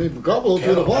 Jimmy Garoppolo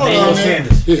threw the ball Emmanuel down there.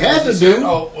 Sanders. He had to do.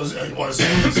 Oh, was it?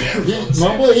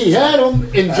 Remember, he had him,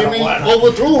 and Jimmy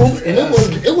overthrew him,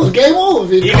 and it was game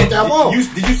over if he caught that ball.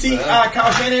 Did you see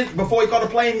Kyle Shannon before he called the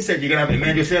play? He said, "You're gonna have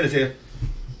Emmanuel Sanders here."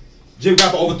 Jimmy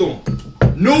Garoppolo overthrew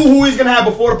him. Knew who he's gonna have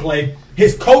before the play.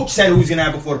 His coach said who he's gonna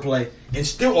have before the play, and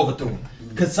still overthrew him.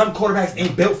 Because some quarterbacks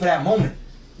ain't built for that moment.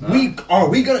 We're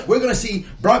gonna see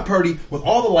Brock Purdy with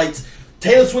all the lights,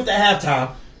 Taylor Swift at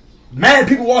halftime, mad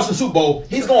people watching the Super Bowl.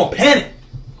 He's gonna panic.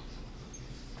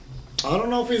 I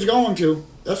don't know if he's going to.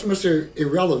 That's Mr.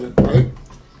 Irrelevant, right?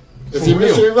 Is For he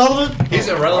real. Mr. Irrelevant? He's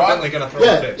irrelevantly going to throw a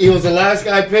Yeah, pick. he was the last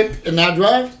guy picked in that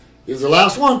draft. He was the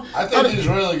last one. I think he's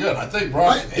really good. I think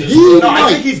Brock is he- No, I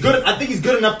might. think he's good. I think he's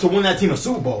good enough to win that team a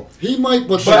Super Bowl. He might,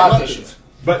 but not not this year.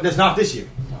 But that's not this year.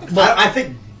 But- I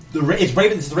think it's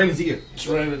Ravens. It's the Ravens' year. It's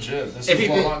Ravens' year. This If is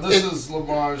he- Lamar. This is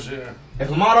Lamar's year. If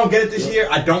Lamar don't get it this year,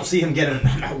 I don't see him getting it.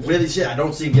 I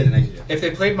don't see him getting it next year. If they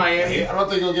played Miami, I don't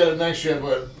think he'll get it next year,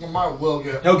 but Lamar will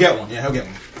get. He'll get one. Yeah, he'll get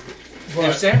one.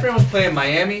 if San Fran was playing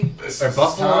Miami This or is his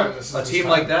Buffalo, time. This is a his team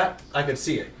time. like that, I could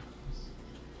see it.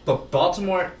 But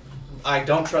Baltimore, I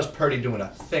don't trust Purdy doing a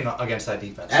thing against that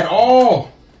defense. At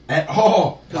all. At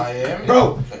all. Miami,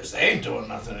 Bro. because they ain't doing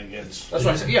nothing against. That's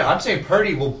what I'm saying. Yeah, I'm saying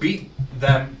Purdy will beat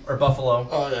them or Buffalo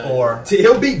Oh, yeah, or See,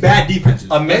 he'll beat bad defenses. a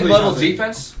That's what he's mid-level trying to say.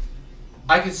 defense.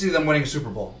 I could see them winning a Super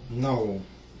Bowl. No.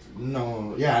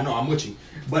 Yeah, I know. I'm with you.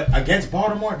 But against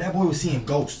Baltimore, that boy was seeing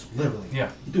ghosts, literally. Yeah.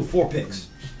 He threw 4 picks.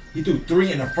 He threw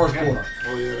 3 in the first quarter.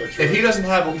 Oh, yeah, that's If he doesn't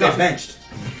have, He got benched.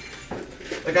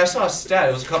 like I saw a stat,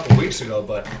 it was a couple weeks ago,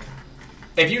 but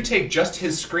if you take just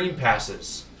his screen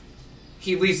passes,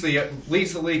 he leads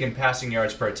the league in passing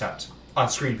yards per attempt on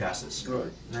screen passes. right.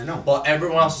 I know. While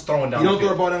everyone else is throwing down You don't the throw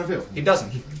the field. ball down the field. He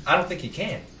doesn't. I don't think he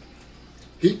can.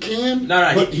 He can,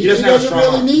 No, but he doesn't have a doesn't strong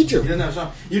really arm. need He to. doesn't have a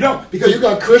strong. You don't because You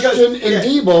got Christian and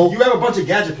Debo. You have a bunch of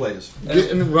gadget players.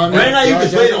 Getting running. Right now, you can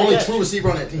yards play the after only that. true receiver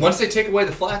on that team. Once they take away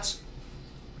the flats,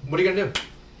 what are you gonna do?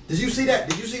 Did you see that?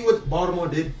 Did you see what Baltimore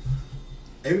did?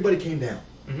 Everybody came down.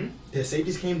 Mm-hmm. Their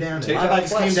safeties came down. Take Their out the linebackers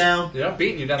flats. came down. They're not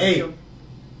beating you down Hey. the field.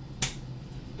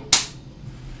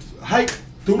 Hike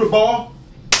threw the ball,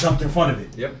 jumped in front of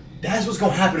it. Yep. That's what's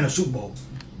going to happen in the Super Bowl.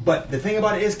 But the thing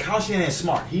about it is, Kyle Shanahan is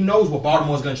smart. He knows what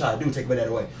Baltimore's going to try to do, take that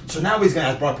away. So now what he's going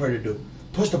to ask Brock Purdy to do,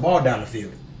 push the ball down the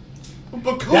field.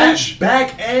 But That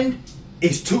back end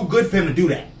is too good for him to do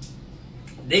that.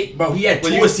 He had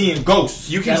Well, Tua seeing ghosts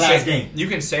You can that last say game. you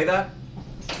can say that,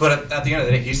 but at the end of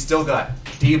the day, he's still got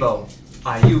Debo,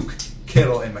 Ayuk,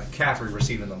 Kittle, and McCaffrey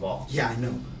receiving the ball. Yeah, I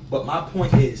know. But my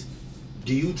point is,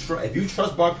 if you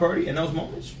trust Brock Purdy in those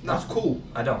moments, No. that's cool.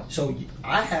 I don't. So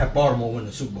I have Baltimore win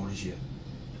the Super Bowl this year.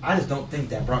 I just don't think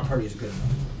that Brock Purdy is good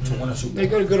enough to win a Super They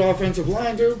Bowl. got a good offensive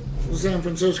line too. San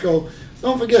Francisco.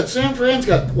 Don't forget, San Fran's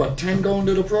got what 10 going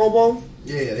to the Pro Bowl.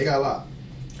 Yeah, they got a lot.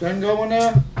 10 going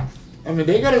there. I mean,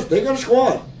 they got a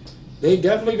squad. They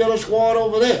definitely got a squad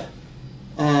over there.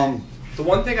 The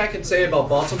one thing I can say about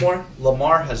Baltimore,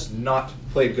 Lamar has not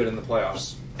played good in the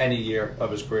playoffs any year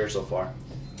of his career so far.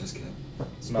 That's good.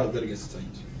 It's not good against the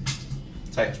Titans.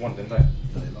 Titans won, didn't they?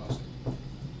 No, they lost.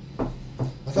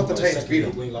 I thought the Titans beat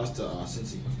him. We lost to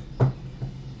Cincy.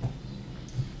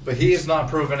 But he has not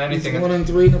proven He's anything.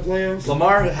 1-3 in the playoffs.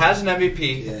 Lamar has an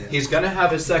MVP. Yeah. He's going to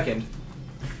have his second.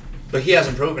 But he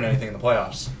hasn't proven anything in the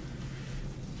playoffs.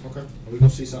 Okay. We're gonna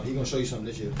see something. He's gonna show you something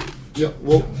this year. Yeah,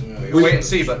 well, Wait and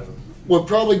see, but we're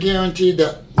probably guaranteed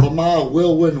that Lamar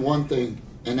will win one thing,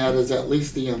 and that is at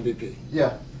least the MVP.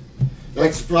 yeah.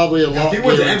 That's probably a Now, lot. if he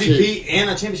wins an guaranteed. MVP and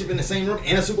a championship in the same room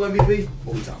and a Super Bowl MVP,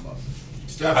 what we talking about?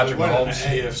 He's definitely Patrick winning the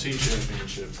Mahomes. AFC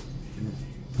championship.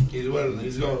 He's winning.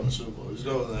 He's going to the Super Bowl. He's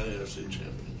going to the AFC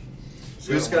championship.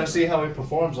 We just got to see how he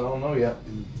performs. I don't know yet.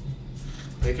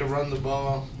 They can run the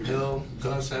ball. Hill,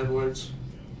 Gus Edwards.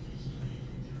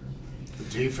 The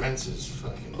defense is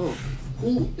fucking Oh,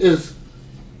 who is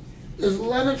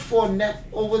Leonard Fournette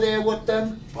over there with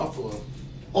them? Buffalo.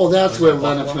 Oh, that's where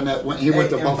Buffalo. Leonard Fournette went. He went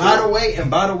to and Buffalo.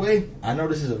 by the way, I know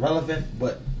this is irrelevant,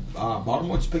 but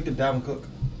Baltimore just picked up Dalvin Cook.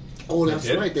 Oh, that's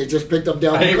They did? right. They just picked up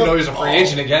Dalvin I didn't even Cook. know he was a free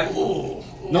agent again. Ooh,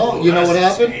 No, you know what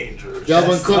that's happened? dangerous. Dalvin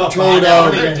That's Cook tough. told I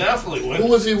know, They're Yeah. definitely winning. who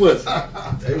was he with?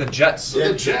 The Jets.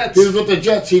 The Jets. He was with the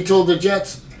Jets. He told the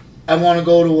Jets, "I want to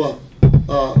go to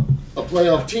a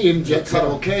playoff team." Jets said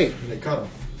okay, And they cut him.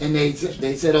 and they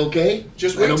said okay.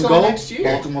 Just let wait him till go. next year.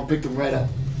 Baltimore picked him right up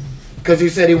because he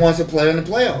said he wants to play in the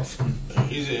playoffs.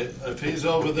 If he's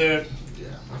over there, Yeah,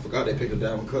 I forgot they picked up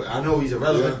Dalvin Cook. I know he's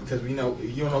irrelevant because we know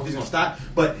you don't know if he's gonna stop.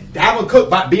 But Dalvin Cook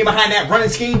being behind that running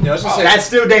scheme, Yeah, I was gonna say- that's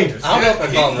still dangerous. I don't know if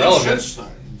I call him he relevant. should start.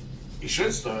 He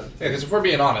should start. Yeah, because if we're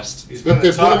being honest, He's But been they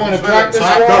a put top. him on a He's been a practice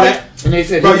top. Bro, squad, that- and they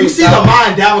said, Bro, he you was see top. Lamar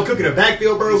and Dalvin Cook in the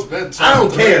backfield, bro? He's been top I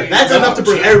don't care. three. That's enough to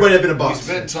bring everybody up in the box. He's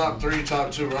been top 3,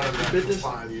 top 2 running back for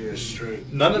 5 years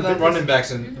straight. none of them running backs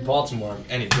in Baltimore are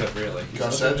any good, really.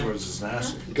 Gus Edwards is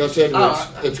nasty. Gus Edwards.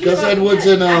 It's He's Gus not- Edwards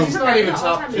yeah, and He's not even all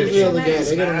top time. 50. He's Yeah, so the mad. guy. He's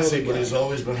They got nasty, another but guy. he's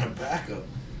always been a backup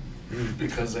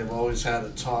because they've always had a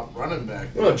top running back.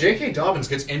 Well, J.K. Dobbins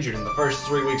gets injured in the first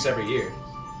 3 weeks every year.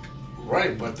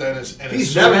 Right, but then as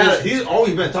He's soon never had. as, He's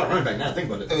always been a top running back. Now think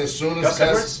about it. and as soon as Gus Gus,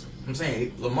 Edwards? I'm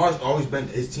saying Lamar's always been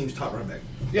his team's top running back.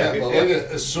 yeah, but look at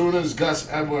as soon as Gus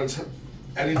Edwards,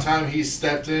 anytime he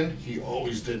stepped in, he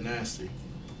always did nasty. He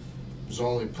was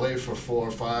only played for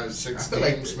 4, 5, 6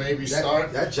 games, maybe that,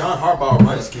 start. That John Harbaugh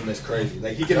running scheme is crazy.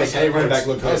 Like he can make any running back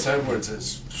look good. Gus Edwards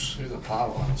is he's a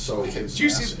power. So- Did you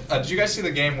see? Did you guys see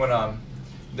the game when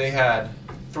they had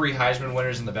 3 Heisman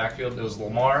winners in the backfield? It was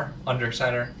Lamar under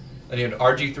center, then you had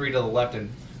RG3 to the left and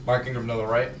Mark Ingram to the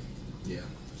right. Yeah.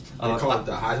 They call it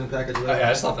the Heisman package. or whatever. I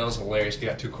just thought that was hilarious. You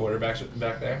got 2 quarterbacks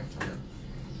back there.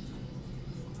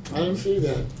 I didn't see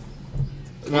that.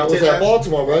 And that was at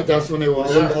Baltimore, right? That's when they were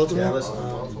all in Baltimore. Dallas.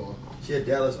 Yeah,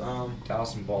 Dallas.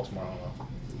 Dallas and Baltimore. I don't know.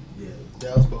 Yeah,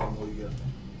 Dallas. Baltimore. You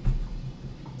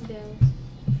got.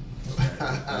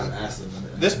 I'm asking them.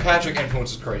 This Patrick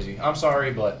influence is crazy. I'm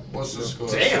sorry, but What's the score?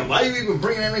 Damn, why you even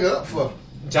bringing that nigga up for?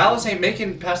 Dallas ain't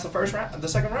making past the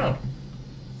second round.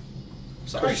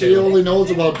 Sorry, She Taylor. only knows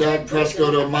about Dak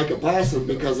Prescott or Micah Parsons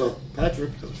because of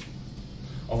Patrick.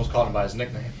 Almost called him by his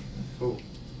nickname.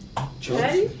 Chubbs.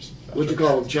 Hey? What'd you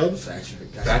call him? Chubbs?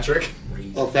 Patrick.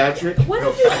 Oh, Patrick? When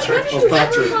No, did you, Patrick. when did you Oh, ever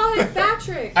Patrick. call him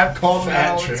Patrick? I've called him that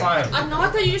all the Patrick. time. I know. I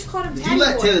thought you just called him Did you let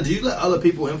Patrick. Taylor? Did you let other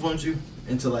people influence you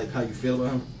into like how you feel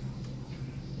about him?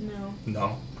 No.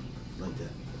 No. Like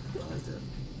that.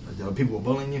 Like that people were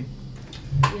bullying you.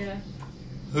 Yeah.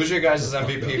 Who's your guys'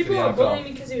 MVP for the People were bullying NFL?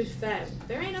 me because he was fat.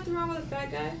 There ain't nothing wrong with a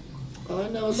fat guy. I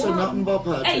never said Mom. nothing about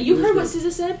Patrick. Hey, you He heard what was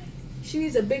SZA said? She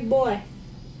needs a big boy.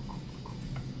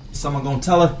 Someone gonna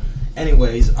tell her.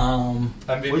 Anyways, MVP?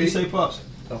 what do you say, Pops?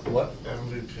 What?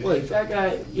 MVP. good. Wait, fat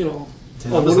guy, you know.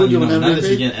 Tell Oh, us what how are we you doing, know. None of this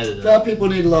is MVP? getting edited. Fat people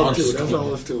need love I'm too. just That's kidding.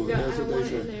 all it's to it. Yeah, I That's don't what want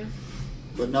they it in say. there.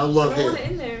 But not I love don't want it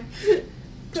here. in there.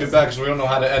 Too bad because we don't know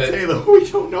how to edit. Taylor, we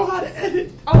don't know how to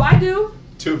edit. Oh, I do.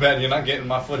 Too bad you're not getting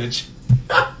my footage.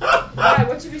 Alright,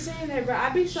 what you be saying there, bro?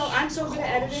 I'm so good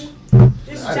at editing.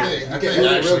 Just I tell- think real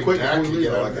actually quick Dak before we can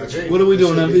leave, get I got MVP. What are we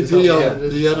doing? MVP Yeah. of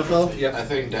the NFL? Yep. I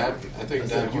think Dak.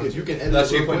 If you can edit That's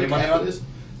this you real putting quick your money after on? this,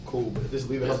 cool. But if this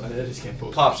leave it up and edit, can't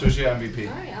post. Pops, who's your MVP?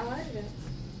 Alright, I'll edit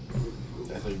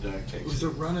it. I think Dak takes Who's it. it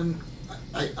running?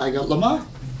 I got Lamar.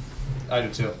 I do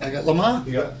too. I got Lamar.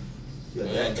 You got? Yeah,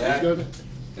 Yeah, That's Dak. good.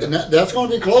 And that's going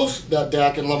to be close, that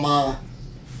Dak and Lamar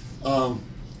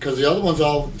because the other ones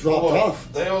all dropped Well,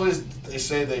 off. They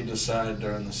say they decide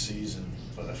during the season,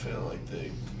 but I feel like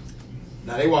they.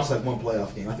 Now they watch like one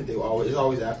playoff game. I think it's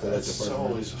always after that's the It's first round.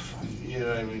 always, you know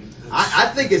what I mean? I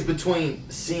think it's between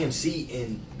CMC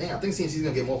and I think CMC's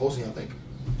gonna get more votes than I think.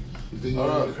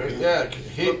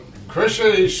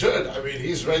 Christian, he should. I mean,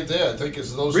 he's right there. I think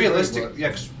it's those Realistic, three, yeah.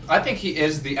 'Cause I think he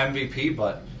is the MVP,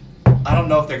 but I don't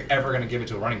know if they're ever going to give it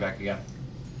to a running back again.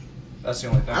 That's the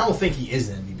only thing. I don't think he is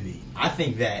the MVP. I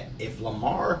think that if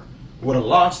Lamar would have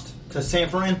lost to San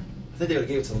Fran, I think they would have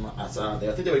gave it to Lamar outside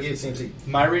there. I think they would have gave it to CMC.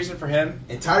 My reason for him,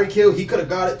 And Tyreek Hill, he could have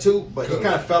got it too, but he Could've.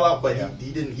 kind of fell out. But Yeah.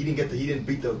 he didn't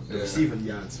beat the Yeah. receiving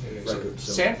yards Yeah, record.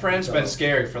 So San Fran's he been fell out.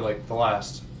 scary for like the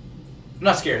last.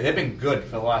 Not scary. They've been good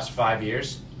for the last 5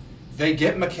 years. They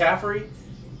get McCaffrey,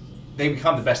 they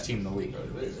become the best team in the league.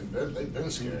 They've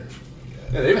been scary.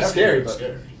 Yeah, they've been scary, but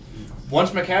scary. once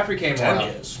McCaffrey came 10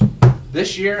 around, years.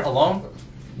 this year alone,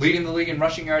 leading the league in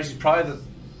rushing yards, he's probably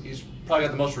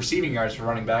got the most receiving yards for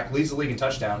running back. Leads the league in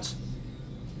touchdowns.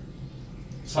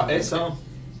 So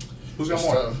who's got It's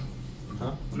more? tough.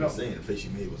 Huh? I'm No. not saying the face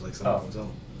you made was like Oh. something on his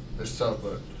own. It's tough,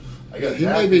 but I got He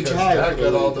Dak may be because tied Dak for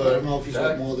the got all league. the. I don't know if he's got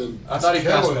Dak- more than. I thought he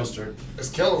passed killing- Mostert. It's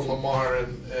killing Lamar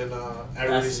and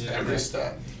every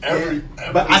stat. Every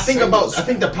But I think single I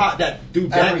think the pot that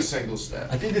dude every Dak. single stat.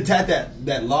 I think the tat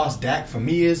that lost Dak for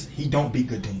me is he don't beat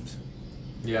good teams.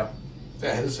 Yeah.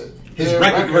 Yeah, His their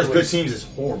record versus good was- teams is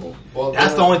horrible. Well, That's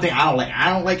they're- the only thing I don't like. I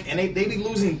don't like, and they be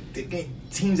losing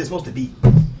teams they're supposed to beat.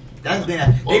 That's the thing.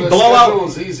 Well, They their blow schedule out.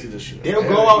 was easy this year. They'll They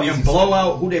go had out an and easy blow schedule.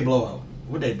 out. Who they blow out?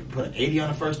 Would they put an 80 on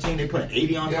the first team? They put an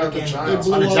 80 on Yeah, the fucking Giants.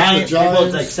 They on the blew out the Giants. They both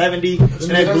Giants. like 70. Then And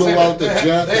they they blew out the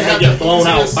Jets. They they have get the blown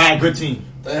out easiest- by a good team.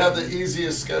 They have the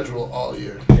easiest schedule all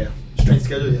year. Yeah, straight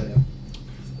schedule. Yeah.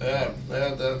 Yeah, they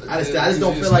have the I just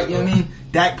don't feel like, you know what I mean.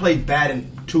 Dak played bad and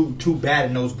too bad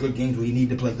in those good games where he needed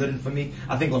to play good. And for me,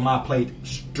 I think Lamar played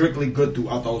strictly good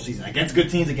throughout the whole season. Against good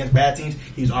teams, against bad teams,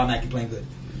 he was automatically playing good.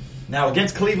 Now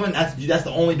against Cleveland, that's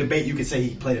the only debate you could say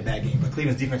he played a bad game. But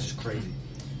Cleveland's defense is crazy.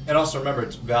 And also remember,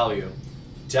 it's value.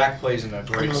 Dak plays in a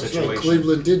great That's right. situation.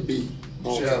 Cleveland did beat Yeah,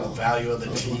 Baltimore. the value of the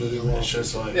That's one of team. their It's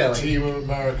just like Yeah, the like- team of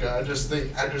America. I just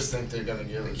think they're gonna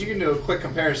give it. You can do a quick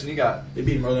comparison. You got They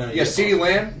beat him earlier. you got CeeDee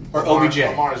Lamb or Lamar, OBJ.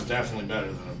 Lamar's definitely better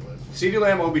than him, but CeeDee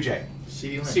Lamb, OBJ.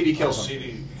 CD kills him.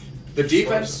 CD. The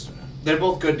defense, they're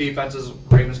both good defenses.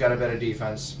 Ravens got a better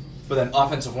defense. But then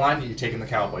offensive line, you're taking the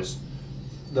Cowboys.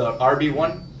 The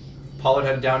RB1, Pollard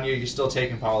had a down year, you're still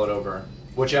taking Pollard over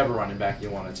whichever running back you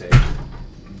want to take.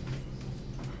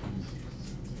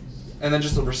 And then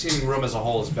just the receiving room as a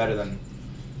whole is better than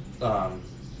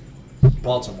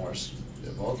Baltimore's. Yeah,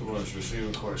 Baltimore's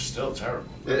receiving core is still terrible.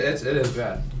 It is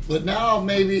bad. But now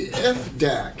maybe if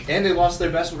Dak, And they lost their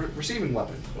best receiving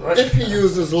weapon. Right? if he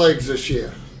used his legs this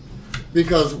year,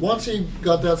 because once he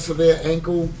got that severe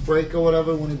ankle break or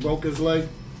whatever when he broke his leg,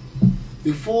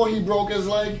 before he broke his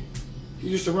leg, he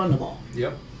used to run the ball.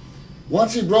 Yep.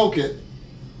 Once he broke it,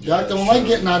 Dak don't that's like true.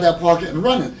 getting out of that pocket and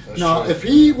running. That's Now, true. if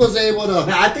he was able to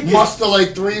Now, I think muster like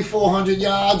 300-400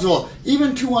 yards or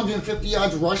even 250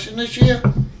 yards rushing this year,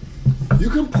 you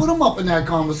can put him up in that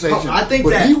conversation. Oh, I think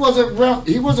but that- he wasn't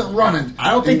running. I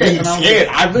don't think and that he's getting out scared.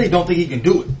 there. I really don't think he can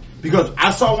do it. Because I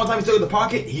saw one time he took in the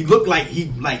pocket, he looked like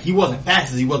he wasn't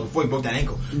fast as he was before he broke that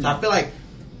ankle. So I feel like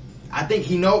I think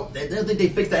he know. I don't think they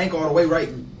fixed the ankle all the way right.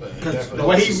 But he Because definitely the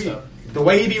way lost he his be, step. the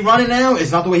way he be running now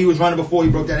is not the way he was running before he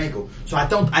broke that ankle. So I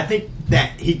think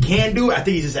that he can do it. I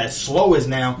think he's just as slow as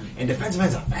now, and defensive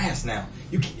ends are fast now.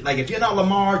 You can, like if you're not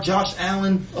Lamar, Josh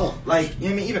Allen, like you know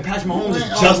what I mean, even Patrick Mahomes is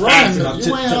You ain't just fast enough outrunning- to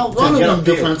you ain't get outrunning them upfield.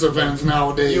 defensive ends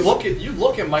nowadays. You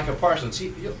look at Micah Parsons. He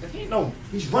ain't no.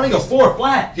 He's running a 4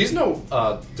 flat. He's no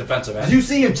defensive end. Did you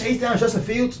see him chase down Justin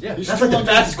Fields? Yeah. He's That's like the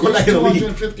 200 fastest quarterback in the league.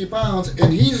 250 pounds,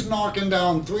 and he's knocking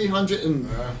down 300 and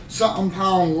something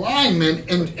pound linemen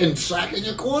and sacking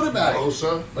your quarterback.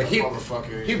 Bosa, Like, that he-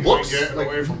 motherfucker, he ain't looks getting like-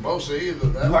 away from Bosa either.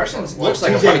 That Parsons motherfucker- looks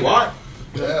like a TJ running Watt. back.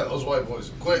 Yeah, those white boys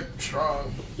are quick,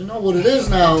 strong. You know what it is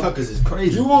now? Tuckers is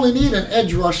crazy. You only need an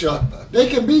edge rusher. They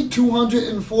can be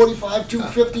 245,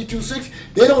 250, 260.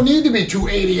 They don't need to be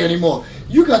 280 anymore.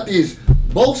 You got these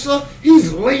Bosa,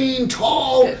 he's lean,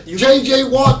 tall. J.J.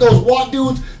 Watt, those Watt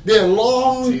dudes, they're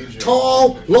long, TJ.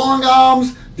 tall, long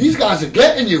arms. These guys are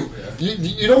getting you.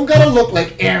 You don't got to look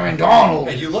like Aaron Donald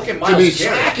And you look at to Myles be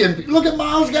Garrett. sacking. Look at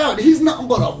Myles Garrett. He's nothing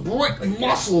but a brick,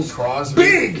 muscles, Crosby,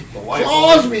 big. the white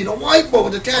Crosby, the white boy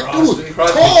with the tattoos,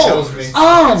 Crosby tall, kills me.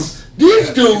 arms.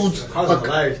 These dudes That was are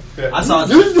hilarious. Yeah. I saw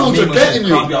These dudes a are meme getting with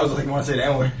you. Crosby. I was like, I want to say the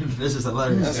N word. This is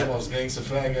hilarious. That's the most gangster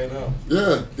fag I know.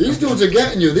 Yeah, these dudes are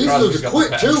getting you. These Crosby's dudes are got quick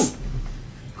the too. pass.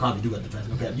 Crosby do got the fast.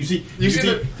 Okay, you You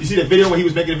see see the video when he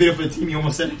was making a video for the team? He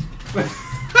almost said it.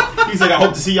 He's like, I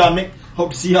hope to see y'all, Nick.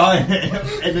 Hope to see y'all at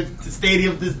the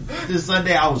stadium this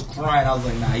Sunday. I was crying. I was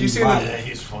like, nah, he's seen fine. the- Yeah,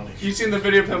 he's funny. You seen the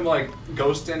video of him like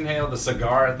ghost inhale the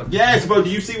cigar at the? Yes, bro. Do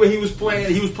you see what he was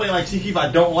playing? He was playing like Chief Keef,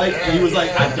 I don't like. And he was like,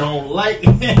 Yeah. I don't like.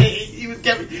 He was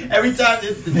kept, every time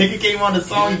the nigga came on the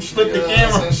song, he flipped the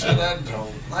camera. That shit, I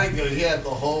don't like it. He had the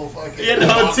whole fucking. He had the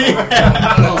whole team. Oh,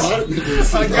 I didn't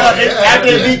see Oh, that. God,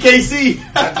 after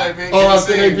BKC. Oh,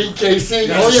 after they beat KC.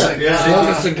 Oh, yeah. Yeah. Smoking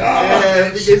a cigar.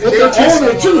 Yeah, With the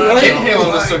owner, too, right?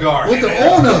 Inhale the cigar. With the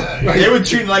owner. They were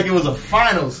treating like it was a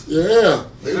finals. Yeah.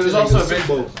 There's also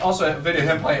a video of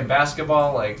him playing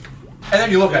basketball, like, and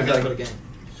then you look at him like,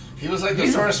 He was like the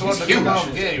He's- first one he's to come huge.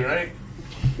 out gay, right?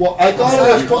 Well, I thought It's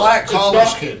it was a black college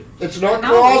it's not, kid. It's not No,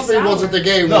 Crosby. it's Wasn't the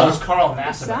game? no, it one. was Carl Nassib,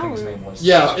 I think his Sour. name was.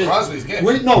 Yeah, Oh, Crosby's gay.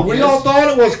 we all thought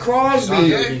it was Crosby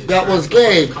He's not gay. that was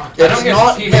gay. I don't It's guess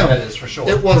not his teammate that him. is for sure.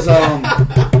 It was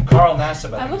Carl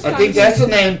Nassib. That I looks think. I think that's the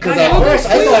name because at first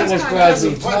I thought it was Crosby.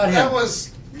 It's But not that him.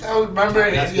 was. I remember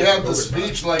he had the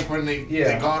speech like when they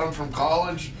Yeah. got him from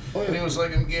college, Oh, yeah. and he was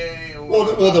like, "I'm gay." Or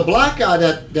Well, the black guy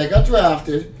that got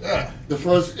drafted, yeah, the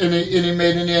first, and he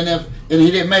made an NF, and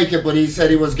he didn't make it, but he said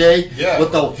he was gay. Yeah,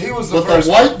 But he was the but first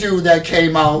the white dude that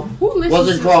came out Who listens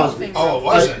wasn't to Crosby. something? Oh, it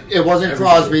wasn't. It wasn't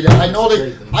Crosby. I know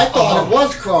that. I thought it was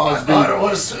I Crosby, thought it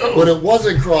was too. but it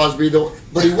wasn't Crosby. Though,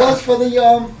 but he was for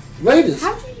the Raiders.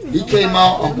 How'd you even He know came about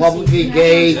out on Lucy? publicly You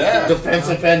gay, have Yeah.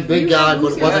 defensive end, big guy,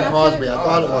 but it wasn't Yeah. Crosby. I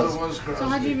thought it was. So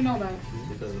how'd you even know about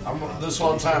it? This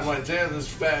whole time, like, damn, this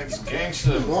fag's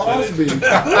gangster. Crosby.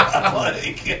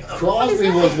 Like, Crosby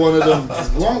was one of them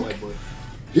drunk.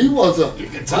 He was a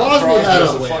can tell Crosby Crosby had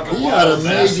was a fucking he had a wild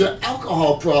major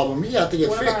alcohol problem. He had to get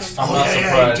What about fixed. him? I'm not yeah, he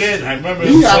surprised. did. I remember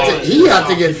He him had saying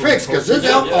to it. get fixed because his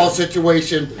alcohol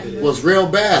situation was real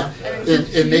bad, and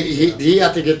he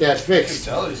had to get that You can fixed.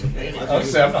 tell he's a maniac. I would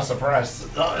say I'm not surprised.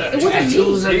 It wasn't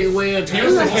Tattoos me. everywhere. He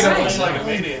was the kid that Looks was like a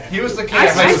maniac. He was the kid I-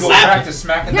 at high I school slapped practice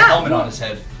smacking the Yeah. helmet on his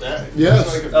head.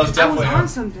 Yes. That was I was definitely on him.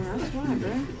 something. That's why,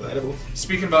 bro.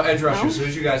 Speaking about edge rushers,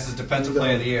 who's you guys' defensive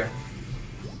player of the year?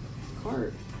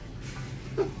 Hard.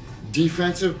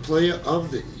 Defensive player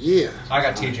of the year. I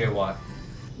got TJ Watt.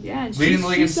 Yeah, and Leading the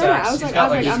league in said that. sacks. I was He's like, got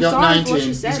like- he's I'm got sorry for what 19.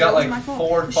 she said. He's got That was like my fault.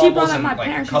 4 She fumbles brought up and, my like, a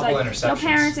parents. She's couple like, interceptions. Your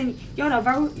parents and you're the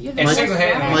you're the And most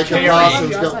single-handedly badass. Micah carrying- Parsons I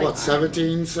was got like, what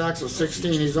 17 sacks or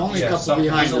 16. He's only a Yeah, couple some,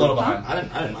 behind he's a him. little behind.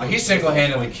 I didn't. He's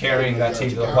single-handedly carrying that team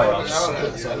to the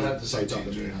playoffs. I'd have to say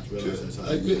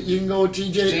TJ. You can go with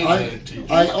TJ. TJ.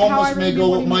 I How almost I may really go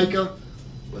what with do you mean?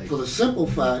 Micah for the simple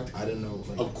fact I didn't know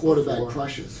of quarterback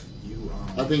pressures. You,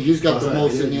 I think he's got the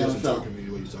most in the NFL.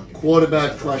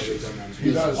 Quarterback pressures.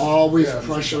 He's does. always Yeah.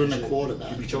 pressuring the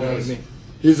quarterback. Does.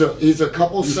 He's a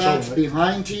couple sacks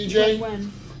behind TJ,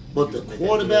 When? but the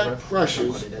quarterback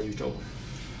pressures.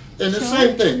 And the Sure.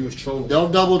 same thing. They'll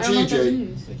double I don't know what that TJ,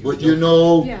 means. but you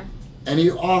know, Yeah. any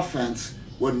offense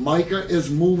when Micah is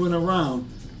moving around,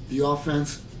 the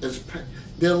offense is.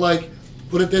 They're like,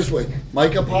 put it this way: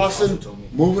 Micah Parsons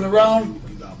moving around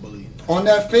on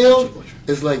that field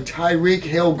is like Tyreek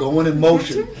Hill going in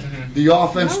motion. The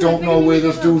offense don't know where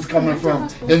this dude's coming from,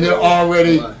 and they're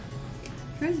already.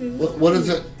 Crazy. What is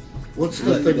it? What's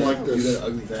the thing like this?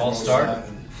 False start.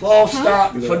 False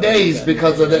start for days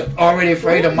because of they're already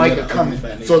afraid of Micah coming,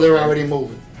 so they're already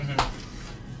moving.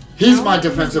 He's my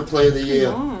defensive player of the year.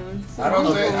 I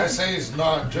don't think I say he's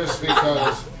not just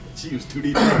because She was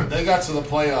 2D. they got to the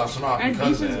playoffs, not And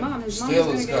because of Ethan's him. mom, his mom's gonna Steelers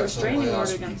get a got to the restraining order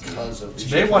playoffs against him. because of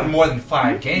They won more than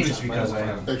 5 games because of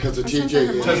him. Because of That sounds TJ. like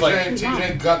a Yeah. Just like-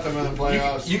 TJ got them in the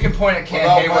playoffs. You can point at Cam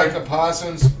Without Hayward. Micah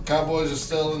Parsons, Cowboys are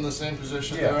still in the same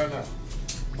position Yeah. they're in now.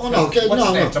 Oh no, okay, What's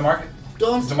his no, name? no. Demarcus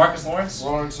Don't. Lawrence?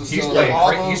 Lawrence is He's still playing all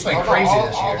cra- those- he's playing all- crazy all,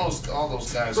 this all year.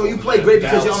 those guys. So you over play there, great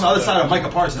because you're Dallas on the other is side good. of Micah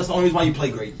Parsons. That's the only reason why you play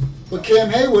great. But Cam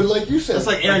Hayward, like you said, That's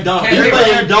like Aaron Donald. Cam Everybody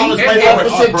Hayward- Aaron Donald Cam played Hayward-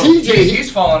 opposite TJ.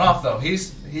 He's falling off though.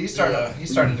 He's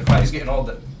starting to decline. He's getting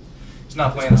old. He's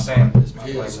not playing the same.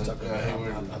 He is,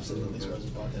 Hayward.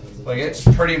 Like it's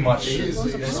pretty much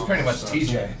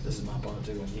TJ. This is my part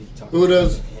too. When you talk Who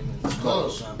does?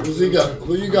 Close. Who's he got?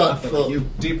 Who you got I feel for? like you.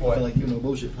 I feel Depoy. like you know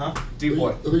bullshit, huh?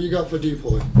 Depoy. Who you got for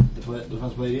Depoy? The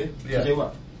first play here. Yeah. TJ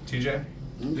what? TJ.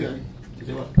 Okay.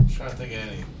 TJ what? I'm trying to think of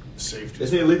any safeties.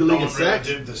 Is he a league in No one sacks?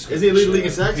 really did this Is he a league in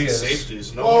shit. sacks? He is.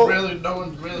 Safeties. No Well,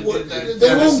 one really Well, did that.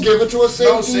 they won't give it to a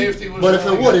safety. No safety was but if it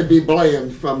really would, good. it'd be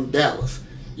Bland from Dallas.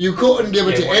 You couldn't give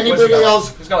it Yeah, to what's he anybody got?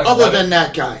 else He's got like other 11. than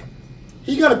that guy.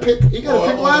 He got to pick. He got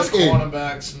to pick last the game.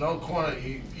 cornerbacks, no corner.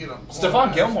 You know, Stephon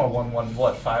cornerbacks. Gilmore won one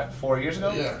what 4 years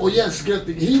ago? Yeah. Oh yes,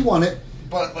 he won it.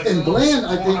 But like And those Bland,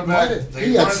 I think, cornerback- might have. they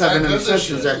He had weren't 7 that good this interceptions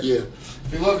year. that year.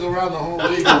 If you look around the whole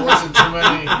league, there wasn't too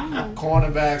many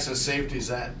cornerbacks or safeties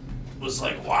that was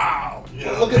like, wow. You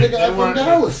know, Look at the guy they from weren't-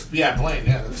 Dallas. Yeah, Blaine.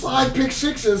 Yeah, 5 pick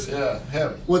sixes yeah,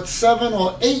 him. with 7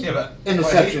 or 8 Yeah, but-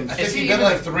 interceptions. I think Is he he did even-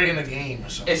 like 3 in a game or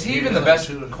something. Is he He even did the like best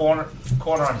 2 in- corner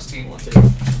on his team?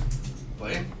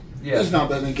 Blaine? Yeah. He's not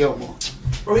better than Gilmore.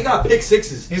 Bro, he got pick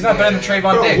sixes. He's not better than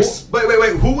Trayvon Bro, Diggs.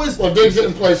 wait. Who was? Well, Diggs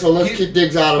didn't play, so let's He- keep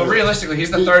Diggs out But of it. realistically,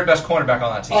 he's the third best cornerback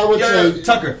on that team. I would Yeah, say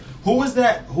Tucker. Who was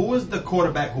that? Who was the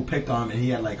quarterback who picked on him and he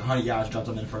had like 100 yards dropped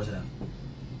on him in the first half?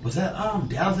 Was that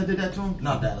Dallas that did that to him?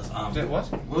 Not Dallas. Did what?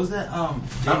 What was that?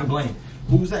 David Blaine.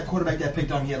 Who was that quarterback that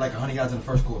picked on him? He had like 100 yards in the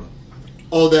first quarter.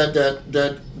 Oh,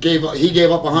 that gave up. He gave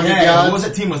up 100 Yeah. yards. What was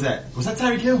that team? Was that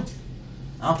Tyreek Hill?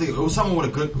 I don't think it was someone with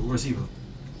a good receiver.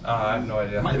 I have no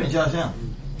idea. It might have been Josh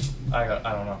Allen. I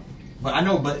don't know. But I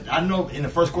know in the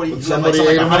first quarter he But had like somebody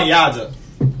something like ate him 100 up. yards up.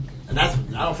 And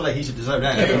I don't feel like he should deserve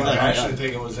that. I actually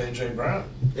think it was A.J. Brown.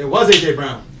 It was AJ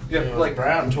Brown. Yeah, It was like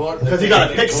Brown taught. Because he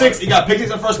got a pick six. He got pick six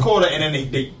in the first quarter, and then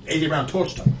AJ Brown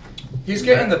torched him. he's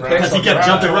getting the Brown- picks. Because he kept Brown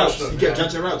jumping torched routes. him, He kept yeah.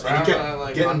 jumping routes. And Brown he kept had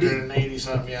like getting deep. 180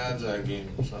 something yards that game.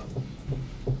 So.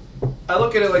 I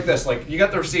look at it like this: like you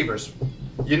got the receivers.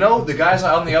 You know, the guys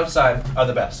on the outside are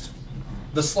the best.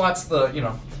 The slot's the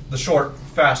short,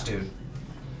 fast dude.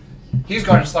 He's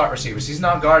guarding slot receivers. He's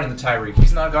not guarding the Tyreek.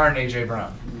 He's not guarding AJ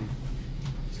Brown.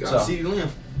 He's got So- CeeDee Lamb.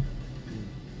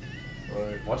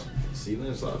 Right. What? CeeDee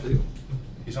Lamb slot field.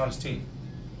 He's on his team.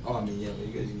 Oh, I mean, yeah, but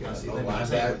you guys see No Lamb.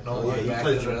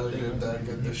 linebackers really did that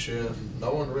good this year.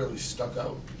 No one really stuck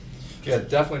out. Yeah,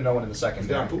 definitely no one in the He's got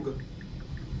secondary. Puka.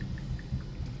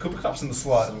 Cooper Cup's in the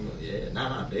slot. Yeah,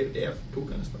 nah, they have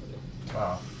Puka in the spot.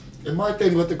 Wow. And my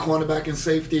thing with the cornerback and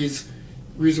safeties,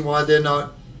 reason why they're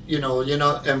not, you're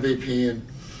not MVP, and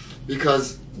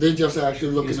because they're just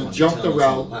actually looking to jump the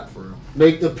route,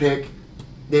 make the pick.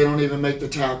 They don't even make the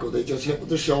tackle. They just hit with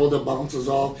the shoulder, bounces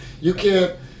off. You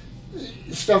can't,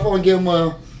 Stephon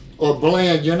Gilmore or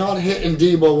Bland, you're not hitting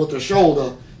Debo with the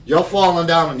shoulder. You're falling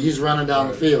down and he's running down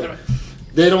the field.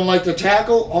 They don't like to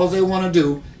tackle. All they want to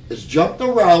do is jump the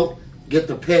route, get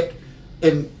the pick,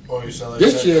 and Or you saw, like,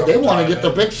 this said, year they couple want to times get the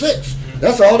that- pick six.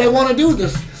 That's all they want to do.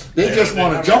 They just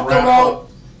want to never jump the wrap route. up.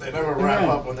 They never wrap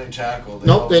Yeah. up when they tackle.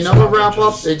 Nope, they always never stop and wrap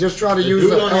up. just- They just try to The use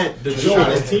dude the on that, the shoulder.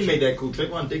 dude, his team made that cool.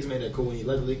 Trayvon Diggs made that cool when he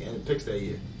led the league and picks that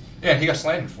year. Yeah, and he got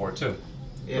slandered for it too.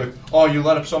 Yeah. Like, oh, you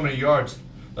let up so many yards.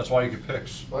 That's why you get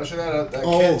picks. Well, actually, that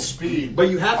Oh. kid Speed. But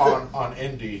you have to- on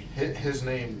Indy. His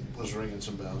name was ringing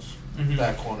some bells. Mhm.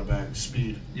 That cornerback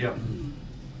Speed, Yep.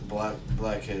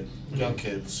 black kid, young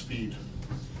kid Speed.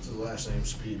 It's his last name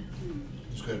Speed.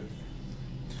 He's good.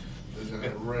 He's in a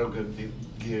real good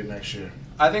gear next year.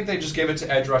 I think they just give it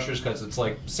to edge rushers because it's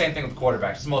like same thing with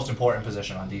quarterbacks. It's the most important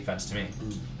position on defense to me.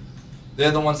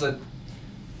 They're the ones that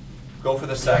go for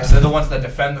the sacks. Yeah. They're the ones that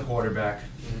defend the quarterback.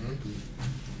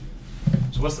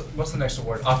 Mm-hmm. So what's the next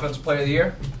award? Offensive Player of the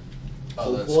Year?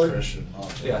 Oh, that's boy. Christian. Oh,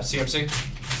 Yeah, CMC.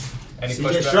 Any CJ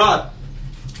pushback? Stroud.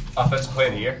 Offensive Player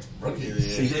of the Year. Rookie of the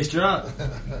year. CJ Stroud.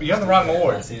 You're on the wrong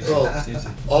award.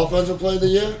 Offensive player of the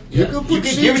year. You could You put can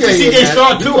CJ give it to in CJ that.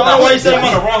 Stroud too. I don't know why you said him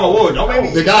on the wrong award. Don't make me.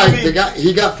 The guy,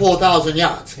 he got 4,000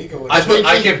 yards. He could win. I think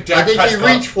I'd give Dak I think he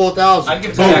Prescott. reached 4,000. I'd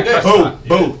give Dak Boo, Prescott.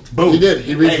 boo, boo. He did.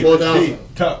 He reached 4,000.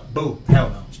 Big, tough, boo. Hell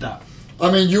no. Stop.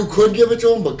 I mean, you could give it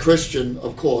to him, but Christian,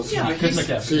 of course. Yeah, but Chris he's,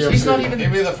 McCaffrey. he's not even.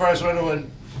 He'd be the first one to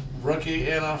win rookie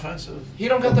and offensive. He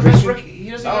don't got the best rookie. He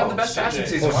doesn't even have the best CJ. passing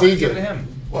season. Oh, Why don't you CJ. give it to him?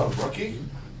 What, rookie?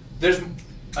 There's,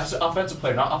 I said offensive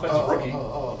player, not offensive rookie.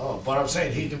 But I'm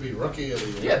saying he could be rookie of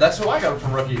the year. Yeah, that's who I got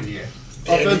from Rookie of the Year.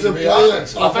 And he Offensive could be player.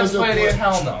 offensive. Offensive Player of the Year,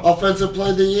 hell no. Offensive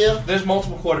player of the year. There's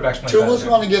multiple quarterbacks playing Tua's better.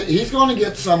 going to get. He's going to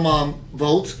get some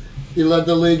votes. He led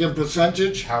the league in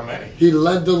percentage. How many? He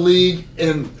led the league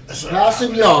in So, passing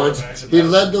how many yards. quarterbacks He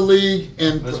about? led the league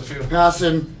in There's a few.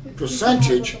 passing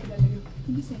percentage.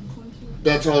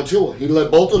 That's all Tua. He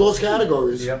led both of those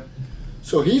categories. Yep.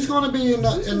 So he's going to be in the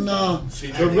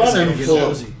CJ running needs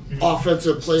for to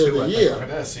offensive player of the Look year. at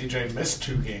that. CJ missed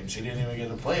 2 games. He didn't even get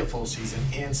to play a full season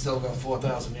and still got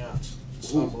 4,000 yards.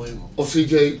 It's unbelievable. Oh,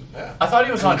 CJ. Yeah. I thought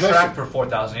he was on Concussion. track for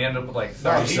 4,000. He ended up with like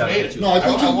No, he 37. made it. No, I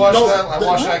think I he. watched no, that. I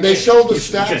watched that they game. showed the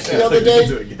stats the other day.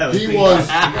 He was He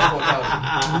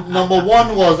got 4,000. number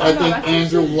 1 was I think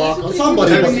Andrew Luck or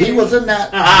somebody, but he was in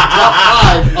that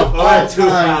top 5 of all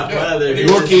time. Yeah. He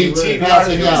Rookie was 18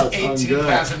 passing yards. yards. He was 18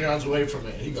 passing yards away from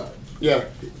it. He got it.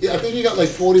 Yeah, I think he got like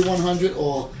 4,100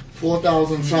 or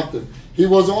 4,000 something. He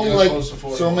was only Yeah, like close to so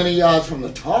 41. many yards from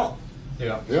the top.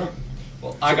 Yeah. Yeah.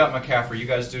 Well, I got McCaffrey. You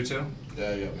guys do too?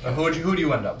 Yeah, yeah. Who do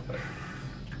you end up with?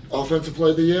 Offensive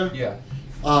player of the year. Yeah.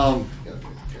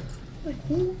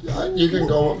 You can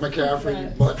go with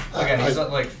McCaffrey, but Again, he's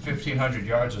at like 1,500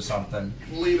 yards or something.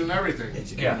 Leading everything.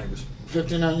 Yeah.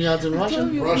 1,500 yards in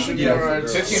rushing. Rushing Yeah,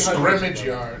 yards, 1,500. scrimmage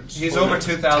yards. He's over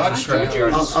 2,000 scrimmage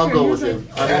yards. I'll go with him.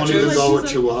 I won't even Catches. go with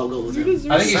 2. I'll go with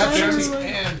him. I think Receptions he's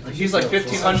and he's like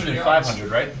 1,500 and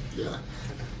 500, right? Yeah.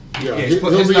 Yeah, Yeah, he's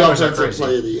put- his he'll be numbers are offensive crazy.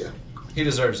 player of the year. He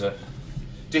deserves it.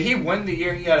 Did he win the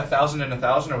year he had 1,000 and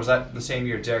 1,000, or was that the same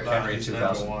year Derrick Henry had He's never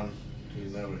 2,000? won.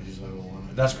 He's never won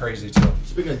it. That's crazy too.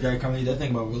 Speaking of Derrick Henry, that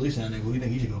thing about releasing that nigga, who do you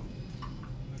think he should go?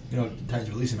 You know, the Titans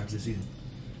release him after the season.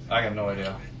 I have no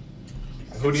idea.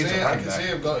 Who needs a I running can see back?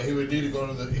 him go. He would need to go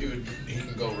to the. He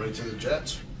can go right to the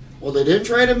Jets. Well, they didn't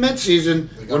trade him mid-season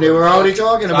They got when they were rid of already him.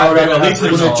 talking I about read it. it. When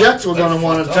Brees the Hall. Jets were going to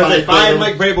want to So try they to fired trade him.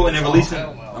 Mike Vrabel and then release him.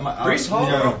 hell no. Brees Hall?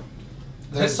 Yeah.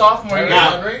 His sophomore year.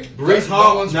 Derrick Henry. Brees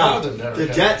Hall, one's nah. better than Derrick The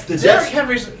Henry. Jets, the Derrick Jets.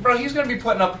 Henry's, bro, he's going to be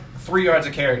putting up 3 yards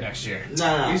a carry next year.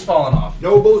 Nah. He's falling off.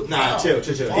 No bull. Nah, No. chill.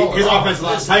 Falling His off. offensive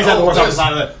line. There's Titans have the no- worst offensive there's-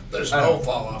 line of it. There's I no don't-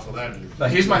 fall off of that dude. No,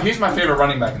 he's my favorite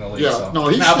running back in the league. Yeah, So. no,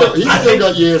 he's Nah, still, but he's I still think-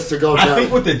 got years to go. I Derek.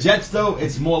 think with the Jets though,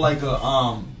 it's more like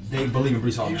a they believe in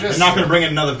Brees Hall. He now. just- They're not going to bring in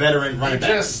another veteran He running back.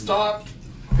 just stopped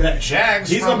That- Jags.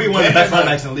 He's from going to be one of the best getting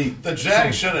running backs in the league. The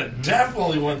Jags should have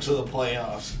definitely went to the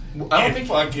playoffs. I don't And think-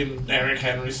 fucking Derrick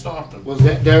Henry stopped him. Was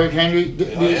that Derrick Henry?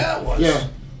 Oh, yeah, it was. Yeah.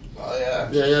 Oh yeah.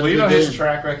 Yeah, Well, you know his game.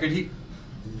 track record.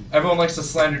 Everyone likes to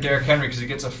slander Derrick Henry because he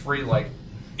gets a free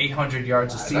 800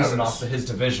 yards a season off of his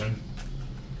division.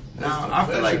 Now, I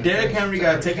feel like Derrick Henry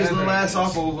got to take his little ass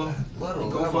off over.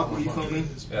 Go fuck with you, feel me?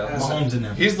 Yeah, Mahomes in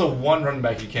there. He's the one running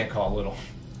back you can't call little.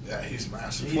 Yeah, he's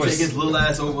massive. He take his little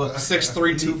ass over. 6'3",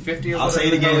 250. I'll say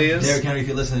it again. He is. Derrick Henry, if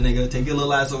you're listening, nigga, take your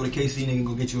little ass over to KC, nigga, and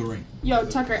go get you a ring. Yo,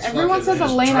 Tucker, everyone says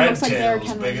Elena looks like Derrick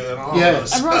Henry. Bigger than all Yeah. of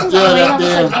us. Everyone says Yeah, Elena that looks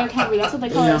like damn- Derrick Henry. That's what they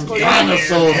call Yeah, us.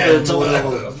 dinosaurs heads or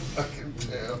whatever. Fucking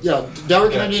damn. Yeah,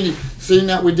 Derrick Henry. Seeing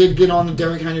that we did get on the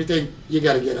Derrick Henry thing, you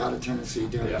got to get out of Tennessee,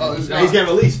 Derrick. Yeah. Oh, Henry. he's Now, he's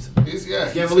getting released. He's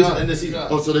Can't release him in this season.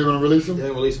 Oh, so they're going to release him? Yeah,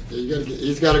 release him. Yeah, you gotta get,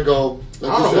 he's got to go.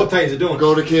 Like I don't you know what said, Titans are doing.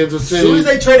 Go to Kansas As City. soon as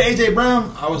they traded AJ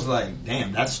Brown, I was like,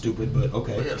 damn, that's stupid, but We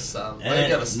okay. gotta stop. We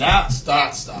And gotta now-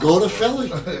 stop. Go to Philly.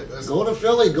 That's- Go to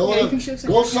Philly. Go Yeah, you can shoot to some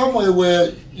go guys. somewhere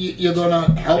where you're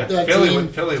gonna help that team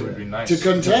Philly would be nice. to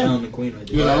contend. the Queen right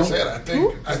there. You Like I know? said, I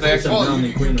think That's well, Brown you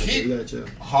and Queen right there. keep You gotta chill.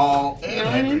 Hall and know what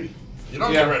I Henry. mean? You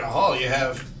don't Yeah. get rid of Hall. You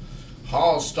have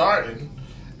Hall starting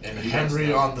and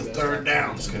Henry on the third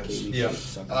downs because Yeah.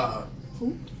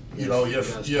 you know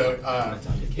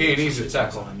He ain't easy to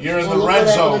tackle. you're in Well, the look red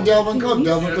what happened to zone. Delvin Cook.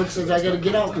 Delvin Cook says, I got to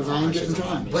get out because I ain't getting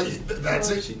time. But that's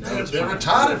it. They're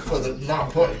retarded for the not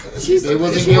putting. They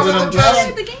wasn't He's giving one of him the best-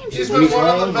 time. The game. He's She been was one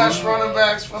of the He's best right. running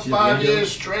backs for 5 years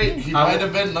straight. He I- might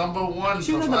have been number one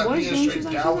She for was at the 5 boys' years game. She straight.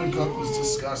 was like, Dalvin she's Cook like, was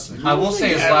disgusting. I will say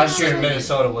his Every last year in single-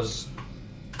 Minnesota was.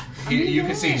 You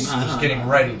can see he's getting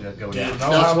ready to go Do you down. know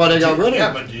That's how- why they got rid of Yeah,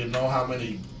 him. but do you know how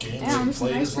many games Yeah, he this is a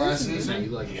played nice his last person.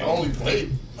 season? He only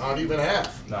played not even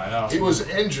half. No, I know. He was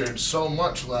injured so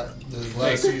much the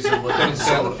last season with Couldn't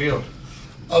stay on the Minnesota. field.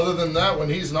 Other than that, when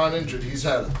he's not injured, he's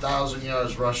had 1,000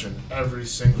 yards rushing every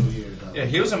single year. Dog. Yeah,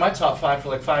 he was in my top 5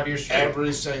 for 5 years straight.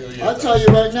 Every single year. I'll tell you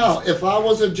right now, if I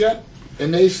was a Jet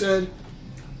and they said,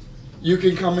 you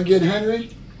can come and get Henry,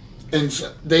 and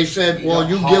they said, well,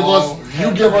 you give us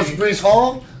Henry. Brees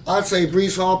Hall, I'd say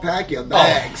Brees Hall, pack your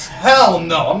bags. Oh, hell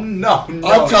no. No.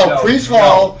 I'll tell Brees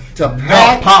Hall to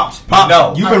pack. Pops.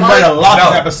 No. You've been I right a lot no,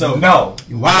 this episode. No.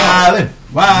 You wildin'.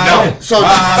 So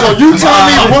you tell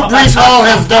me what Brees Hall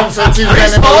has done since he's been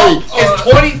Brees in the Hall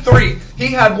league. is 23. He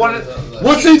had one.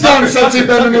 What's he done since he's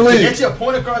been in the To league? get your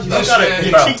point across, you This gotta, year,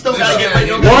 your bro. cheeks don't This gotta get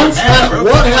year, like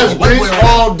What has Brees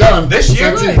Hall done This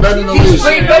year? since he's been in the He's league?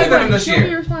 played better than him this Nobody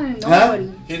year. responded to Huh?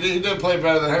 nobody. He did play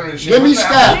better than Henry. Give me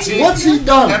stats. What's he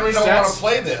done? Henry don't Stats? want to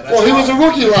play there. That's Well, he was a why.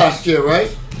 rookie last year,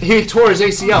 right? He tore his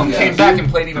ACL and came back and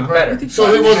played even better.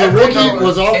 So he was a Henry rookie, don't-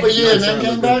 was off a year, and then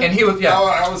came back? And he was, yeah.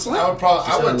 I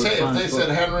would take if fine they said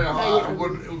Henry. I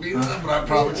would it would be, but I'd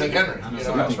probably take Henry. You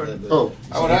know? Oh,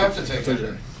 I would have to take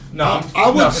Henry. No, I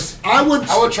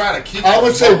would try to keep. I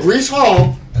would say Brees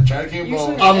Hall. I'd try to keep him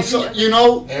Usually-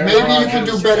 both. Maybe you can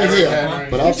do better Aaron here, Henry.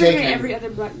 but I'll Usually take every him. other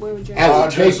black boy would I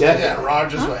would drink. take that. Yeah,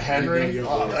 Rogers with Henry.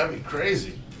 Oh, that'd be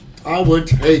crazy. I would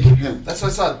take him. That's why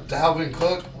I saw Dalvin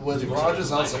Cook with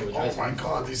Rogers. I was like, oh my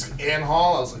god, these and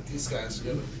Hall. I was like, these guys are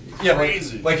gonna be yeah,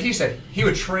 crazy. like he said, he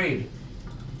would trade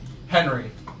Henry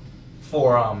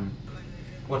for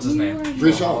what's his name?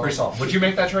 Brees Hall. Brees Hall. Would you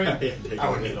make that trade? I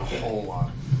would need a whole lot.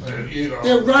 You know,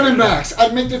 They're running backs.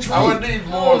 I'd make the I would trade. need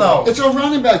more. no. It's a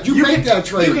running back. You make that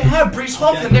You can trade. have Brees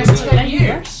Hall for the next 10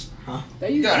 years. That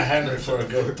You you got Henry for a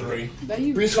good 3.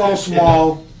 Brees Hall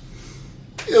small.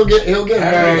 He'll get Henry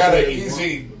got hurt. an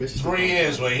easy 3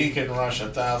 years where he can rush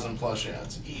 1,000+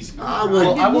 yards. Easy. I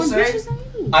Well, would. I will say,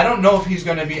 I don't know if he's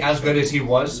going to be as good as he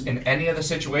was in any other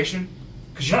situation,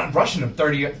 because you're not rushing him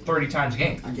 30 times a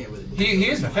game. I get with it. He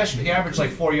isn't efficient. He averaged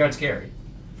like 4 yards carry.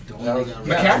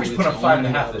 McCaffrey's put up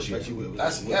 5.5 this year.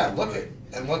 That's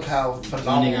look how Only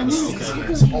phenomenal got this me. season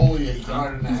is. Only a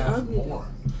yard and a half more,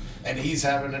 and he's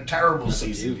having a terrible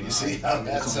season. You see how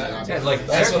that's at? Yeah, like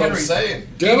That's Derrick what I'm Henry. saying.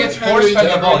 He gets force Henry fed the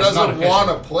Henry ball. He's not doesn't efficient.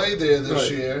 want to play there this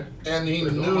Right. year, and he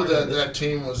knew that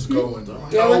team was going.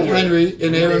 Derrick nowhere. Henry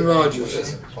and Aaron Rodgers.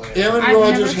 Isn't playing. Aaron I've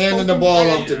Rodgers never handing the spoken ball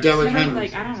to off to Derrick Henry.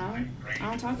 Like, I don't know. I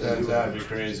don't talk to him. That'd be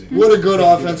crazy. What a good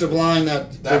offensive line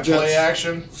that the That play Jets.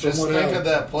 action, just somewhat think else. of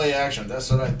that play action. That's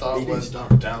what I thought He didn't was stop.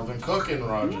 Dalvin Cook and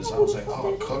Rodgers. I was like,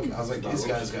 oh, Cook. I was like, these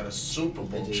guys got a Super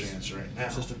Bowl chance right now.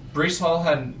 Brees Hall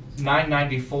had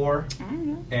 994 I don't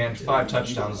know. and 5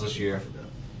 touchdowns this year.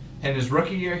 In his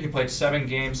rookie year, he played 7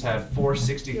 games, had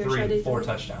 463 and 4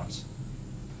 touchdowns.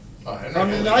 Oh, Henry I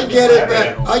mean, had-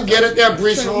 I get it that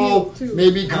Brees Hall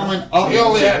may be coming up He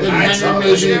only had and 9 Henry something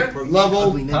may this be year. level.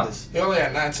 Huh? He only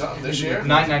had 9 something this year.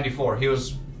 994. He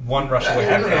was 1 rush Yeah, away.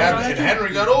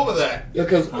 Henry got over that. Yeah,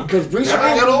 because Brees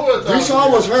Henry got Hall, over it. Brees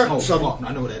Hall was hurt. Oh, So fuck.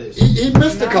 I know what that is. he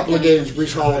missed a couple of games.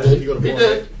 Brees Hall did. He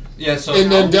did. Yeah, so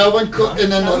And then Delvin Cook,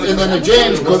 and then the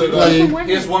James Cook played.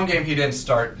 he has 1 game he didn't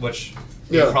start, which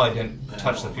he Yeah. probably didn't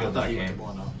touch the field that game.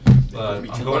 But I'm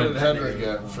What going did to Henry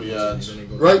get for yards?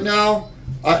 Right now,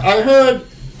 I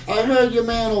heard your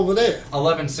man over there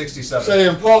 1167.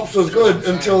 saying Pops was good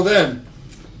until then.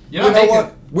 You're You not know making.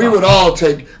 what? We would all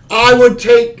take. I would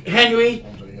take Henry.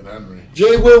 I'm taking Henry.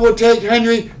 Jay Will would take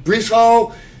Henry. Brees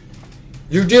Hall,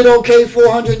 you did okay,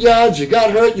 400 yards. You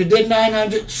got hurt. You did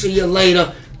 900. See you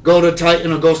later. Go to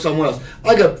Titan or go somewhere else.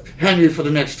 I got Henry for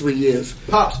the next 3 years.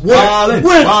 Pops,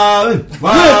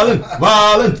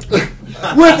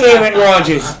 With Aaron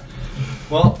Rodgers.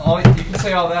 Well, you can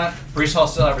say all that. Brees Hall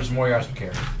still averages more yards per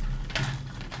carry.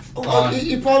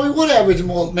 He probably would average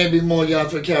maybe more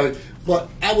yards per carry, but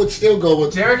I would still go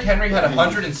with Derrick Henry had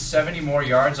 170 more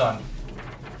yards on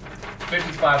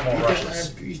 55 more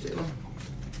rushes.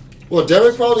 Well,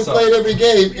 Derek probably So, played every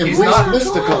game, and he's Brees not-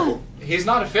 missed a couple. He's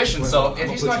not efficient, so if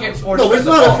he's not getting forced No, fed he's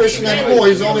the not ball- efficient anymore.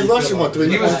 He's only rushing, what, 3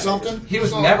 He point was something? He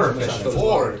was never efficient.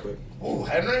 4. Oh,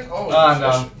 Henry? Oh,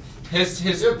 No. His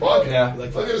You're bugging. yeah.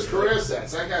 Look at his career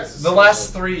stats. That guy's The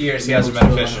last 3 years he hasn't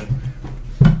been efficient.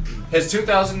 His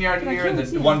 2,000-yard year and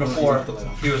the one before,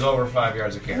 he was over 5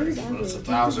 yards a carry. It's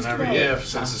 1,000 every year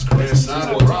since his career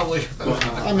started, probably.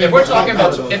 I mean, If we're talking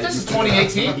about, if this is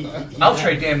 2018, I'll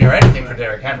trade damn near anything for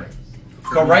Derrick Henry.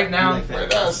 But right now, Right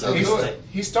now, still do it.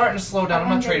 he's starting to slow down. I'm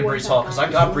not trading Brees Hall because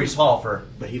I got Brees Hall for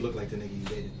But he looked like the nigga you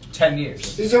dated. 10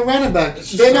 years. he's a running back.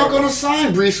 They're not going to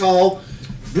sign Brees Hall.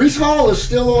 Brees Hall is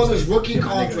still on his rookie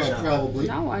contract, probably.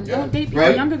 No, I don't date people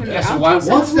Right? younger than me. Yeah, so I'll why- date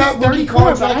someone Once that who's rookie 34, but I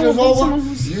contract don't is date over, someone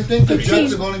who's you think the 15.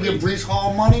 Jets are going to give Brees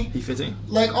Hall money? He 15.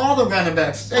 Like all the running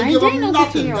backs. They I ain't give dating him no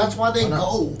nothing. 15-year-old. That's why they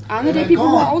go. I And only they're date people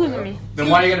who are gone. older than me. Then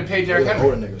why are you going to pay Derrick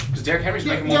Older Henry? niggas. Because Derrick Henry's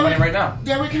making more money right now.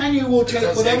 Derrick Henry will take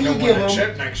Because whatever they you can give win a him.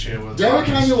 chip next year with Derrick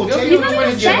Rodgers. Henry will He'll take give whatever him you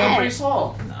a give chip him. on Brees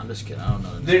Hall. Nah, I'm just kidding. I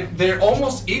don't know. They're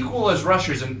almost equal as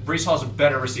rushers, and Brees Hall's a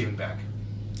better receiving back.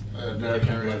 Derrick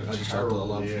Henry had I a just shot the terrible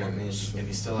love for year, my man. and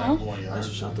he still Huh? had more I yards.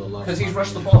 just shot the love. Because he's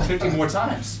rushed the ball 50 more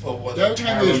times. But with a Derrick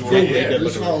Henry is terrible proven. year.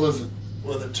 Brees Hall isn't.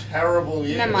 With a terrible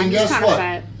year. Never mind, And he's guess kind what? of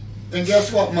fat. And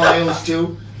guess what, Miles,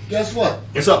 too? Guess what?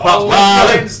 What's up,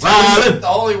 Pops? The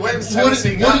only wins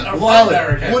Tennessee got are from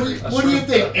Derrick Henry. What do you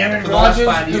think? Aaron For the last 5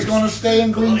 Rodgers years. is going to stay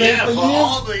in Green Bay Yeah, for for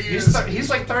all years? the years. He's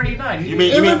like 39. You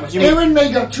mean Aaron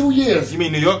may got 2 years you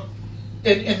mean New York?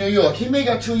 in New York. He may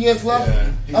got 2 years left. Yeah,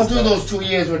 he's I'll do done. those 2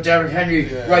 years with Derrick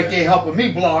Henry Yeah, right yeah. there helping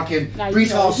me blocking. Nah,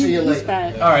 Brees Hall, see you he's later.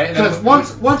 fat. All right, and Because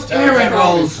then once Derrick Aaron Henry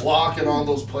rolls, blocking all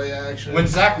those play actions. when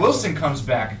Zach Wilson comes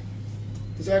back,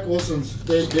 Zach Wilson's,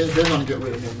 they're going to get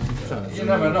rid of him. you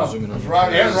never know. If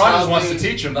Rodgers Aaron is Rodgers wants healthy-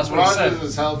 to teach him. That's what he Rodgers said.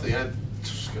 is healthy. I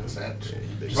just gonna say.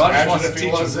 Rodgers Imagine wants to if he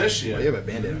teach was him. this Yeah, year. but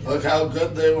Bandit. Look how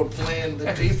good they were playing the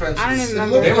defense. I don't even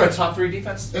And remember. They were a top 3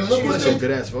 defense. And look what That's a they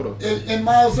good ass photo. and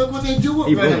Miles, look what they do with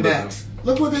He running ruined it, backs.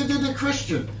 Look what they did to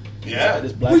Christian. Yeah.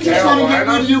 This black We just trying to get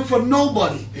Carolina. rid of you for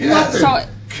nobody. Yeah. Nothing. So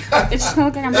it's just gonna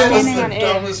look like I'm That was standing the on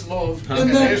air. dumbest move And in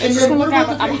then- the and history, then It's gonna what look like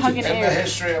about the I'm Patriots? hugging in the air.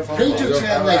 history of football. Patriots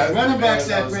had like Yeah, running backs that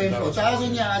that was the ran for dumbest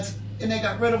 1,000 yards, and they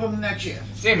got rid of them the next year.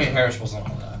 Damian Harris wasn't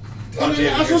all that. Oh, And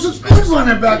Damian then Harris was a good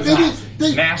running back.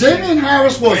 Nasty. Damian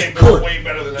Harris was way, good. way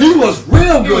better than He that. was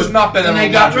real He good. was not better and than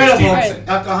they got rid of him Stevenson.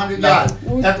 after 100 No. yards.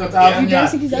 After 1,000 You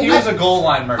yards. think he's He was a goal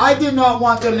line I merchant. did not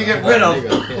want them to get rid of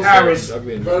Harris.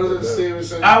 Better than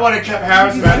Stevenson. I would have kept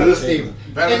Harris better than Steven.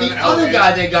 Better And than the other Elliott.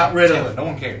 guy they got rid of. No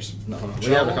one cares. No,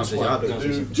 we have the conversation. Y'all have the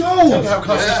conversation. Jones.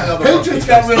 Yeah. Patriots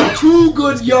got rid of 2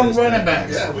 good young running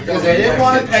backs Yeah, we got because they didn't rid of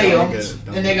want to pay Jones.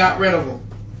 them, and they got rid of them.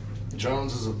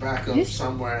 Jones is a backup Yes.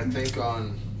 somewhere. I think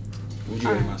on Would you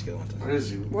rate him on a scale of 1 to 10? where is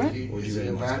he? What? Would Is you he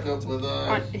a rate him on backup with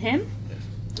On him?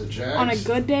 the Jags? On a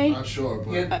good day? Not sure,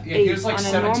 but Yeah, he was like On a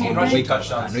 17 normal rushing day?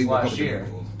 touchdowns last year.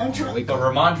 I'm trying. But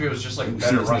Ramondre was just like a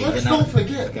better rusher. Let's don't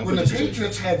forget, when the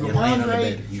Patriots had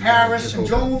Ramondre, Harris, and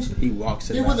Jones, He walks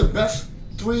to they the were the back. best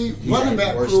three He's running at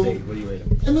back worst crew state. What do you rate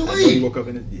him? in the After he league. woke up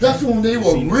in the- That's when they were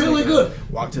Seen this really nigga good.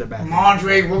 Walk to the back.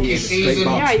 Mondre rookie He had a straight season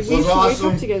box. Yeah, we was used to wake up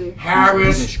awesome. together. He was in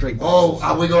Harris, straight oh, boxes.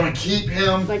 are we going to keep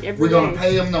him? Like every We're going day. to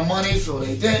pay him the money, so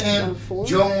they didn't. Four?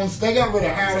 Jones, they got rid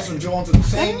of Harris and Jones in the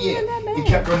same That year ain't that and bad.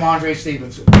 kept Ramondre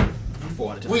Stevenson. 4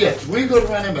 out of 10. We had 3 good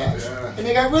running backs, Yeah. and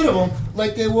they got rid of them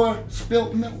like they were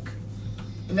spilt milk.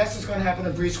 And that's what's going to happen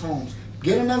to Brees Holmes.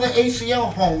 Get another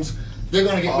ACL Holmes, they're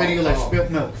going to get rid of you like spilt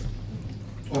milk.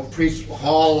 Or Priest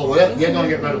Hall or whatever, they're going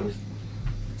to get rid of him.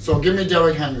 So give me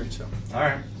Derrick Henry. All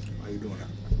right. Why you doing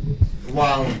that?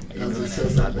 Wow. As he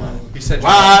says that, wow. He said.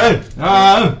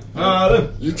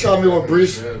 You tell me what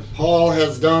Brees Hall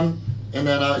has done, and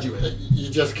then you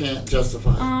just can't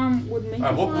justify it. Would make All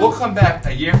right, him we'll on come back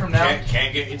a year from now.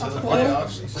 can't get you to the four?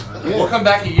 playoffs. We'll come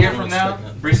back a year from now.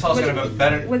 Brees Hall's gonna have a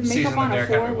better Would make season up than on a Derrick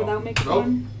 4 Henry will. without making Nope.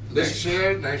 one? Next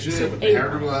year, Eight.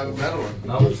 Henry will have a better one.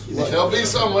 No. He'll be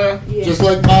somewhere. Yeah. Just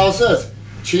like Miles says,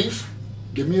 Chiefs,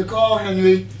 give me a call,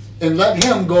 Henry, and let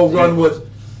him go run with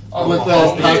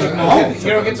Patrick Mahomes. He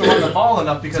don't get to run the ball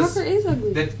enough because Tucker is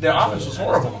ugly. their offense was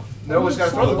horrible. They always got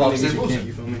to throw the ball because Niggas they're you can't, losing.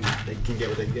 you feel me? They can get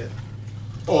what they can get.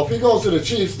 Oh, if he goes to the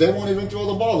Chiefs, they won't even throw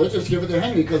the ball. They just give it to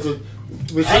Henry because the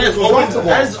That receivers just will drop opens, the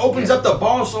that just ball. opens up the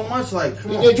ball so much. Like,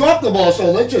 come on. They drop the ball, so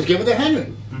let's just give it to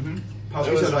Henry. Pops,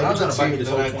 There you was said, like, you're another trying to bite me team this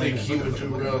that whole I 20 think he would do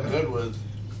real good with.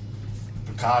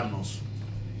 The Cardinals.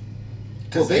 Well,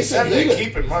 Because they said they're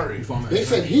keeping Murray. They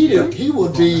said he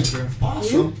would be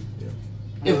awesome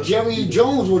if Jerry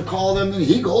Jones would call them and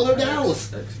he go to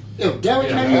Dallas. If Derrick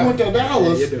Henry went to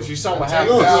Dallas, You saw what Take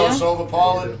happened. Dallas over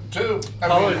Pollard too. I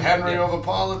Pollard- mean Henry over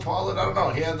Pollard. Pollard, I don't know.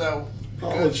 He had that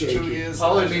Pollard good shaky. 2 years.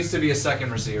 Pollard needs to be a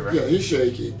second receiver. yeah, he's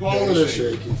shaky. Pollard is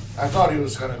shaky. I thought he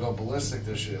was going to go ballistic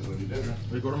this year, but he didn't.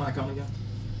 We go to my account again?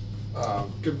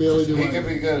 Could barely do He could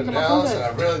anything. be good in Come on, Dallas, hold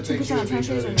and I really think he would be 2%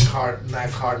 good in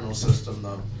that Cardinal system,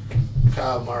 though.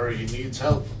 Kyle Murray, he needs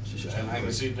help. And I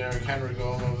can see Derrick Henry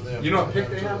going over there. You know what pick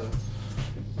they have?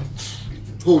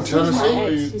 Who, He's my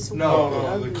Tennessee? ex. He's so No, fucking the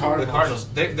ugly. The Cardinals. Cardinals.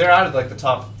 They're out of like the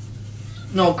top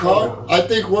No, I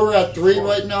think we're at 3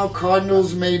 right now.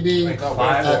 Cardinals may be like No,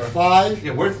 five. at 5.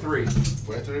 Yeah, we're 3.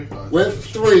 We're 3? We're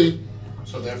 3.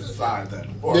 So they're 5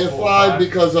 then. Or They're 4, 5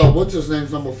 because what's his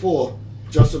name's number 4?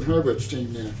 Justin Herbert's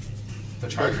team there. The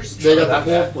Chargers. They got That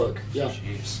the bad. 4th pick. Yeah.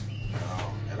 Jeez.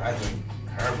 And I think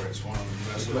Herbert's one of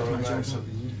the best quarterbacks in the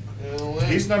league.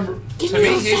 He's number. Give To me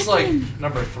me, a he's like second.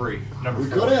 number 3. Number We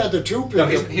 4. could have had the 2 No,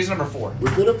 pick. he's number 4. We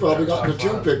could have probably gotten the Top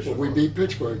 2 five. pick, but we beat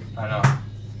Pittsburgh. I know.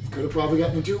 Could have probably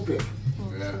gotten the 2 pick.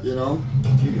 Yeah. You know?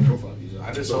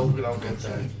 I just hope we don't get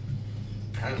that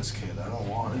Penix kid. I don't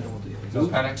want it. No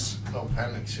Penix. No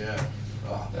Penix yet.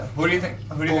 Oh. Yeah. Who do you think?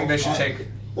 Who do you think they should take?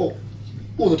 Oh,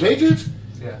 the Patriots?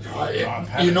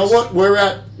 Yeah. You know what?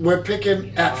 We're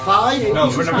picking at 5. No,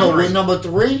 we're number No, we're 3. number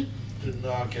 3. Do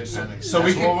not get Penix. So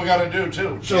That's we what can- we got to do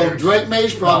too. So Drake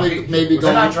May's probably maybe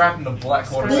They're not going. drafting the black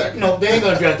quarterback. No, they ain't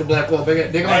gonna draft the black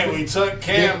quarterback. They're Hey, gonna. we took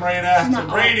Cam right after not-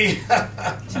 Brady.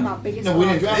 He's my biggest No, we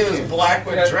didn't fan. draft He was him. black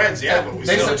with Yeah. dreads, yeah, but we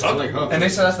They still said- took him. And they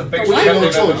said that's the biggest We trade had no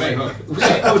they've ever choice. made. We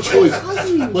had no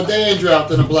choice. But they ain't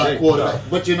drafting a black quarterback.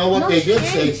 But you know what No, they she did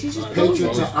ain't. say? She's just Patriots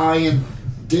posing. are eyeing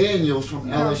Daniels from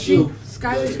No, LSU.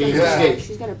 Skylar's That'd be a got mistake.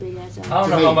 she's got a big ass ass. I don't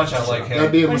know To how me. much I like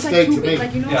That'd be him. a But it's like mistake too to big. me.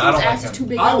 Like, you know, Yeah, I his don't ass like is him. too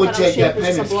big. I would cut out take shape, that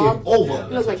it's just Penix a blob. kid over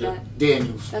It looks like that.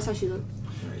 Daniels. That's how she looked.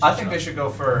 I think they should go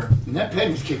for. And that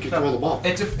Penix kid can throw the ball.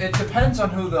 It depends on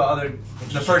who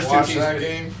the first 2 Watch teams. that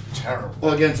game. Terrible.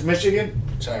 Or against Michigan.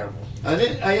 Terrible. I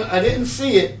didn't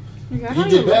see it. Like, I He don't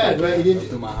did even look bad, like right? that. They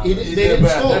He didn't did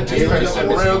bad. score. Their defense did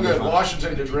real good.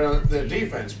 Washington did real. Their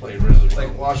defense played really well.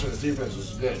 Like- Washington's defense was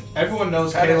good. Everyone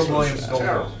knows Penix Caleb was Williams is going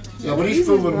terrible. to Yeah, but he's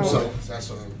proven himself. That's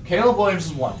what I'm. Caleb Williams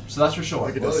is 1, so that's for sure.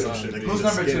 Williams should be. Who's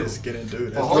number 2? Skinning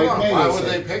dude. Well, hold on. Drake May, Why they would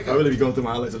say. they pick I him? really be going through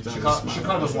my highlights sometimes.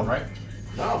 Chicago's 1, right?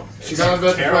 No. Chicago got the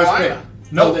first pick. Carolina.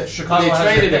 No, they- Chicago they has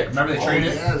traded their it. pick. Remember they Oh, traded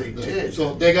it? yeah, they did.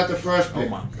 So they got the first pick. Oh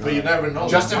my god. But you never know.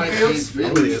 Justin They might Fields? keep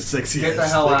I'm really a 6 Get the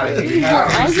hell out of here. He You're had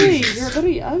 3 ugly. seasons. You're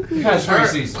literally ugly. He has 3 hurt,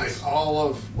 seasons. like all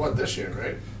of what this year,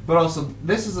 right? But also,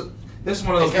 this is one of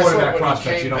those And guess what? quarterback When he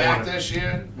prospects came you don't back want to. this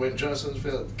year, when Justin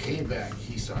Fields came back,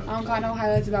 he started. I don't got no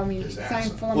highlights about me. His Because I ass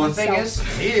ain't off. full of Well, the thing myself.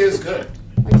 is, He is good.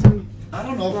 Like some I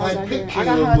don't know if girls I'd out pick here. I got Caleb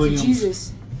highlights of Williams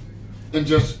Jesus. and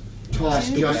just toss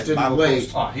Stupid Justin Bible Wade.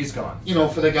 post. Oh, he's gone. You know,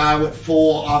 for the guy with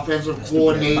 4 offensive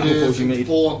coordinators, you made. and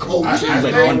 4 coaches.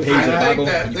 Like I one think page of the Bible,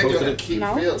 that you they're posted gonna it. keep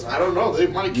No. Fields. I don't know. They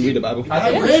might You read the keep. Bible? I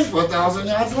I think, ran for 1,000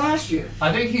 yards last year.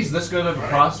 I think he's this good of a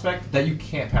prospect that you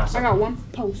can't pass I him. got one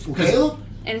post. Caleb?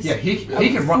 And it's Yeah, he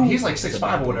can run. He's like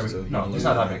 6'5" or whatever. No, he's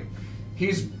not that big.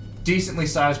 He's decently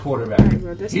sized quarterback. Alright,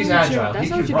 bro, that's He's not what agile. your- That's He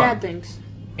not can what your run, dad thinks.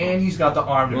 and he's got the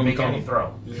arm to You make want me any to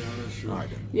throw. Yeah, that's true. Alright,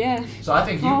 Yeah. So I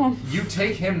think Oh. you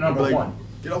take him number Like, one,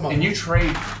 get off my and phone. you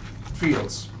trade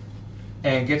Fields,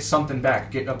 and get something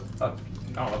back. Get a I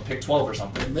don't know, pick 12 or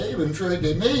something. They may even trade.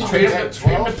 They may even Trade him got to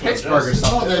 12 for Pittsburgh or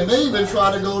Justin. No, something. they may even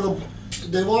try to go to.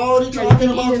 They were already talking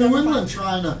about New England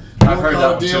trying to I've work heard out that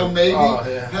a one deal. too. Maybe Oh,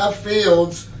 yeah. have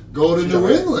Fields go to New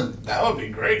England. That would be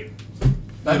great.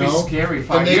 That'd You be know? scary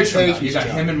 5 And they years from now. trade- You got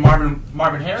him and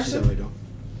Marvin Harrison.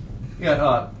 You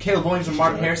got Caleb Williams and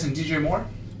Marvin Harrison and DJ Moore.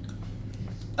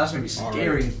 That's gonna be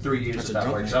scary in 3 years That's if a that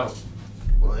jump, works man. out.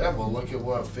 Well, yeah, but look at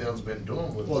what Fields been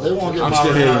doing with. Well, they won't get I'm still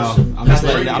Marvin here, Harrison. y'all. I'm just That's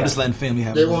letting. right, I'm yeah. just letting family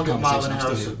have. They a won't get conversation. Marvin I'm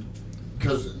still here. Harrison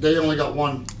because they only got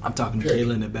one. I'm talking to Pick.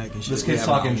 Kayla in the back and shit. This We kid's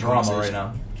having our talking own drama right conversation.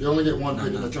 now. They only get one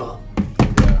pick in the top.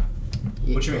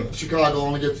 Yeah. What you mean? Chicago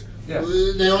only gets. Yeah.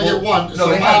 They only Well, get one, no, so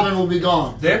they have- Marvin will be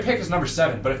gone. Their pick is number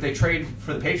 7, but if they trade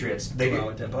for the Patriots, they Wow, get,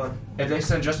 with that pod. if they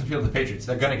send Justin Fields to the Patriots,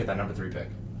 they're gonna get that number 3 pick.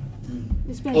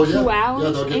 It's been Oh yeah, 2 hours.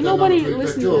 yeah, they'll get Ain't that nobody number 3 pick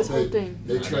listening too to if this whole thing.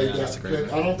 They trade yeah, that's that a great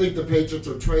pick. I don't think the Patriots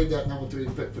will trade that number 3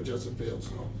 pick for Justin Fields.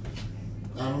 No.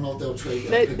 I don't know if they'll trade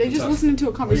that. They pick they for just Justin. listening to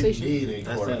a conversation. We need a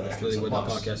That's quarterback. That's really It's a what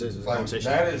the must. podcast is. It's a Like,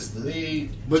 conversation. that is the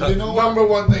But you know what? number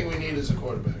one thing we need is a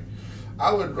quarterback.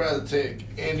 I would rather take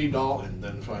Andy Dalton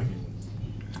than fucking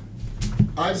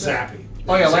I Zappy.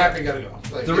 Oh, yeah, like- Zappy gotta go.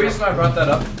 Like, The you know, reason I brought that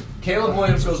up, Caleb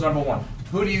Williams goes number 1.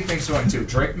 Who do you think's going to?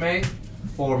 Drake May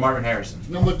or Marvin Harrison?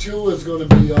 Number 2 is going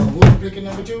to be who's picking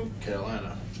number 2?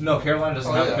 Carolina. No, Carolina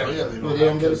doesn't Oh have yeah, a pick. they Well, don't they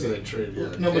don't have get a because pick. they trade.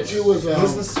 Yeah. Number It's 2 is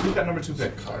Who's this? Who got number 2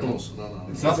 pick? Cardinals. No,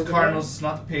 It's not the Is it Cardinals. It's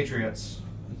not the Patriots.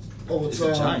 oh, it's It's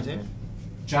the Giants, ain't it?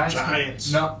 Giants.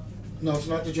 Giants. No. No, it's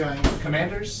not the Giants.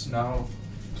 Commanders. No.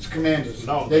 It's Commanders.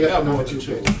 No, they got the more number than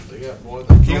 2 two. pick. They got more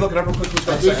than. Can you look it up real quick? Who's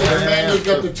I got think the second? Commanders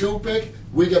got the 2 pick.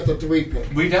 We got the 3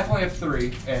 pick. We definitely have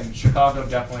 3, and Chicago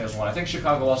definitely has 1. I think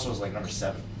Chicago also was like number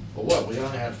 7. But what? We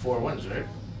only had 4 wins, right?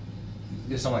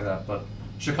 Yeah, something like that. But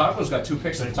Chicago's got 2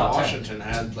 picks in the top 10. Washington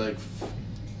had like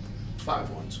 5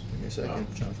 wins. Give me a second. I'm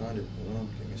trying to find it. Hold on.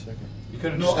 Give me a second. You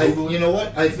couldn't No, just Google you it? know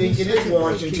what? I think it is Keep your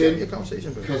Washington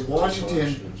conversation, bro. because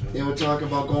Washington. They were talking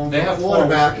about going They for a have 4.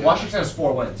 quarterback. Washington has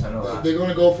 4 wins. I know that. They're going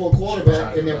to go for a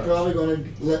quarterback, and they're probably going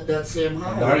to let that Sam They're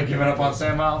Howell. already giving up on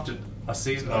Sam Howell to a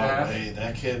season No and a half. way,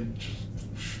 that kid.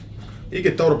 He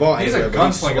could throw the ball He's a anywhere, but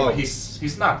he's gunslinger, slow. but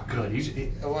he's not good.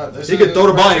 What, this He is could his throw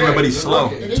the ball first anywhere, year. but he's He's slow.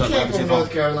 rookie. And he Talk came about from his North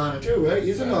phone. Carolina too, right?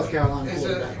 He's a North Carolina Is it,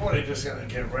 quarterback. what, are you just going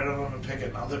to get rid of him and pick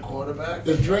another quarterback?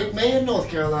 Is Drake May a North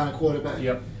Carolina quarterback?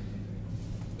 Yep.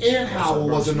 And Howell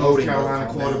was a North Loading, bro. Carolina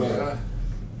Calm down. quarterback.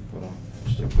 Hold on.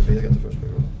 They got the first pick.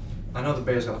 Hold on. I know the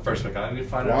Bears got the first pick. I need to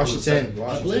find out. who the Washington. second-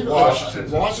 I believe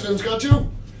Washington. Washington's got 2.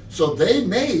 So they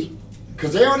may,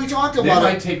 because they already talked They about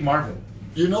might it. take Marvin.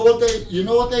 You know what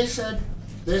they said?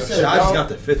 They said I just no. got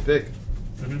the 5th pick.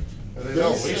 They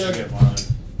know we said- should get Marvin.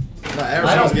 No,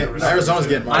 Arizona's Arizona's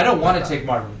getting Marvin. I don't want to take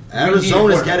Marvin. We need a Arizona's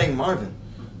quarterback. getting Marvin.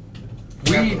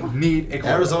 We need a quarterback.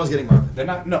 Arizona's getting Marvin. They're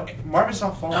not. No, Marvin's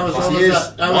not falling. Arizona- Yes, he is.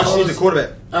 Arizona's- Washington's a quarterback.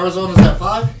 Arizona's at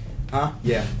 5. Huh?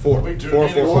 Yeah. 4. We do 4,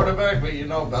 need 4, a 4. quarterback, but you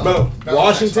know, Bro, Belichick's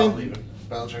Washington- not leaving.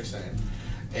 Belichick's staying.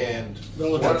 And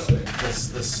Belichick's what,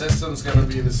 staying. the system's going to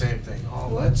be the same thing. Oh,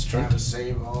 let's try to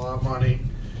save all our money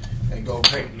and go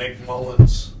pick Nick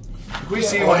Mullins. We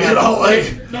see Well, what you know,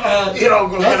 like, you know,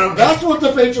 go get him. That's what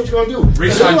the Patriots going to do.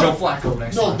 Resign They're Joe gonna- Flacco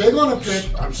next No, time. they're going to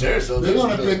pick. I'm serious. Though, They're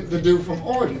going to this- pick the dude from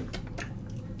Oregon.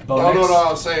 Bo No, Nix. I'm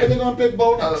And they're saying. going to pick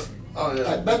Bo Nix. Oh,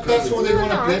 yeah. I bet that's who they're going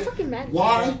No, to I'm pick. fucking mad.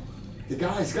 Why? The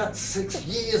guy's got 6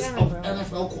 years Yeah, of bro.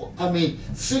 NFL.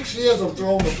 6 years of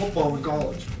throwing the football in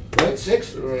college. Right?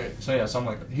 6. Right. So yeah, something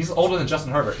like that. He's older than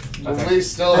Justin Herbert. I But think. we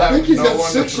still I have think he's no got one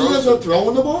 6 to throw years to. of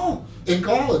throwing the ball in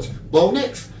college. Bo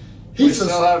Nix. We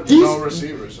still have no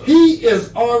receivers. So. He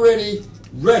is already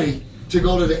ready to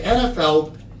go to the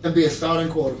NFL and be a starting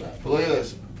quarterback. But look at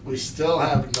this. We still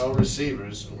have no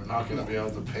receivers, and we're not going to be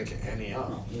able to pick any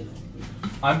up.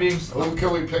 I'm being. Who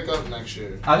can we pick up next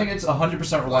year? I think it's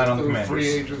 100% reliant on the Through Commanders. free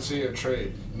agency or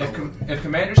trade. No. If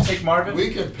Commanders take Marvin, We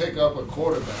can pick up a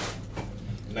quarterback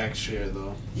next year,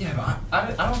 though. yeah, but I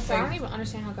don't So I don't think. even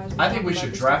understand how guys. I think we talk should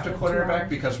about this draft a stuff for 2 quarterback hours.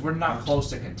 because we're not close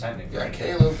to contending. Yeah, Right?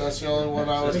 Caleb. That's the only one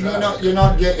I was And drafting. you're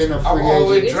not getting a I'm free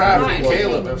only agent. drafting It's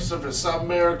Caleb. fine. If for some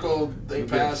miracle they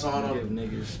pass on Give him,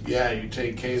 niggas yeah, you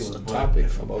take It's a Caleb. But topic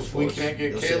if, for both if we sports. can't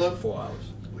get They'll sit Caleb, for 4 hours.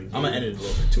 I'm gonna edit it a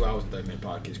little bit. 2 hours and 30-minute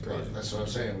podcast, crazy. That's what I'm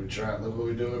saying. We try. Look what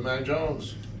we do with Mac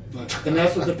Jones. And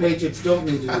that's what the Patriots don't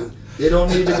need to do. They don't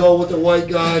need to go with the white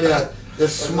guy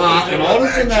that's smart and all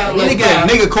this and that. You need to get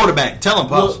a nigga quarterback. Tell him,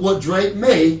 Pops. What Drake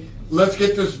May, let's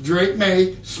get this Drake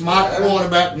May, smart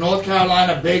quarterback, North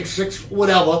Carolina, big 6,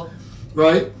 whatever,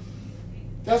 right?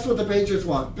 That's what the Patriots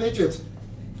want. Patriots,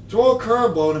 throw a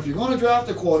curveball, and if you're going to draft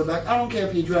a quarterback, I don't care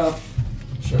if you draft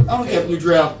Penix.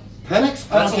 I That's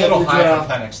don't a care little if you high draft.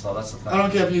 for Penix, though. That's the thing. I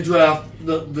don't care if you draft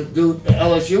the dude, the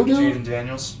LSU dude, Jaden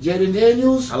Daniels. Jaden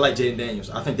Daniels. I like Jaden Daniels.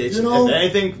 I think they You should. know- If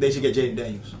anything, they should get Jaden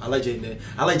Daniels. I like Jaden Daniels.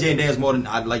 I like Jaden Daniels more than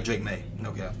I like Drake May.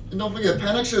 No cap. And don't forget,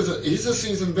 Penix he's a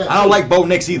seasoned vet. I don't like Bo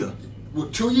Nix either.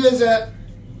 With 2 years at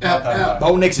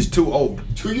Bo Nix is too old.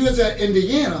 2 years at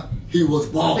Indiana, he was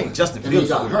I balling. think Justin and Fields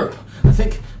he got older. hurt.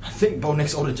 I think Bo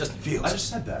Nix older than Justin Fields. I just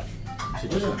said that.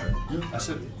 I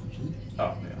said.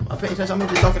 Oh, yeah. I'm paying attention. I'm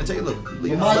just talking to Taylor.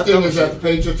 Well, my thing is that the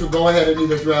Patriots will go ahead and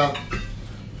either draft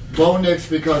Bo Nix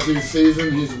because he's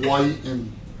seasoned, he's white,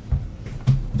 and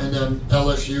then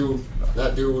LSU,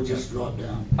 that dude will just drop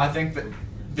down. I think that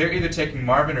they're either taking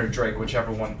Marvin or Drake,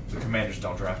 whichever one the Commanders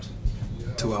don't draft.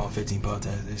 2 hour and 15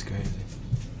 podcast. That's crazy.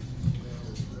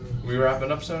 We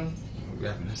wrapping up soon? We're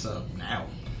wrapping this up now.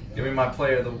 Give me my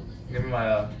player. Give me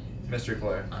my mystery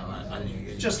player. I didn't even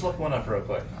get Just look one up real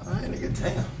quick. I didn't get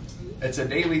damn. It's a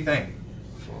daily thing.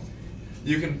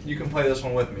 You can play this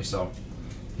one with me. So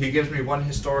he gives me one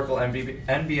historical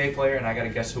NBA player, and I got to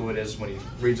guess who it is when he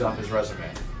reads off his resume.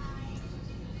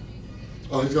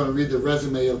 Oh, he's going to read the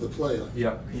resume of the player.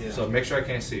 Yep. Yeah. So make sure I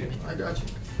can't see it. I got you.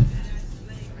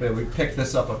 Yeah, we picked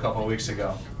this up a couple of weeks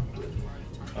ago.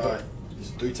 Alright. He's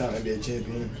a 3-time NBA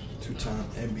champion, 2-time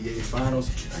NBA finals.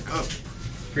 Back up.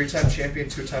 3-time champion,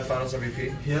 2-time Finals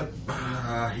MVP.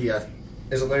 Yep. He got.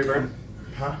 Is it Larry Bird?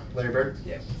 Huh? Larry Bird?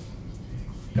 Yeah.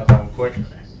 Got that one quick.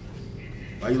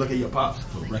 Why you look at your pops?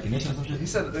 For recognition or some shit? He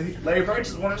said that Larry Bird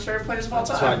is one of his favorite players of all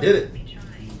time. That's why I did it.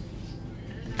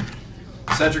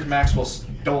 Cedric Maxwell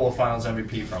stole a Finals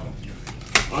MVP from him.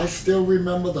 I still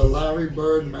remember the Larry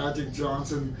Bird, Magic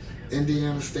Johnson,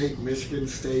 Indiana State, Michigan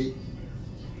State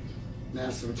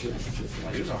national championship.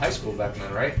 Well, he was in high school back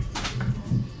then, right?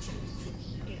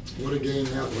 What a game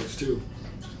that was, too.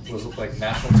 Was it like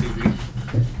national TV?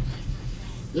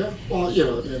 Yeah, well, you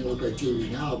know, it didn't look like TV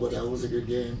now, but that was a good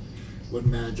game with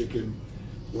Magic and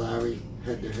Larry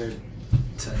head-to-head.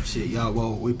 Type shit. Y'all,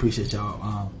 well, we appreciate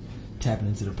y'all tapping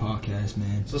into the podcast,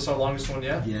 man. Is this our longest one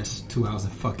yet? Yes, 2 hours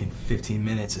and fucking 15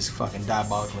 minutes is fucking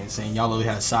diabolically insane. Y'all literally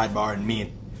had a sidebar and me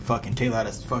and fucking Taylor had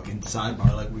a fucking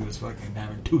sidebar like we was fucking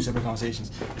having 2 separate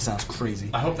conversations. It sounds crazy.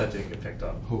 I hope that didn't get picked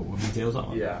up. Who? What me and Taylor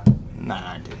talking about? Yeah.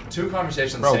 Nah, I didn't. 2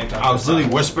 conversations at Bro, the same time. I was literally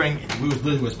whispering. We was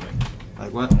literally whispering.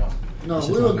 Like what? No, That's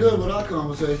we just were all good good. with our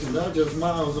conversations. That was just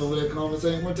Miles over there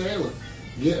conversating with Taylor.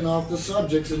 Getting off the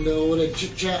subjects and over there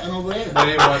chit-chatting over there. They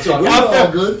didn't want to So talk we were about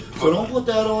all good, so don't put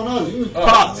that on us. You,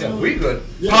 Oh, yeah, we good.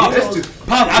 Yeah, Pop, he knows-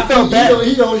 Pop, I felt bad.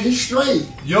 He's straight.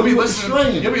 You'll be He was listening.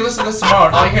 straying. You'll be listening to this tomorrow,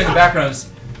 and all you hear in the background is,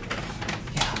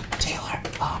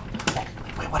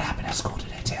 what happened at school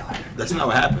today, Taylor? That's not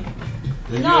what happened.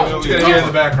 No. What you gonna hear in the We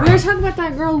were background? talking about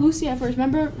that girl Lucy at first.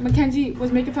 Remember, Mackenzie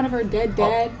was making fun of her dead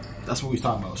dad. That's what we was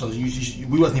talking about. So we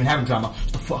wasn't even having drama.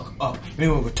 Shut the fuck up. You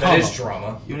don't even That talk is about.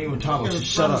 drama. You don't even talk You're about. in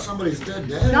Just front shut of up. Somebody's dead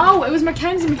dad. No, it was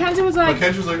Mackenzie. Mackenzie was like,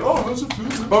 Mackenzie was like, oh, that's a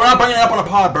food. But we're not bringing it up on the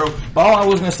pod, bro. But all I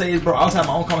was gonna say is, bro, I was having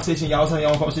my own conversation. Y'all was having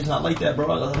your own conversation. I like that,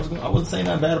 bro. I wasn't saying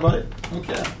nothing bad about it.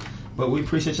 Okay. But we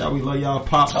appreciate y'all. We love y'all.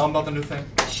 Pop, Tell them about the new thing.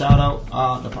 shout out.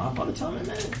 The pod about the time,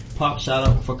 man. Pop, shout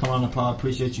out for coming on the pod.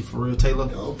 Appreciate you for real, Taylor.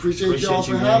 Yo, appreciate y'all Appreciate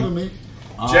for you, having man.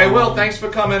 me. Jay Will, thanks for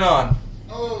coming on.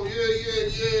 Oh,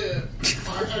 yeah.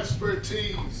 My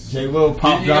expertise. Jay Will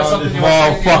pop You got down something this you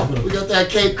wanna say, motherfucker. We got that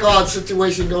Cape Cod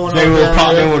situation going Jay on. Will down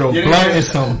popped there. in with You a didn't blunt get and it.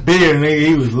 some beer, nigga.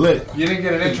 He was lit. You didn't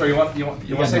get an intro. You want You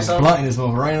to got say that something? blunt in this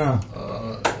motherfucker right now.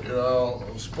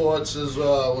 Sports is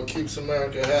what keeps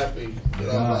America happy.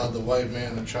 The white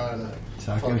man are trying to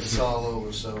Talk fuck your us shit. all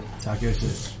over. So Talk your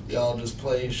shit. y'all just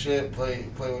play your shit, play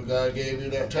what God gave you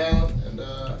that talent, and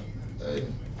hey,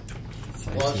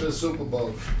 watch the Super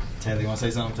Bowl. Taylor, you want to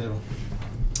say something, Taylor?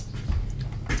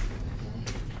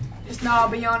 it's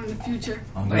not beyond in the future.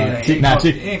 Oh, No, God. he Nah,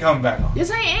 ain't coming back on. Yes,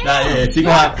 I am. Nah, yeah, she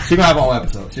gonna have her own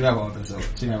episode. She gonna have her own episode.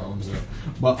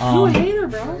 But You a hater,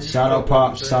 bro. shout out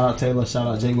Pop, shout out Taylor, shout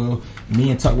out J Will.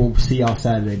 Me and Tuck will see y'all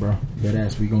Saturday, bro. Dead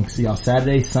ass. We gonna see y'all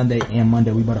Saturday, Sunday, and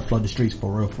Monday. We better flood the streets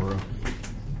for real, for real.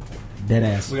 Dead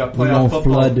ass. We got We playoff gonna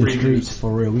football flood the previews. streets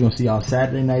for real. We gonna see y'all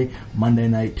Saturday night, Monday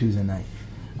night, Tuesday night.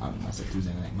 I said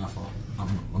Tuesday night. My fault.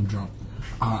 I'm drunk.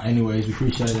 Anyways, we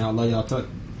appreciate y'all. Love y'all. Tuck.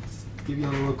 Give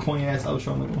y'all a little corny ass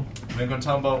outro, nigga. We ain't gonna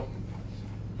tell them about.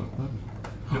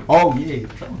 Oh yeah.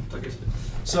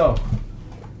 So,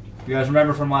 you guys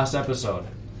remember from last episode?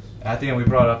 At the end, we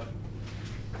brought up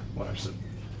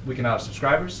we can have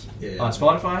subscribers on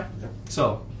Spotify.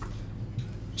 So,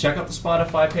 check out the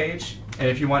Spotify page, and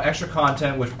if you want extra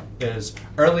content, which is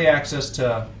early access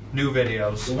to new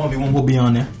videos, The 1v1 will be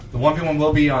on there. the 1v1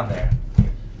 will be on there.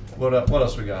 What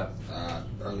else we got?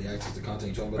 Early access to content.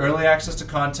 You talking about Early access to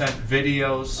content,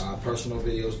 videos, personal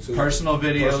videos too. personal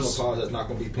videos, Personal pods that's not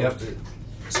going to be Yep. posted.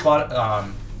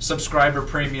 subscriber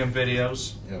premium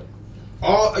videos. Yep.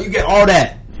 You get all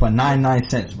that for 99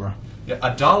 cents, bro. Yeah,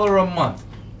 $1 a month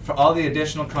for all the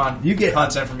additional You get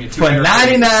content from your two for areas.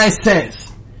 99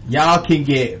 cents. Y'all can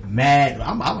get mad.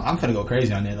 I'm finna go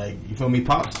crazy on there. Like, you feel me,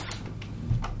 pops?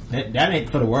 That ain't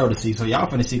for the world to see. So y'all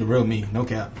finna see the real me, no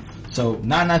cap. So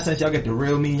 99 cents, y'all get the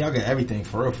real me. Y'all get everything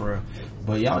for real.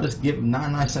 But y'all just give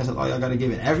 99 cents. That's all y'all gotta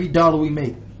give it. Every dollar we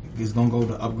make is gonna go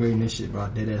to upgrading this shit, bro.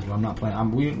 Dead ass. Bro. I'm not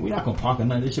playing. We're not gonna pocket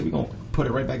none of this shit. We gonna put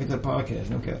it right back into the podcast,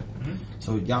 no cap.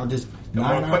 So y'all just The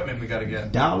more equipment we gotta get. a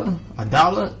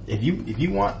dollar. If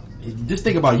you want, just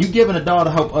think about it. You giving $1 to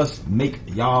help us make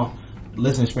y'all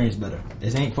listening experience better.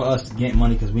 This ain't for us getting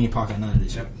money because we ain't pocket none of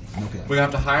this shit. Okay. We're gonna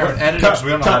have to hire an editor because we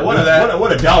don't know how to do that.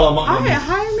 What a dollar a month? Alright,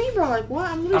 hire me, bro. Like, what?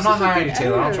 I'm not hiring you,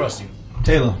 Taylor. I don't trust you.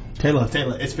 Taylor.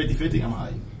 It's 50-50. I'm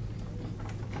high.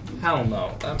 Hell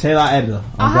no. Taylor, editor.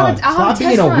 I'll have a Stop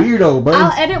being test a run. weirdo, bro.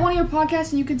 I'll edit one of your podcasts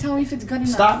and you can tell me if it's good enough.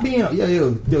 Stop being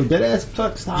yo, dead ass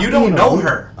fuck. Stop. You don't being know a,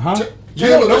 her. huh? You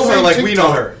don't know her like we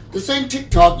know her. The same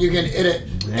TikTok you can edit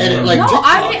like No, TikTok.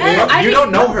 I can edit. You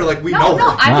don't know her like we know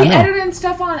her. I be I know. editing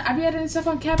stuff on. I be editing stuff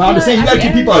on Capcom. But I'm just saying you gotta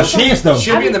give people a chance though.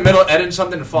 She'll be in the middle editing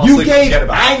something and fall You asleep and gave, forget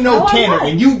about it. I know No, I Tanner, won't.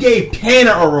 and you gave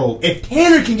Tanner a role. If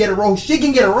Tanner can get a role, she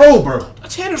can get a role, bro.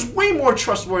 Tanner's way more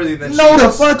trustworthy than No, she the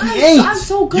is. fuck he I'm ain't.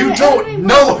 so good. You at don't editing,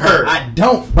 know bro. her. I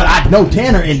don't, but I know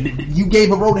Tanner, and you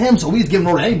gave a role to him, so we just giving a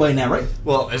role to anybody now, right?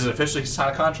 Well, is it officially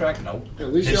signed a contract? No.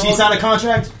 At least If y'all- she signed a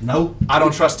contract, no. I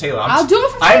don't trust Taylor. I'll do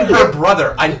it for I'm free. her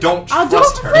brother. I don't I'll do it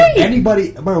trust for her. free.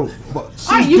 Anybody, bro, she's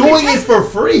Alright, you can doing it test for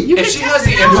free. You If can she test has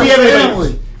the it Do out. we have anybody else?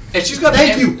 family. If she's got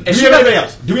Thank the, you. If Do she we have got, anybody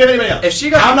else? Do we have anybody else? If she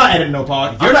got- I'm not editing no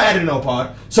pod. You're not editing no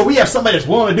pod. So we have somebody that's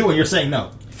willing to do it. And you're saying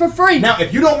no. For free. Now,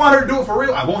 if you don't want her to do it for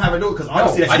real, I won't have her do it because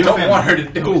honestly, that's I your don't family. want her to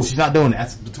do Cool. it. She's not doing that.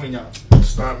 That's between y'all.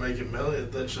 Start making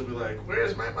millions, then she'll be like,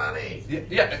 "Where's my money?"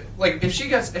 Yeah, like if she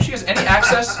has any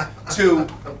access to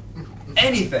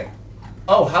anything.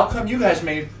 Oh, how come you guys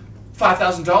made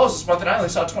 $5,000 this month and I only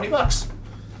saw $20?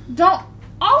 Don't.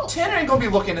 Oh, Tanner ain't gonna be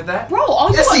looking at that. bro.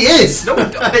 I'll Yes, do he it. is. No,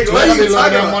 What don't. are I'll you be talking looking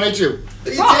at about? money too.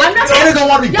 Bro, I'm not Tanner gonna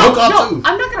want to be broke off no, too.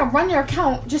 I'm not gonna run your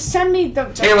account. Just send me the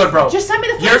Taylor, bro. Just send me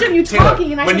the footage of you Taylor,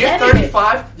 talking, and I when can you're edit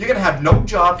 35, you're gonna have no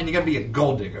job and you're gonna be a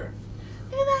gold digger.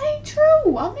 it. And that ain't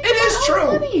true. I'm making It is my true.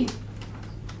 own money.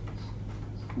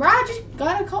 Bro, I just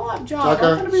got a co-op job. I'm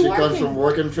Tucker, gonna be she working. comes from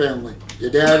working family. Your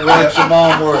dad works, your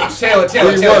mom works. Taylor.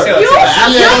 We work.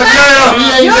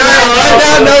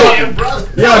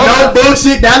 Yo, no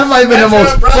bullshit. That might have been the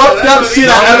most fucked up shit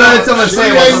I ever heard someone She say.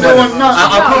 ain't about somebody. doing nothing.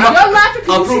 I'll prove my- You're laughing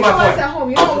I'll because prove you my see point. us at home.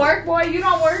 You don't work, boy. You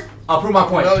don't work. I'll prove my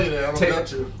point. Millionaire, I'm Ta- about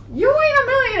to. You ain't a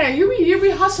millionaire. You be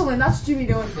hustling. That's what you be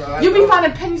doing. No, I You be know.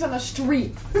 finding pennies on the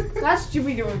street. That's what you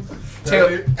be doing.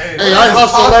 Taylor, Hey, I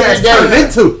hustle every Turned day.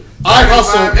 into. I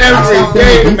hustle every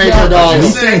day to make a He's dollar.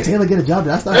 saying Taylor get a job.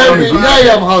 That's not Every funny. day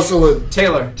I'm hustling.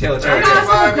 Taylor. I'm not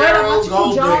so good. I'm not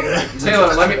gold job. digger.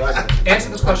 Taylor, let me answer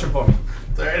this question for me.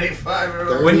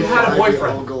 35-year-old. When you had a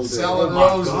boyfriend, Selling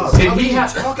Oh roses. Did he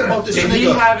have? talking about this Did he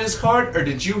nigga? have his card, or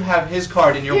did you have his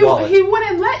card in your wallet? He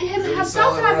wouldn't let him was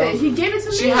himself selling have it. roses. He gave it to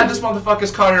me. She had this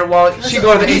motherfucker's card in her wallet. She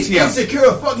go to the He's ATM.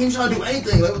 insecure. Fuck, he ain't trying to do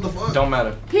anything. Like what the fuck? Don't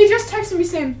matter. He just texted me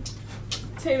saying,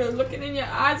 "Taylor, looking in your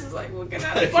eyes is like looking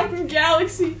at a fucking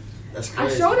galaxy." That's I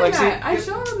crazy. showed him Like, that. see, I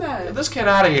showed him that. Get this kid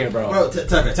out of here, bro. Bro,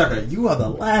 Tucker, you are the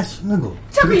last nigga.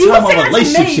 Tucker, be you would talking say about that to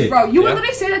relationship me, shit. bro. You would Yeah.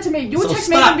 literally say that to me. You would So text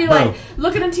me stop, and be bro. like,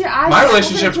 looking into your eyes. My like,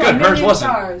 relationship's looking into good. a Hers million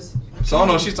wasn't. stars. So I don't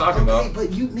know what she's talking Okay, about.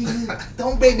 but you nigga,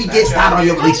 don't baby get started on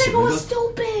your That relationship. nigga was nigga.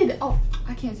 stupid. Oh,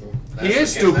 I can't say that. He is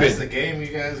That's stupid. the game you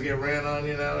guys get ran on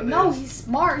you nowadays. No, he's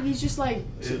smart. He's just like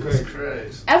It's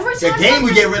crazy. every The time. game we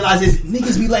something- get realized is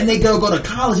niggas be letting they girl go to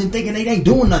college and thinking they ain't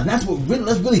doing nothing. That's what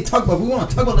let's really talk about. If we want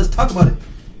to talk about. Let's talk about it.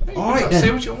 All right, Say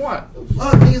then. what you want.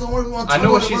 Fuck, niggas don't want to talk I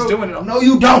know what about it, she's bro. doing. No,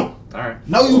 you don't. All right.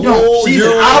 No, you Oh, don't. She's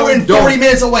an you hour and 40 don't.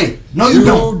 minutes away. No, you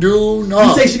don't. do You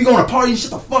not. say she be going to a party,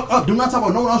 shut the fuck up. Do not talk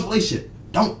about no one else's relationship.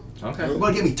 Don't. Okay. You're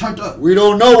going to get me turned up. We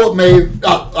don't know what Maeve.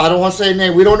 I don't want to say her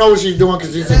name. We don't know what she's doing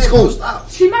because she's in school. Stop.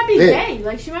 She might be Yeah. gay.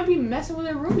 Like she might be messing with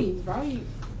her roomies, bro.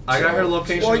 I got her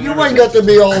location. Well, and you everything. ain't got to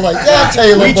be all like that,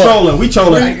 Taylor. We but trolling. We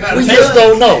trolling. We just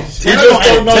don't know. We Taylor just gonna don't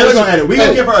edit. know. Taylor gonna edit. We gonna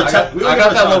Hey, give her a I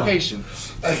got that location.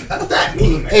 What's that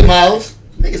mean, man? Hey, Miles.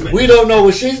 Niggas been- We don't know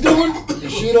what she's doing,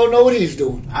 and she don't know what he's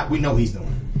doing. We know he's doing.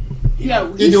 Yeah,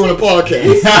 He's doing a podcast.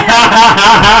 He's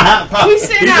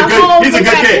sitting at home. He's a looking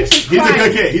good at kid. pictures He's a crying.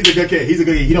 good kid. He's a good kid. He's a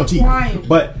good kid. He don't cheat. Crying.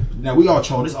 But now we all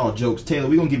troll. This all jokes. Taylor,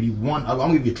 we're gonna give you one. I'm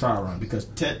gonna give you a trial run because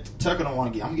Tucker don't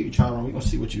want to get. I'm gonna give you a trial run. We're gonna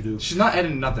see what you do. She's not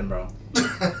editing nothing, bro.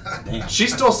 Damn. She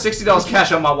stole $60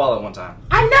 cash out of my wallet one time.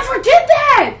 I never did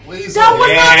that. Please. That was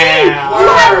not me.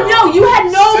 Yeah. You had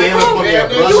no Stand proof. up for your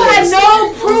You brother. had no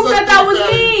What's proof the that was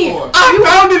thing me. for? I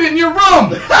found it in your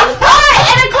room. Why?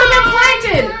 And it could have been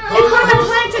planted. It could have been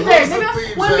planted there, Who's the nigga.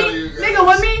 thieves When out me, of you guys? nigga,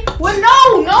 when me, when no.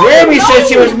 Grammy said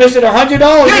she was missing $100.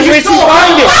 Yeah, you Where'd she stole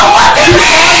find it? That wasn't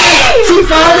me. She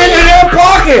found it in her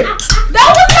pocket. That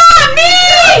was not me.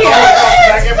 No,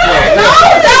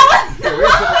 that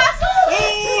was.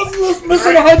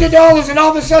 Missing $100, and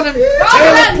all of a sudden,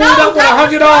 Taylor pulled up with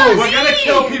 $100. We're gonna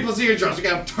kill people's eardrums. We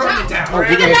gotta turn it down. Oh, we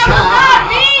Nigga, gotta that was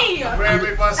not me.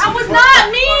 That was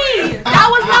not me. That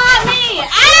was not me.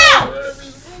 Ow!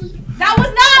 That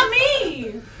was not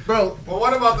me. Bro, But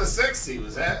what about the 60?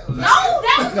 Was that? No,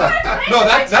 that was not no,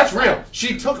 that's real.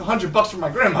 She took $100 from my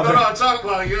grandmother. No, I'm talking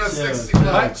about you're 60 What?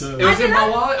 bucks. It was in my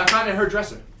wallet. I found it in her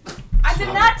dresser. I did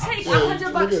not take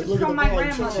 $100 look at from the my ball,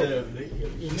 grandmother.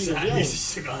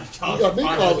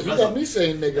 You got me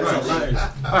saying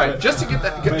nigga. All right, just to get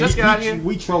that, just get out of here.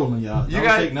 We trolling y'all. You Don't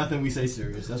got- take nothing we say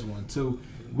serious. That's one. Two.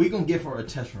 We gonna give her a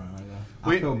test run. I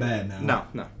We- feel bad now.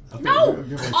 No. Okay, No, we'll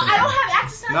give her a test I don't run. have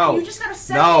access to No. that. You just gotta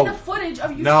send No. me the footage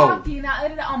of you No. talking and I'll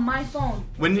edit it on my phone.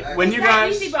 When It's you that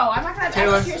guys, easy, bro. I'm not gonna have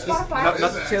Taylor, access to your Spotify. no,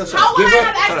 Taylor, shut How up. would I Give her-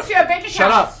 have access to your bank account?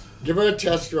 Shut up. Give her a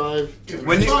test drive. When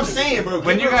That's you, what I'm saying, bro.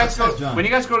 when Give you her a guys go, test run. when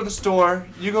you guys go to the store,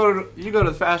 you go to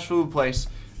the fast food place,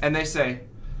 and they say,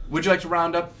 "Would you like to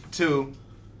round up to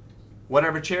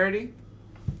whatever charity?"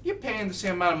 You're paying the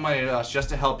same amount of money to us just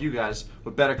to help you guys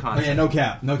with better Oh, content. yeah, no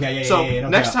cap. No cap. Yeah, So no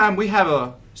next cap. time we have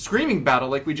a screaming battle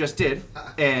like we just did,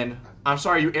 and I'm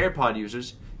sorry, you AirPod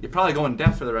users, you're probably going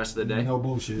deaf for the rest of the day. No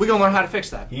bullshit. We're gonna learn how to fix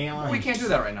that. He ain't lying. We can't do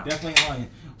that right now. Definitely lying.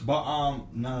 But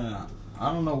no.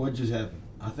 I don't know what just happened.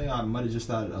 I think I might have just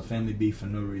started a family beef for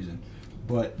no reason.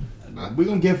 But we're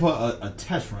gonna give her a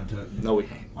test run to. No, we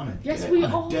can't. Yes, we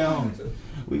are. are.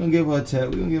 We're gonna give her a test.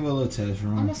 We're gonna give her a little test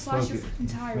run. I'm gonna slash Fuck your it. fucking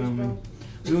tires, bro.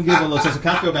 We're gonna give her a little test.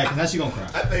 Can I feel bad? Because now she's gonna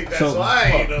cry. I think that's So- why I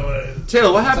ain't know what it is.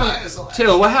 Taylor, what It's happened? all-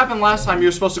 Taylor, what happened last time you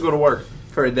were supposed to go to work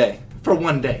for a day, for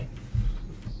one day?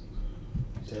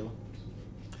 Taylor.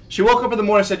 She woke up in the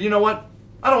morning and said, "You know what?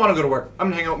 I don't want to go to work. I'm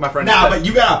gonna hang out with my friends." Nah, instead." but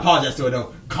you gotta apologize to her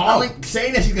though.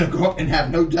 Saying that she's gonna grow up and have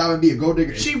no job and be a gold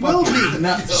digger. is She will fucking be.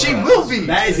 nuts. She will be.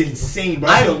 That is insane, bro.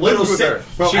 I That's a lived little with sister. her.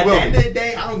 Bro, She at will the end be. of the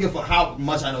day, I don't give a fuck how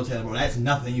much I know Taylor, bro. That's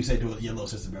nothing you say to your little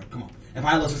sister, bro. Come on. If I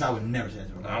had a little sister, I would never say that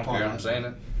to her. I don't care. I'm saying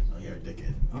it. Oh, you're a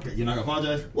dickhead. Okay, you're not gonna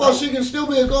apologize? Well, she can still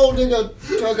be a gold digger,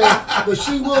 Tucker, but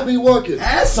she will be working.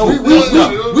 That's so We- fucked we-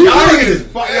 up. we- Y'all we- niggas is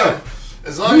fucked Yeah. up.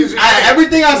 As long as you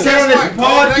Everything I said on this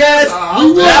podcast,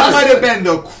 We will. that might have been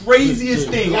the craziest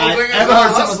thing Gold I diggers ever are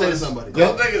heard someone say to hustlers. somebody.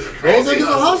 Gold diggers are Gold crazy. diggers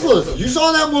are hustlers. You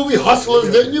saw that movie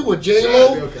Hustlers, didn't you, with J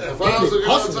Lo? If I was a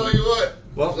girl, I'll tell you what.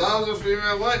 Well- If I was a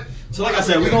female, what? So like I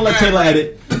said, we're gonna let Taylor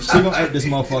edit. She gonna edit this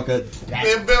motherfucker.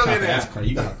 They're billionaire. That's crazy.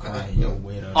 You gotta cry, yo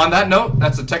weirdo. On that note,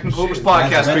 that's a Technical Hoopers podcast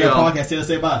That's for a y'all. podcast. Taylor,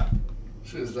 say bye.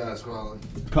 She's not squalling.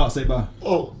 Carl, say bye.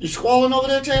 Oh, you squalling over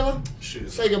there, Taylor?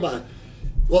 She's Say goodbye.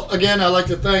 Well, again, I'd like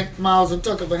to thank Miles and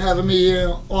Tucker for having me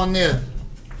here on their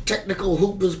Technical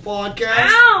Hoopers podcast.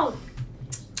 Ow!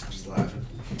 just laughing.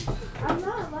 I'm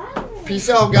not laughing. Peace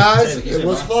out, guys. Taylor, you It say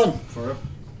was bye. fun. For real.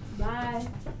 Bye.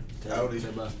 Howdy.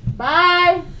 Say bye.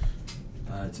 Bye.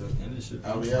 Alright, so end this shit.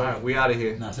 Howdy, All howdy. right, we out of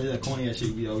here. Nah, say that corny ass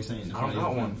shit we always saying. I don't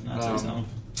got one. Nah, say something.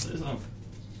 Say something.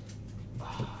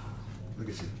 Look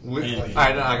at you. We, Yeah. all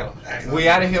right, no, I got. We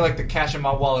out of here like the cash in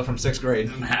my wallet from 6th grade.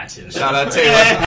 Nah, chill. Shout out Taylor.